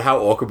 Oh, God, how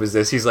awkward was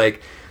this? He's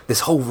like, this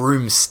whole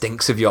room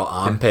stinks of your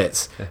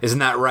armpits. Isn't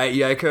that right,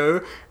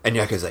 Yaiko? And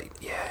Yaiko's like,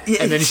 yeah.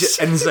 And then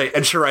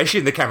and Shiraishi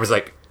in the camera's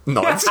like,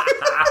 nods.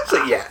 It's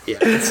like, yeah,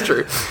 it's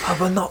true. Oh,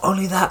 but not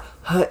only that,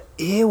 her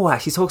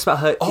earwax. He talks about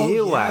her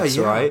earwax,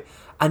 yeah. right?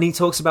 And he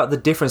talks about the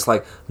difference,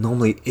 like,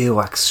 normally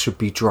earwax should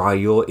be dry,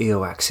 your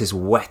earwax is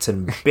wet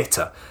and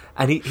bitter.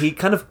 And he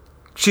kind of,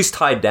 she's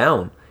tied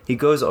down. He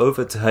goes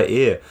over to her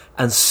ear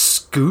and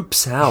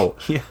scoops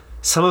out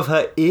some of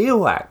her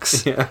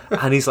earwax. Yeah.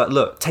 And he's like,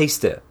 look,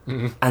 taste it.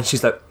 Mm-hmm. And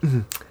she's like,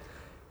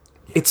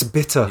 it's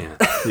bitter.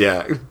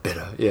 Yeah,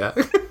 bitter, yeah.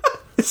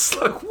 It's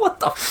like, what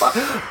the fuck?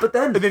 But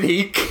then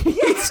he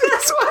eats it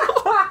as well.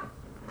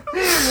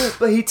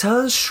 But he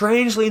turns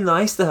strangely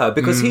nice to her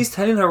because he's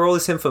telling her all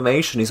this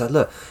information. He's like,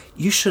 look,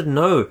 you should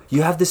know.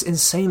 You have this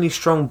insanely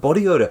strong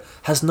body odor.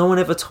 Has no one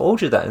ever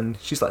told you that? And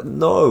she's like,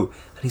 no.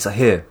 And he's like,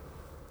 here,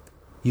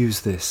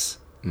 use this.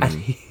 And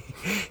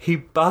he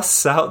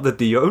busts out the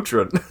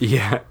deodorant.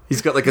 Yeah.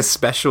 He's got like a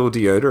special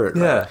deodorant.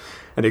 Yeah. Right?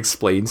 And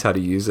explains how to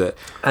use it.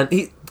 And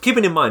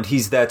keeping in mind,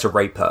 he's there to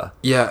rape her.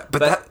 Yeah.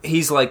 But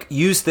he's like,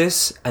 use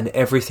this and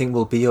everything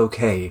will be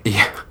okay.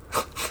 Yeah.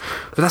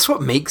 But that's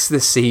what makes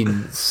this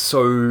scene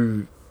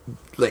so,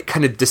 like,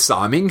 kind of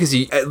disarming, because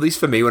at least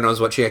for me when I was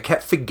watching, I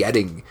kept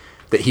forgetting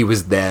that he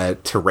was there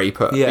to rape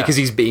her. Yeah. Because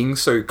he's being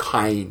so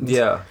kind.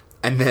 Yeah.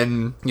 And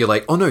then you're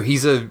like, oh no,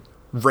 he's a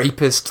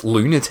rapist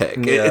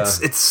lunatic. Yeah.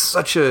 It's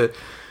such a...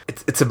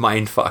 It's a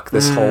mind fuck,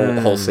 this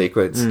whole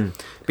sequence.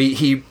 But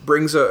he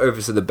brings her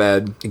over to the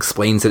bed,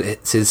 explains that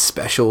it's his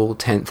special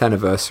 10th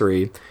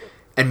anniversary...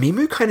 And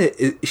Mimu kind of,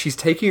 she's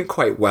taking it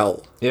quite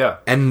well. Yeah.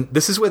 And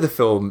this is where the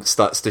film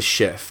starts to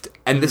shift.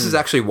 And this is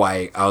actually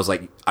why I was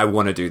like, I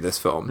want to do this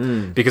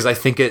film. Because I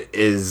think it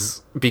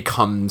is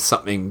become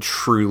something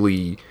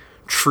truly,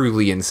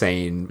 truly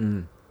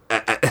insane.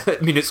 I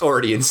mean, it's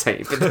already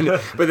insane.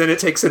 But then it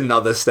takes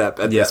another step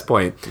at this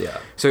point. Yeah.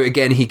 So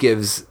again, he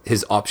gives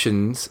his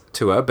options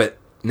to her. But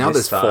now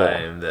This there's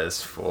time,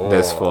 there's four.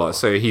 There's four.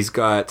 So he's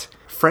got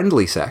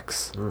friendly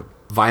sex,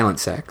 violent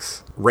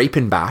sex, rape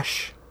and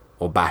bash,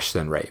 or bash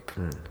then rape.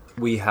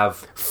 We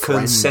have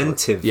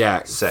consentive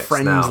sex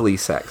friendly now.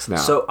 sex now.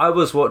 So I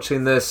was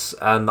watching this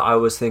and I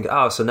was thinking,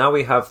 so now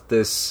we have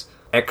this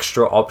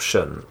extra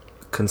option,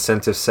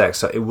 consentive sex.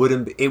 So it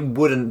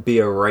wouldn't be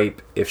a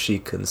rape if she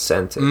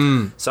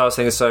consented. So I was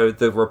thinking, so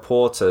the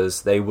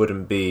reporters, they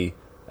wouldn't be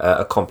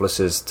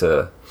accomplices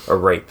to a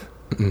rape.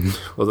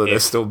 Although they're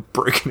still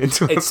broken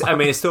into it. I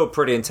mean, it's still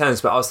pretty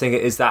intense, but I was thinking,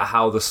 is that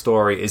how the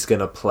story is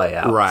going to play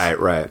out?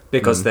 Right.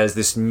 Because there's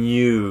this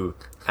new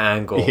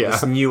angle,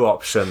 this new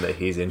option that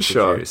he's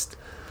introduced. Sure.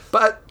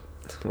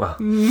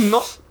 But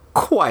not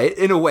quite,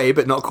 in a way,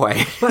 but not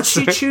quite. But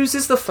she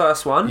chooses the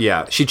first one.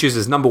 Yeah, she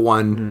chooses number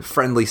one,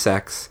 friendly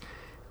sex,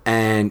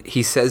 and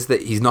he says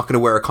that he's not going to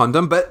wear a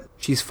condom, but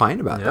she's fine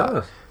about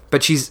that.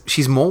 But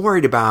she's more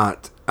worried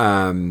about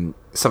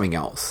something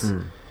else.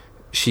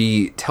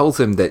 She tells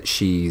him that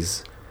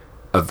she's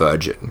a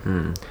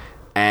virgin,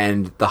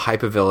 and the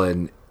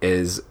hypervillain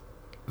is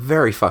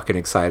very fucking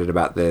excited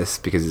about this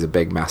because he's a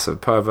big,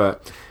 massive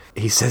pervert.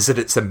 He says that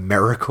it's a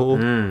miracle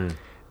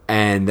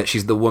and that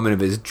she's the woman of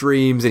his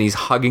dreams, and he's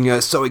hugging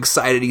her, so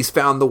excited he's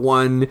found the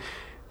one.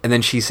 And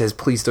then she says,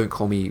 please don't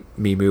call me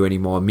Mimu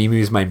anymore.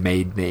 Mimu's my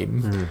maid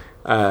name.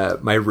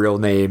 My real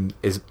name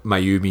is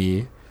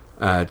Mayumi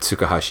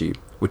Tsukahashi,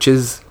 which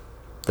is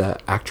the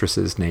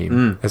actress's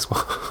name as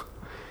well.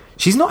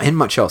 She's not in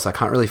much else. I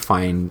can't really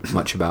find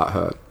much about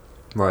her.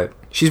 Right.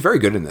 She's very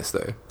good in this,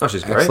 though. Oh,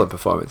 she's great. Excellent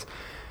performance.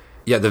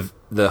 Yeah, the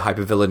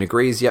hypervillain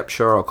agrees. Yep,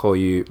 sure, I'll call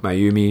you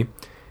Mayumi.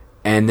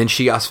 And then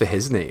she asked for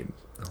his name.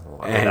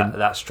 And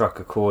that struck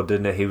a chord,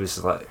 didn't it? He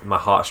was like, my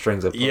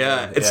heartstrings are pulling.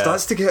 Yeah, it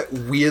starts to get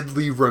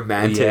weirdly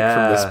romantic from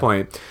Yeah. this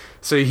point.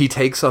 So he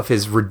takes off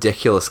his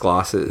ridiculous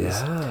glasses.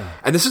 Yeah.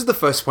 And this is the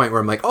first point where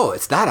I'm like, oh,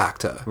 it's that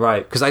actor.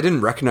 Right. Because I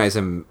didn't recognize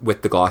him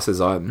with the glasses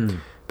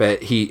on.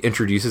 But he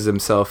introduces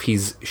himself.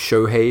 He's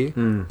Shohei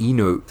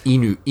Ino.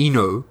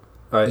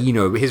 Right.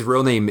 Ino. His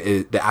real name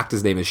is, the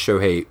actor's name is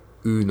Shohei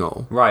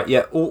Uno. Right,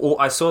 yeah.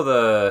 I saw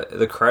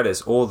the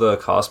credits. All the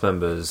cast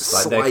members,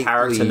 like their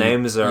character Slightly,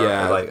 names are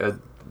yeah. like a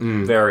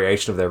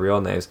variation of their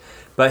real names.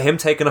 But him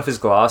taking off his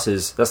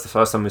glasses, that's the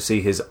first time we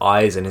see his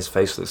eyes and his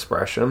facial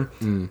expression,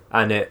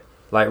 and it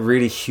like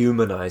really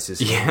humanizes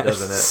him,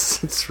 doesn't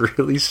it? It's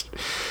really...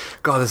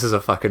 God, this is a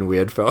fucking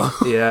weird film.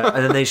 Yeah,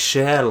 and then they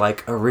share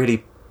like a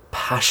really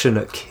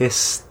passionate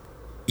kiss.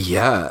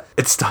 Yeah,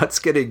 it starts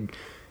getting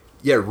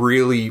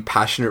really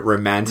passionate,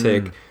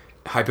 romantic,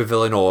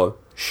 hypervillain or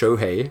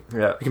Shohei.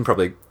 Yeah. We can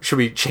probably... Should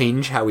we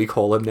change how we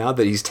call him now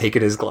that he's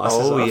taken his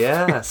glasses off? Oh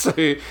yeah. So,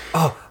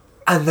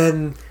 And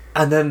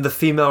then the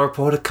female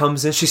reporter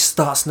comes in. She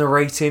starts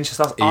narrating. She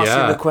starts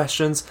asking the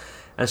questions,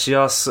 and she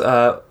asks,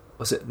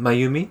 "Was it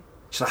Mayumi?"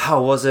 She's like,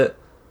 "How was it?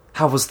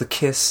 How was the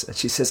kiss?" And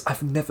she says,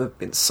 "I've never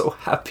been so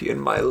happy in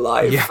my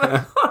life."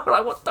 Yeah. I'm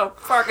like, what the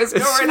fuck is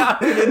going on?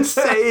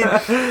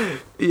 insane.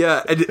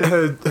 Yeah, and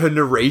her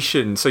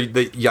narration, so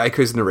the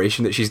Yaiko's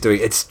narration that she's doing,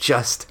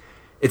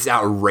 it's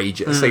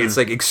outrageous. Like, it's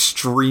like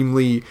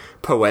extremely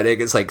poetic.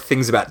 It's like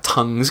things about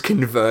tongues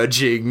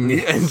converging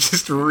and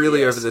just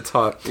really over the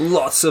top.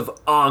 Lots of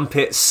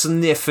armpit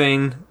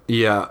sniffing.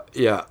 Yeah.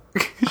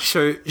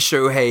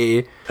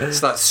 Shohei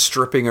starts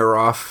stripping her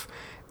off.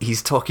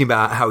 He's talking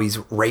about how he's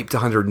raped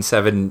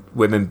 107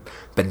 women,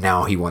 but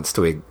now he wants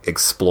to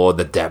explore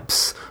the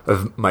depths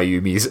of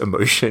Mayumi's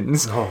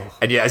emotions.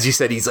 And yeah, as you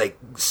said, he's like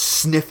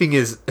sniffing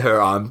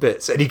her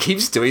armpits, and he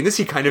keeps doing this.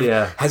 He kind of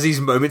has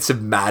these moments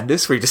of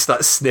madness where he just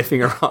starts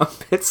sniffing her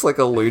armpits like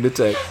a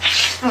lunatic.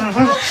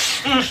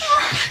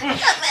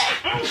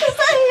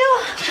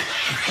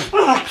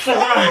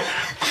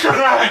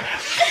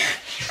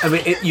 I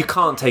mean, you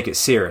can't take it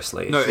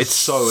seriously. No, it's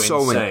so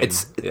insane.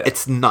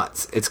 It's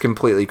nuts. It's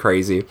completely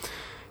crazy.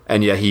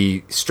 And yeah,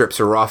 he strips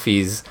her off.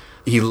 He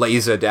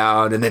lays her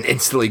down, and then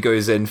instantly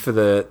goes in for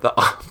the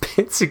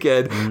armpits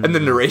again. And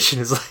the narration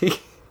is like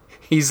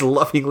he's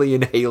lovingly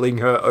inhaling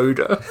her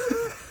odor.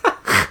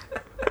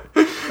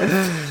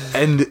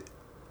 And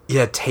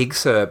yeah,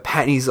 takes her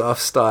panties off,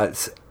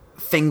 starts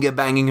finger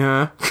banging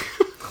her.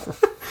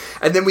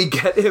 And then we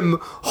get him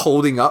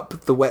holding up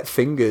the wet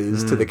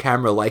fingers to the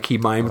camera like he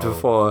mimed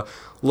before,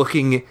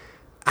 looking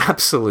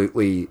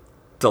absolutely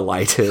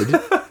delighted.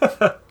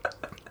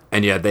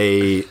 And yeah,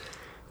 they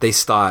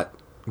start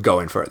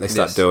going for it. They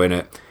start doing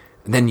it.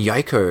 And then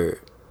Yaiko,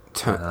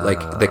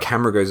 like the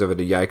camera goes over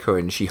to Yaiko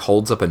and she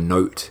holds up a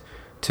note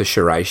to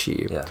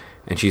Shiraishi. Yeah.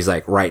 And she's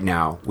like, right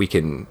now, we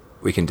can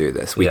do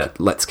this.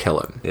 Let's kill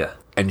him. Yeah.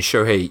 And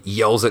Shohei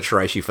yells at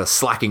Shiraishi for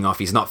slacking off.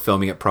 He's not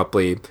filming it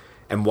properly.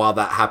 And while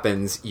that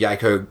happens,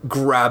 Yaiko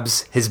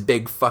grabs his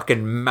big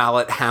fucking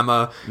mallet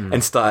hammer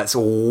and starts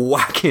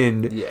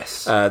whacking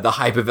the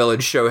hypervillain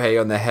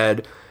Shohei on the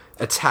head,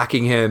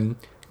 attacking him,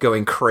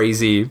 going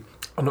crazy.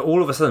 And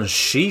all of a sudden,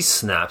 she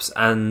snaps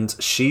and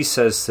she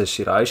says to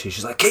Shiraishi,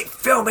 she's like, "Keep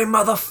filming,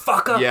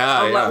 motherfucker!"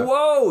 Yeah, I'm like,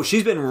 whoa!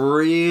 She's been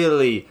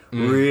really,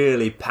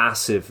 really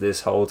passive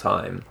this whole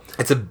time.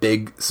 It's a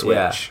big switch.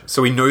 Yeah.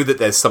 So we know that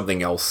there's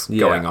something else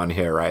going on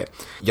here, right?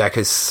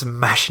 Yaiko's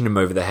smashing him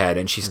over the head,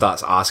 and she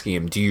starts asking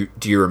him, do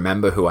you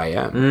remember who I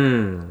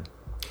am?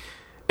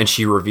 And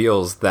she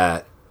reveals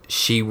that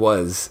she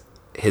was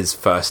his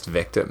first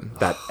victim,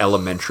 that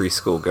elementary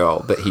school girl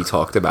that he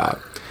talked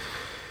about.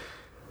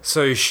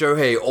 So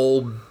Shohei,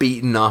 all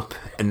beaten up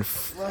and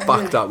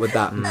fucked up with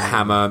that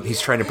hammer.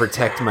 He's trying to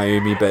protect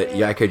Mayumi, but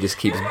Yaiko just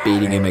keeps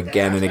beating him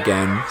again and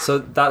again. So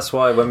that's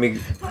why when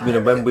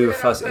we were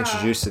first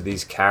introduced to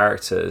these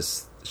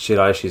characters,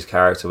 Shiraishi's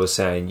character was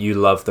saying, "You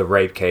love the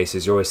rape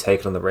cases. You're always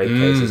taking on the rape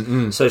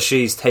cases." So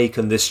she's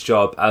taken this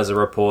job as a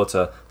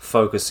reporter,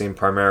 focusing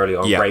primarily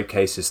on rape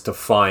cases to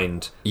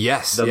find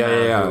the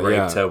man who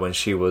raped her when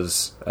she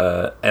was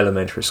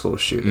elementary school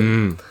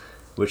student,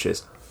 which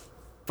is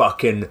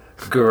fucking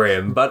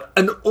grim, but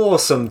an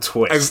awesome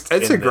twist.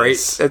 It's a great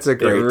twist.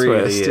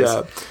 Is.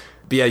 Yeah.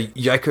 But yeah,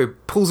 Yaiko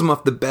pulls him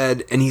off the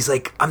bed, and he's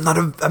like, "I'm not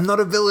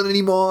a villain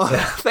anymore,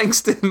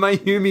 thanks to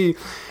Mayumi."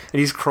 And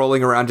he's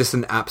crawling around just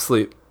an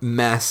absolute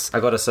mess. I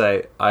gotta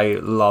say, I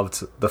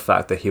loved the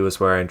fact that he was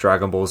wearing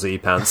Dragon Ball Z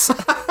pants.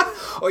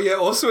 Oh yeah,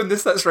 also in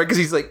this, that's right, because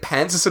he's like,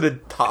 pants are sort of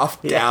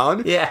half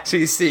down. Yeah. So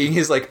he's seeing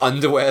his like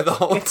underwear the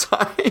whole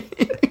time.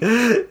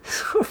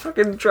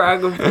 Fucking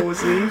Dragon Ball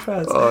Z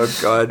pants. Oh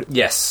god.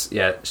 Yes,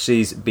 yeah,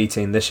 she's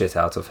beating the shit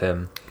out of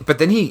him. But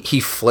then he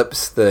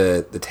flips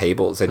the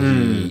tables,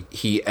 and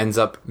he ends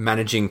up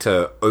managing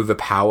to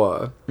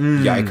overpower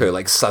Yaiko.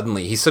 Like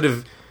suddenly, he sort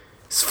of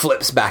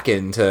flips back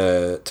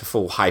into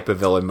full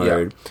hypervillain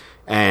mode,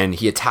 and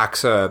he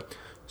attacks her,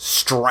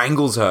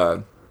 strangles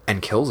her,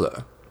 and kills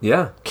her.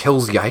 Yeah.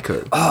 kills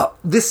Yaiko.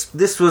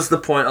 This was the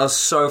point. I was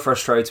so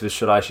frustrated with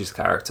Shiraishi's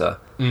character.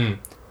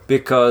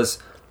 Because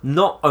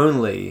not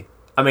only...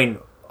 I mean,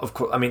 of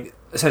course... I mean,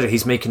 essentially,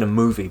 he's making a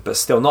movie, but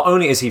still, not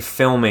only is he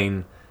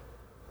filming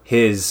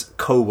his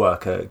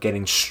co-worker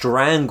getting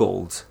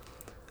strangled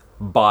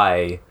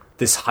by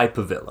this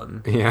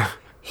hypervillain, Yeah.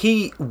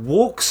 he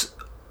walks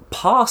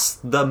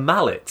past the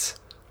mallet.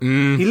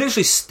 He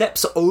literally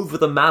steps over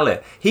the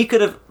mallet. He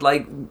could have,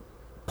 like,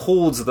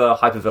 pulled the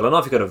hypervillain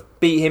off. He could have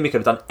beat him. He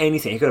could have done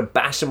anything. He could have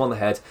bashed him on the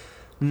head.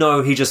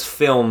 No, he just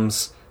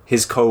films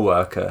his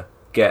co-worker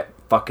get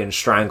fucking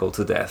strangled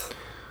to death.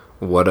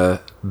 What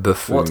a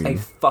buffoon. What a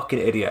fucking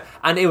idiot.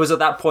 And it was at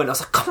that point, I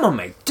was like, come on,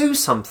 mate, do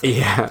something.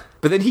 Yeah.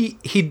 But then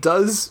he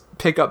does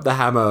pick up the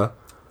hammer.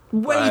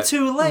 Way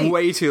too late.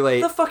 Way too late.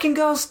 The fucking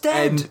girl's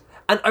dead.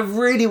 And I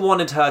really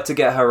wanted her to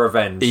get her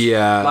revenge.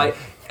 Yeah. Like,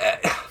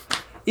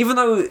 even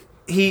though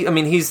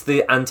he's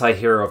the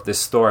anti-hero of this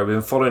story. We've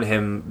been following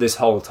him this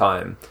whole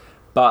time.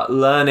 But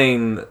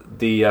learning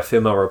the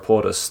female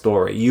reporter's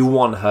story, you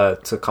want her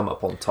to come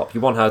up on top.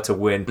 You want her to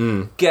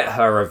win. Get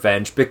her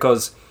revenge,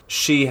 because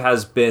she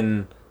has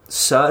been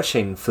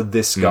searching for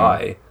this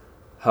guy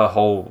her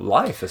whole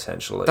life,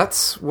 essentially.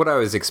 That's what I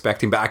was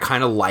expecting, but I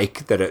kind of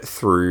like that it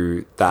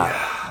threw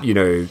that, you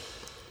know,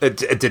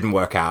 it didn't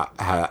work out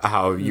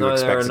how you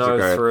expected there are to no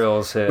go.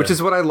 thrills here. Which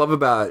is what I love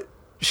about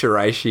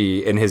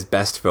Shiraishi in his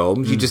best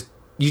films.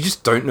 You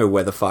just don't know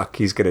where the fuck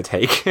he's going to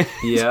take.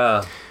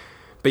 Yeah.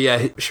 But yeah,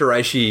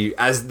 Shiraishi,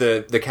 as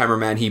the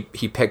cameraman, he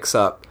picks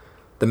up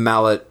the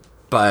mallet,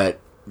 but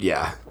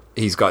yeah,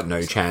 he's got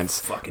no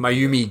chance.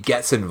 Mayumi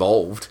gets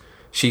involved.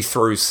 She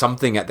throws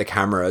something at the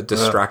camera,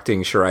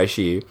 distracting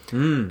Shiraishi,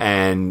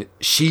 and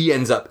she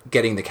ends up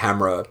getting the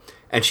camera,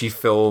 and she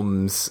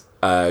films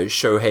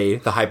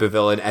Shohei, the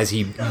hypervillain, as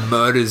he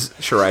murders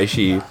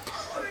Shiraishi,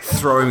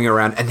 throwing him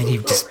around, and then he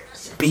just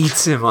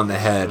beats him on the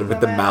head with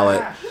the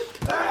mallet.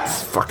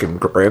 It's fucking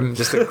grim.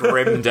 Just a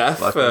grim death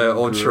for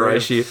old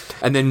Shiraishi.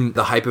 And then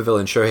the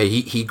hypervillain Shohei,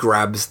 he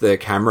grabs the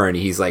camera and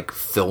he's like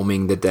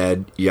filming the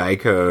dead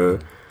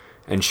Yaiko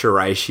and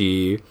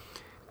Shiraishi,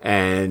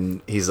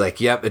 and he's like,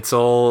 yep, it's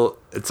all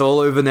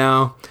over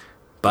now.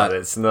 But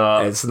it's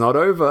not. It's not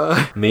over.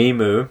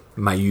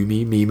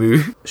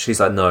 Mayumi. She's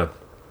like, no,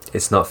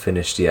 it's not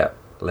finished yet.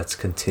 Let's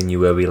continue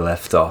where we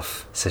left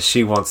off. So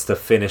she wants to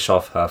finish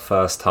off her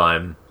first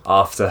time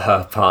after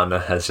her partner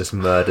has just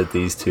murdered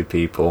these two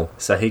people.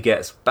 So he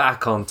gets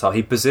back on top.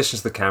 He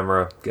positions the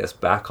camera, gets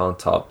back on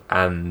top,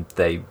 and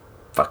they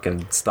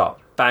fucking start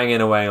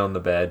banging away on the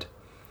bed.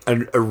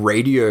 And the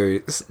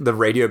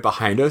radio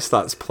behind her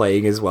starts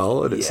playing as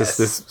well, and it's just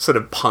this sort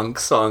of punk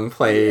song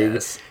playing,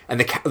 and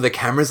the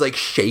camera's like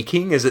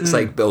shaking as it's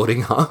like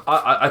building up.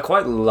 I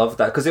quite love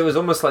that, because it was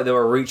almost like they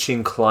were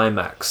reaching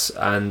climax,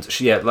 and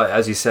she, like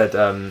as you said,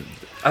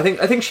 I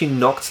think she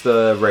knocked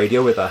the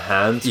radio with her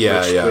hand,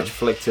 which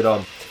flicked it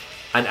on,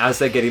 and as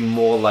they're getting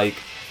more like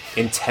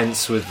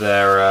intense with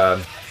their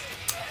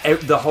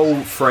the whole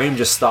frame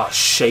just starts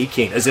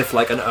shaking as if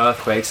like an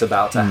earthquake's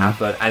about to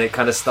happen, and it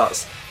kind of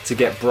starts to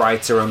get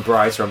brighter and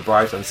brighter and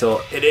brighter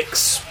until it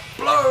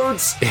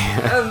explodes,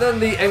 and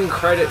then the end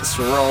credits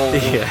roll.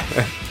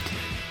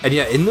 And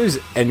in those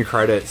end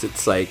credits,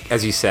 it's like,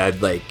 as you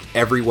said, like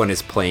everyone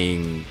is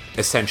playing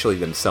essentially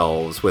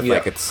themselves with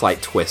like a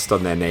slight twist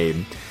on their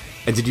name.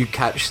 And did you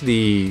catch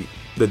the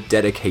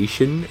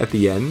dedication at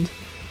the end?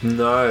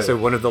 No. So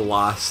one of the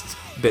last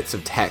bits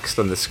of text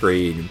on the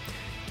screen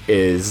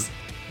is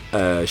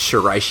a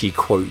Shiraishi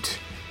quote,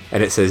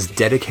 and it says,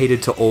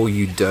 "Dedicated to all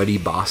you dirty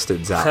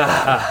bastards out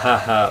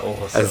there."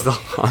 Awesome. As the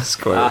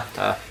last quote.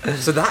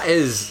 So that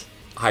is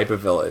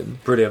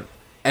hypervillain. Brilliant.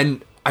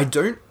 And I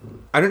don't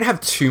have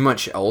too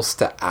much else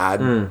to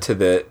add to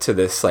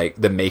this,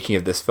 like the making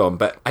of this film,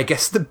 but I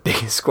guess the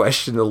biggest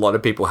question a lot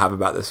of people have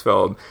about this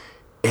film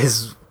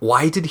is,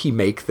 why did he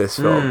make this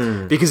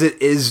film? Because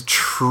it is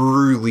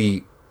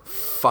truly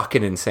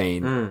fucking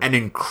insane and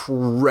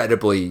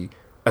incredibly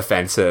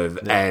offensive,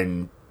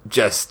 and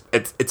just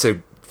it's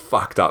a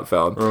fucked up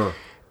film.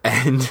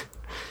 And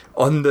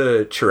on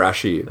the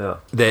Chirashi,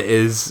 there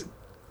is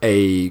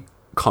a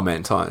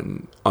comment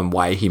on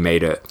why he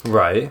made it,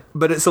 right?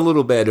 But it's a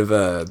little bit of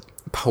a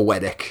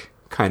poetic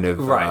kind of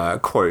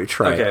quote,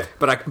 right? Okay.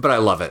 But I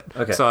love it.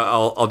 Okay. So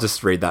I'll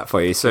just read that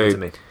for you.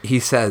 So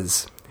he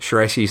says,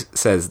 Shiraishi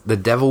says, "The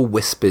devil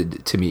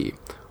whispered to me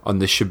on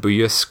the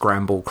Shibuya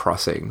Scramble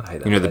crossing."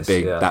 You know,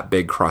 that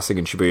big crossing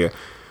in Shibuya,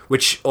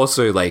 which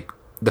also, like,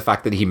 the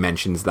fact that he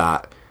mentions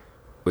that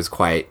was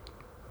quite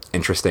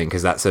interesting,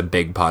 because that's a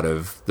big part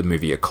of the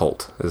movie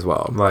Occult as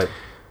well. Right.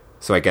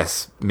 So I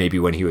guess maybe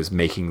when he was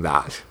making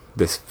that,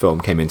 this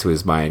film came into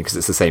his mind, because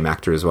it's the same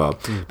actor as well.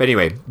 But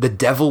anyway, the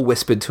devil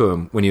whispered to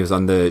him when he was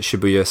on the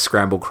Shibuya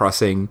Scramble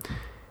crossing,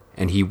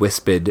 and he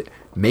whispered,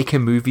 "Make a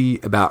movie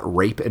about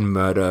rape and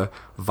murder,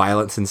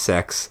 violence and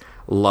sex,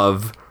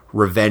 love,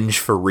 revenge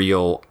for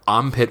real,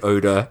 armpit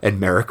odor, and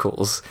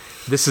miracles.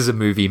 This is a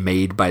movie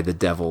made by the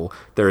devil.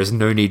 There is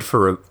no need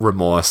for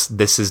remorse.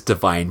 This is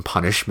divine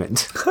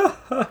punishment."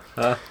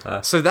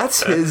 So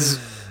that's his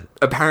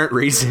apparent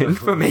reason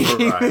for making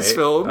this Right.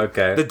 film.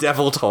 Okay. The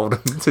devil told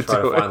him to Try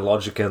do to it. find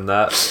logic in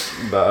that,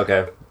 but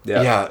okay.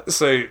 Yeah.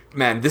 So,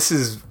 man, this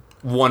is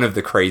one of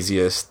the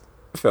craziest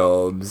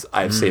films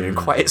I've seen in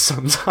quite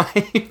some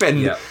time, and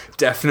Yeah.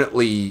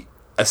 definitely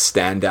a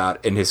standout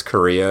in his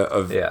career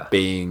of Yeah.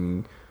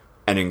 being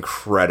an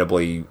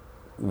incredibly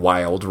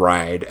wild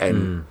ride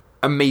and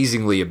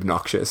amazingly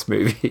obnoxious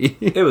movie.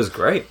 It was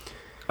great.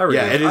 I really,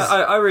 Yeah, it is-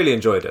 I really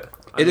enjoyed it.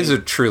 It is a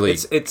truly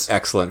it's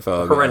excellent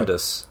film.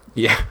 horrendous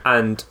Yeah.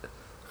 and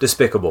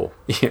despicable,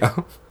 Yeah.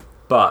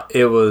 but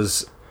it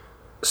was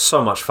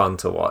so much fun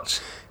to watch,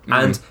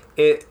 and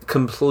it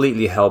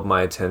completely held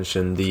my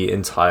attention the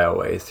entire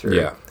way through.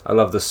 Yeah. I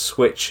love the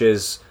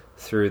switches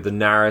through the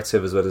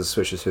narrative as well as the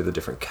switches through the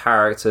different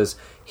characters.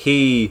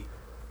 He,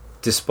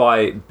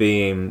 despite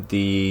being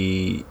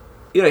he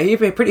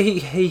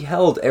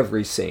held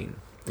every scene.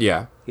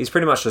 Yeah. He's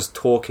pretty much just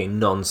talking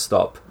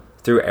non-stop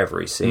through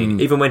every scene.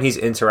 Even when he's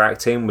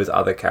interacting with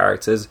other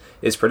characters,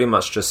 it's pretty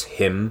much just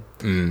him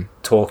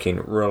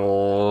talking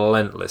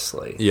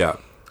relentlessly. Yeah.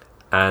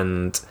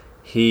 And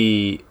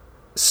he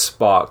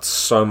sparked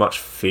so much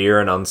fear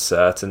and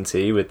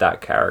uncertainty with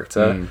that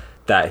character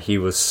that he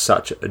was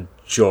such a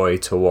joy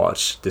to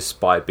watch,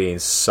 despite being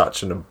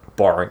such an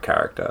abhorrent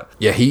character.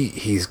 Yeah,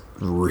 he's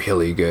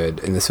really good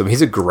in this film.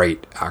 He's a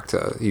great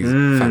actor. He's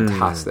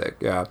fantastic.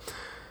 Yeah.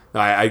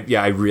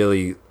 I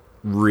really,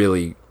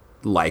 really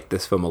like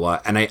this film a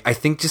lot. And I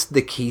think just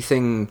the key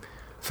thing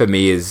for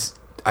me is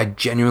I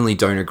genuinely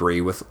don't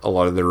agree with a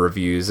lot of the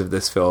reviews of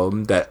this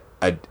film that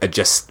are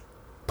just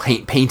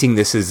painting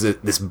this as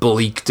this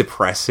bleak,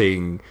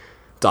 depressing,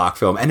 dark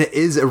film. And it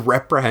is a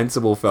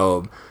reprehensible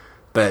film,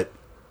 but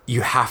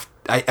you have...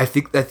 I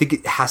think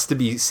it has to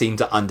be seen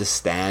to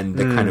understand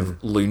the kind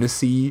of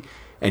lunacy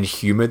and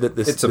humor that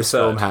this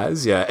film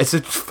has. Yeah, it's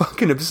a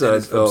fucking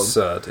absurd film.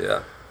 Absurd,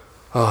 yeah.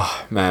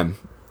 Oh, man.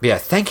 Yeah,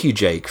 thank you,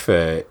 Jake,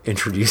 for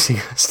introducing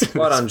us to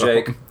Well this done,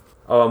 film. Jake.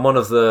 Oh, and one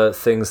of the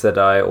things that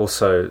I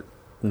also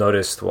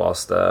noticed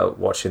whilst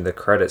watching the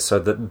credits, so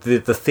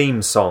the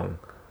theme song,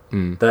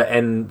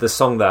 the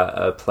song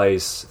that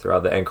plays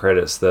throughout the end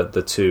credits,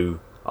 the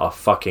two are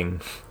fucking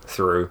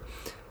through,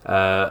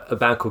 a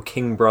band called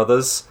King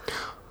Brothers.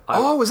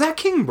 Was that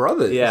King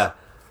Brothers? Yeah.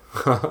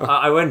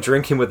 I went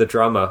drinking with the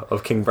drummer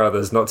of King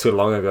Brothers not too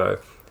long ago,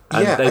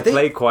 and Yeah, they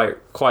play quite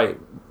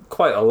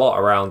a lot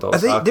around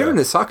Osaka. They're an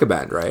Osaka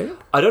band, right?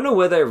 I don't know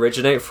where they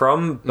originate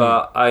from,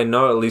 but I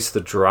know at least the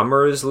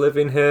drummer is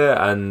living here,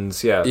 and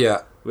Yeah.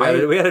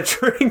 we had a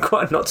drink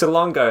not too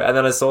long ago, and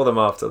then I saw them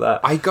after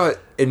that. I got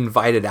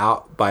invited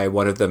out by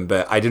one of them,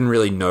 but I didn't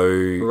really know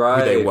who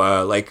they Right.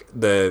 were. Like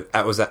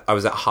I was at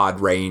Hard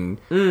Rain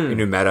in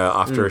Umeda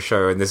after a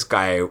show, and this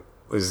guy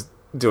was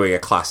doing a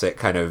classic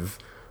kind of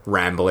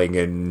rambling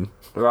in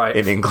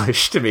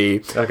English to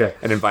me, Okay.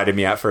 and invited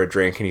me out for a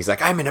drink. And he's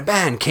like, "I'm in a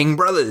band, King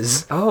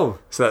Brothers." Oh,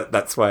 So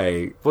that's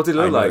why. What did he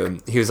look I know like? them.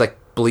 He was like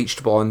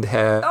bleached blonde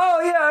hair.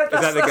 oh yeah,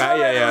 Is that the guy?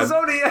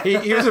 Yeah.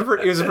 He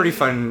was a pretty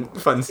fun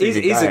He's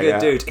guy, a good yeah.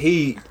 dude.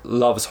 He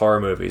loves horror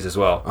movies as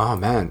well. Oh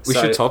man, we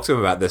So- should talk to him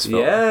about this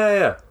film.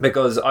 Yeah,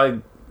 because I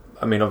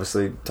mean,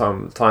 obviously,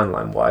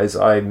 timeline-wise,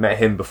 I met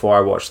him before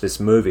I watched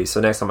this movie,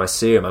 so next time I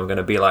see him, I'm going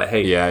to be like,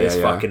 hey, this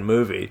fucking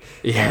movie.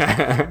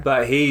 Yeah.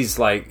 But he's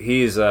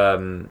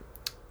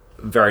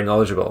very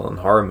knowledgeable on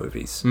horror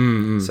movies.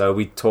 So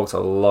we talked a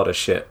lot of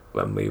shit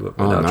when we were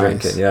out nice.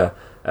 drinking, yeah.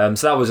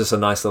 So that was just a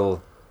nice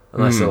little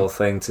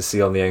thing to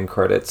see on the end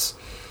credits.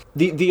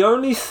 The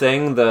only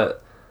thing that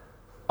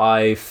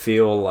I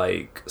feel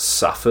like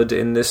suffered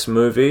in this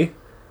movie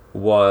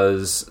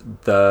was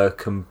the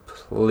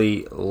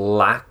complete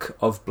lack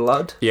of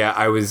blood. Yeah,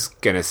 I was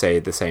gonna say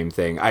the same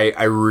thing.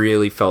 I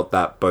really felt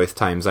that both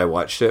times I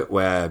watched it,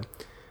 where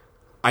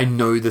I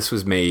know this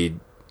was made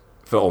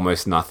for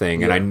almost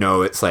nothing, and I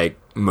know it's like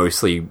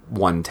mostly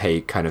one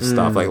take kind of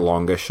stuff, like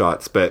longer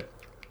shots, but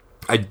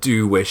I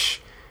do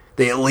wish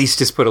they at least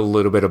just put a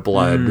little bit of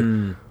blood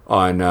on,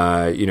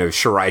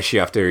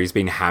 Shiraishi after he's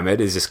been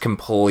hammered is just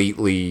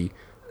completely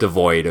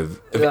devoid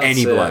of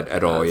any blood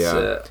at all, That's yeah.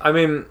 it. I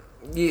mean,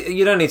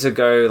 you don't need to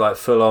go like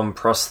full on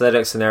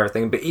prosthetics and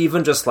everything, but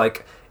even just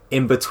like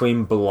in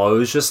between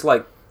blows, just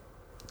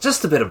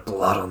a bit of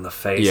blood on the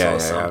face or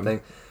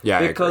something. Yeah,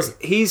 I because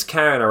agree. he's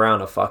carrying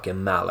around a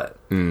fucking mallet,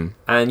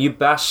 and you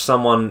bash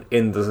someone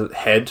in the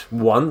head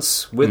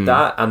once with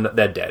that, and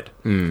they're dead.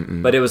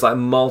 But it was like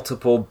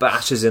multiple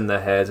bashes in the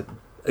head,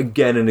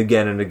 again and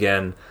again and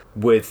again,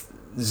 with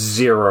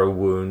zero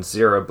wounds,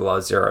 zero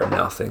blood, zero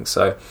nothing.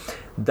 So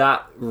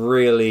that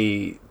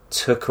really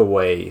took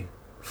away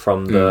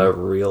from the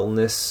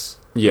realness,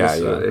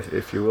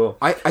 if you will.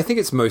 I think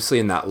it's mostly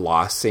in that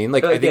last scene.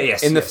 Like, I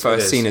think in the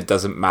first scene it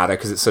doesn't matter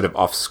because it's sort of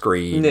off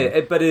screen.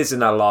 Yeah, but it is in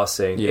that last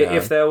scene. Yeah.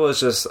 If there was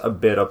just a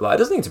bit of blood, it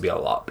doesn't need to be a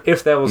lot.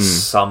 If there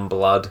was some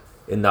blood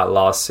in that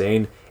last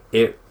scene,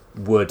 it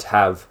would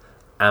have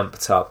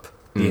amped up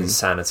the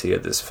insanity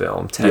of this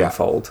film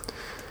tenfold.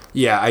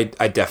 Yeah,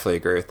 I definitely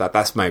agree with that.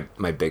 That's my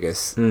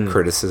biggest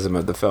criticism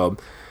of the film.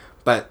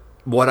 But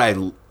what I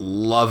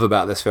love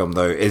about this film,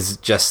 though, is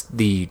just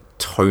the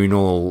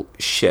tonal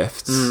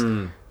shifts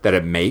that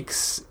it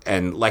makes.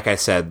 And like I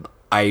said,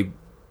 I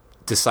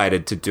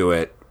decided to do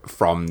it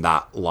from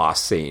that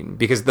last scene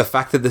because the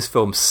fact that this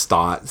film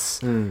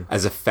starts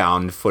as a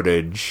found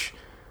footage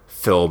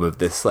film of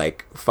this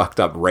like fucked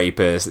up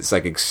rapist, it's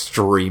like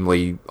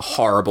extremely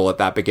horrible at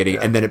that beginning,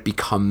 and then it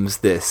becomes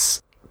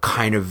this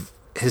kind of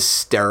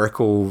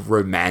hysterical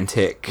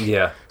romantic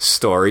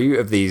story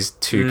of these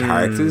two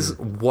characters.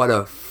 What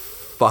a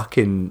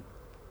fucking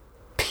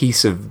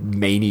piece of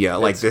mania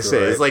like this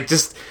great. Is like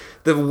just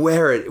the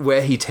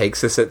where he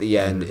takes us at the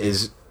end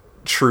is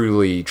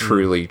truly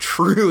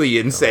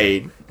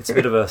insane. It's a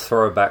bit of a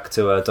throwback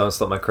to Don't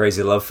Stop My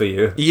Crazy Love for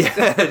You.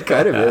 Yeah, it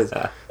kind of is.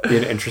 Be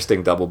an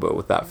interesting double bill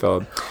with that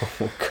film.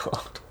 Oh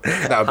god,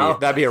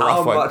 that'd be a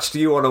rough one. How much do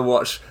you want to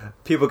watch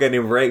people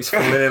getting raped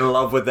falling in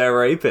love with their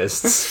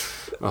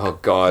rapists? Oh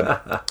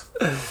god.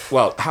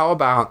 Well, how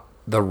about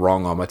the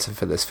wrongometer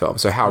for this film?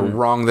 So how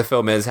wrong the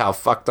film is, how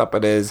fucked up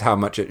it is, how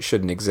much it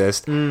shouldn't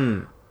exist.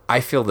 I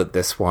feel that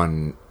this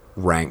one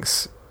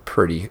ranks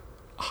pretty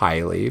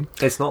highly.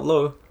 It's not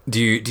low. Do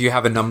you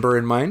have a number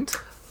in mind?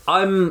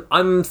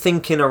 I'm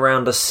thinking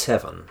around a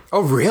 7.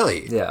 Oh,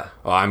 really? Yeah.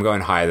 Oh, I'm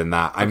going higher than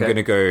that. I'm going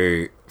to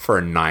go for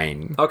a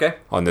 9. Okay.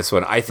 On this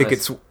one. I think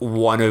it's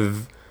one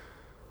of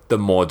the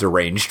more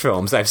deranged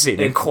films I've seen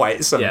in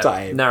quite some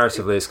time.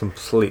 Narratively, it's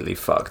completely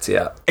fucked,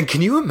 yeah. And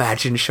can you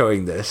imagine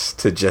showing this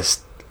to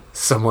just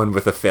someone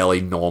with a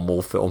fairly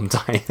normal film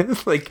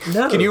diet? Like,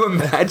 no. Can you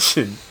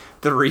imagine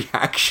the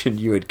reaction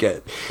you would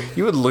get?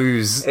 You would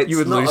lose. You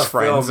would lose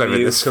friends over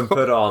this. You can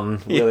put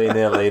on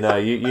willy-nilly. No,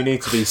 you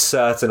need to be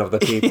certain of the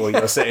people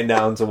you're sitting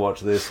down to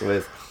watch this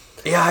with.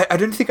 Yeah, I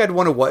don't think I'd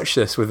want to watch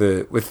this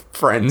with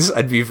friends.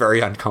 I'd be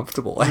very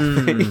uncomfortable, I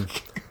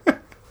think.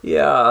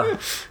 Yeah.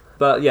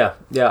 But yeah,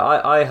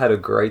 I had a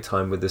great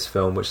time with this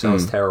film, which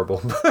sounds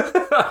terrible,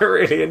 but I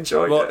really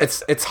enjoyed it. Well,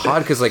 it's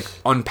hard because like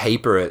on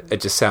paper it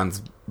just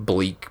sounds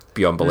bleak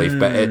beyond belief,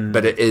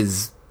 but it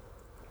is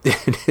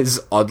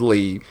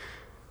oddly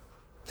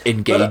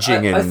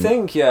engaging. I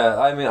think,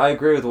 I mean, I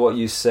agree with what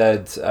you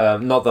said.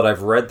 Not that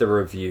I've read the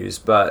reviews,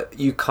 but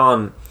you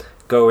can't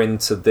go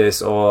into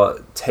this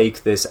or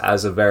take this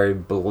as a very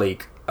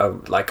bleak,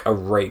 like a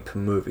rape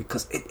movie,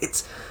 because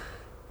it's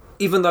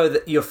even though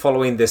that you're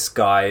following this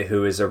guy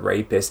who is a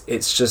rapist,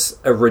 it's just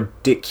a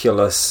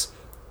ridiculous,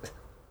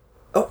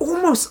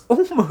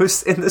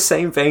 almost in the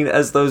same vein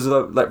as those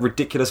like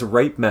ridiculous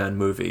Rape Man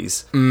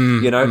movies.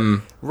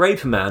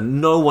 Rape Man,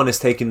 no one is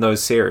taking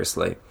those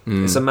seriously.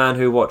 It's a man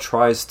who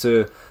tries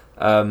to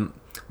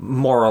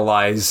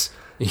moralize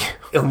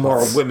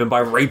immoral women by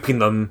raping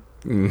them.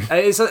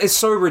 It's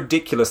so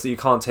ridiculous that you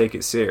can't take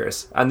it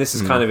serious, and this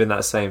is kind of in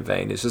that same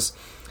vein. It's just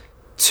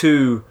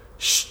too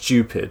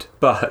stupid,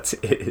 but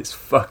it is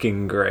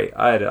fucking great.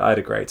 I had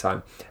a great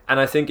time, and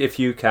I think if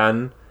you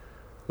can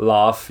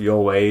laugh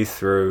your way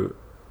through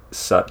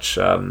such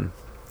a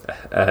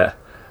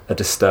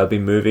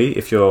disturbing movie,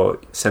 if your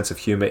sense of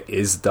humor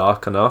is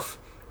dark enough,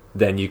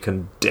 then you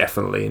can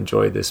definitely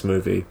enjoy this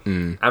movie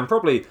and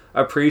probably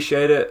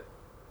appreciate it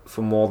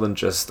for more than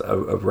just a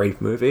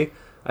rape movie.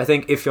 I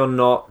think if you're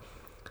not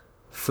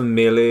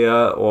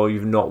familiar or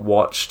you've not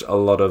watched a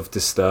lot of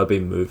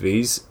disturbing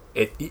movies,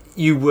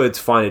 you would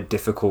find it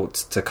difficult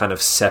to kind of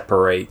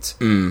separate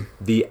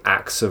the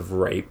acts of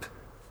rape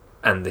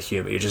and the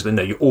humor. You just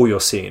all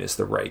you're seeing is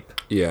the rape.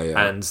 Yeah.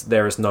 And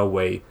there is no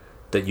way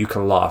that you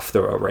can laugh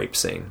through a rape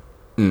scene,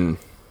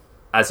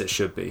 as it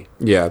should be.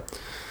 Yeah.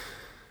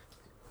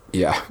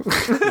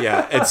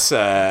 It's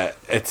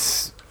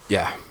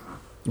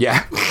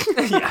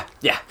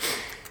yeah.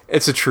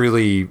 It's a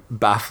truly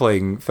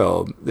baffling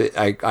film.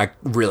 I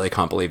really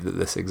can't believe that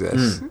this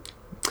exists.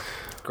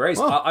 Great.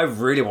 Well, I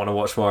really want to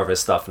watch more of his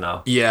stuff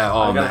now. Yeah,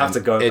 I'm going to have to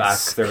go back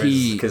through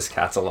his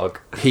catalogue.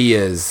 He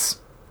is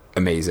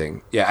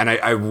amazing. Yeah, and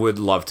I would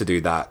love to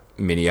do that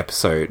mini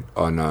episode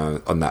on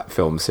that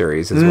film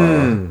series as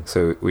well.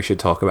 So we should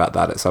talk about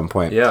that at some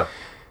point. Yeah.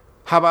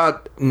 How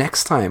about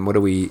next time? What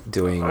are we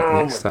doing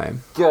next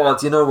time?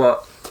 God, you know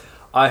what?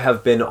 I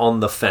have been on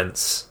the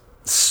fence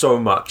so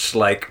much.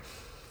 Like,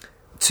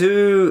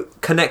 2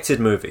 connected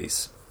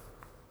movies.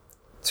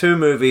 2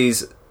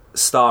 movies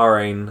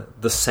starring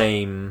the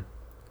same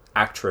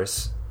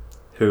actress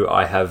who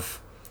I have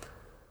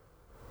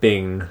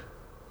been,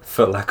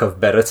 for lack of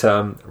better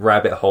term,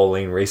 rabbit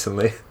holing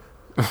recently.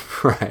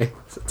 Right.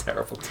 It's a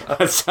terrible term.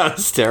 That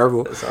sounds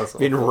terrible. That sounds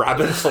been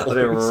rabbit holing. I've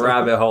been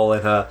rabbit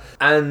holing her.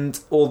 And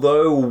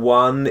although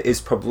one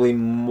is probably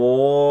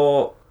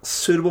more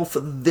suitable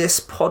for this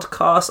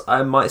podcast,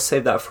 I might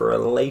save that for a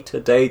later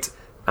date.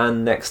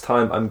 And next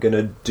time I'm going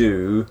to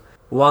do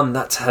one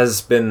that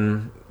has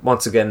been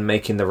once again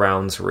making the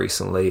rounds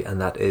recently,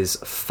 and that is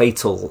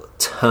Fatal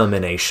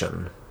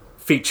Termination,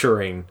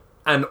 featuring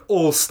an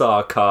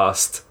all-star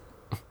cast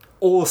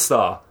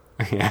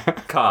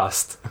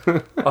cast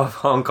of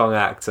Hong Kong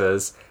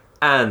actors,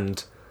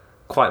 and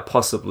quite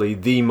possibly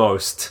the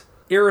most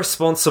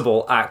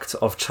irresponsible act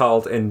of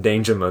child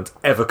endangerment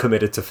ever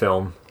committed to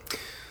film.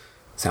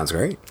 Sounds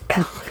great.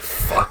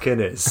 fucking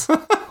is.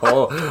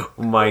 Oh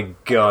my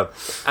god.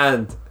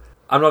 And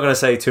I'm not going to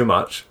say too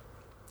much,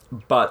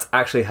 but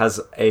actually has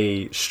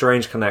a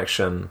strange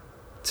connection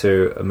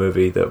to a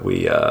movie that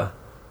we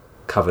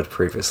covered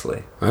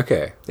previously.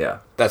 Okay. Yeah.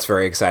 That's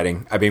very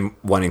exciting. I've been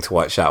wanting to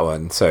watch that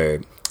one, so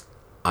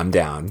I'm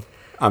down.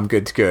 I'm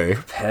good to go.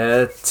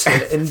 Prepare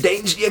to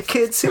endanger your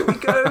kids. Here we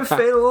go.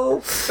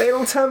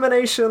 Fatal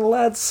termination,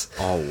 lads.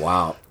 Oh,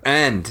 wow.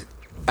 And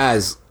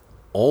as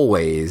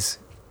always,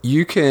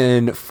 you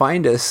can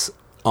find us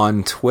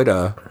on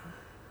Twitter,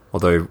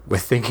 although we're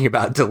thinking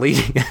about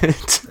deleting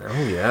it.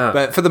 Oh, yeah.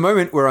 But for the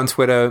moment, we're on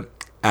Twitter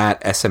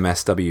at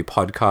SMSW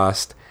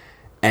Podcast.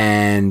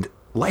 And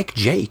like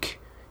Jake,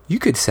 you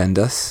could send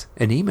us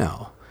an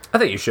email. I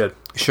think you should.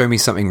 Show me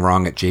something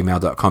wrong at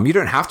gmail.com. You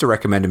don't have to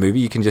recommend a movie.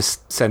 You can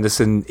just send us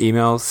an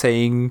email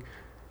saying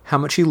how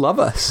much you love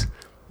us.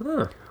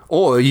 Huh.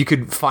 Or you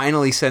could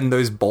finally send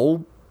those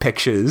bowl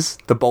pictures,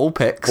 the bowl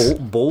pics.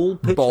 Bowl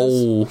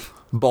pictures?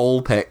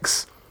 Bowl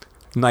pics.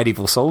 Night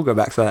Evil Soul, go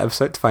back to that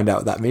episode to find out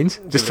what that means.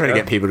 Just trying to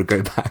get people to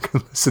go back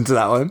and listen to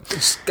that one.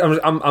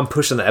 I'm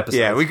pushing the episode.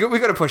 Yeah, we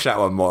got to push that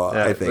one more,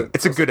 Yeah, I think.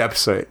 It's a good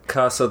episode.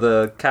 Curse of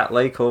the Cat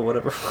Lake or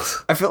whatever it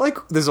was. I feel like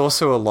there's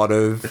also a lot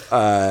of,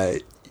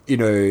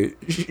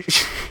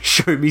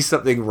 show me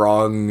something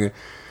wrong.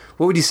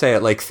 What would you say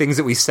it? Like things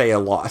that we say a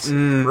lot.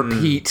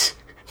 Repeat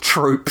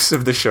tropes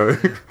of the show.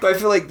 But I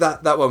feel like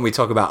that one we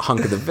talk about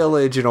Hunk of the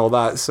Village and all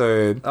that,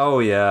 so... Oh,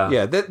 yeah.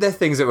 Yeah, they're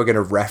things that we're going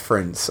to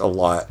reference a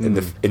lot in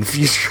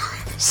future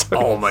episodes.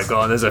 Oh my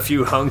god, there's a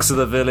few hunks of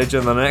the village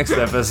in the next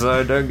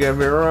episode, don't get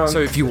me wrong. So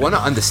if you want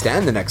to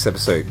understand the next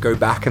episode, go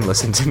back and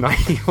listen to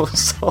Night Evil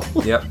Soul.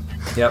 Yep.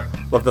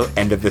 Love the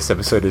end of this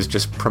episode is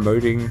just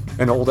promoting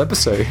an old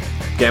episode.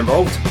 Get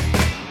involved.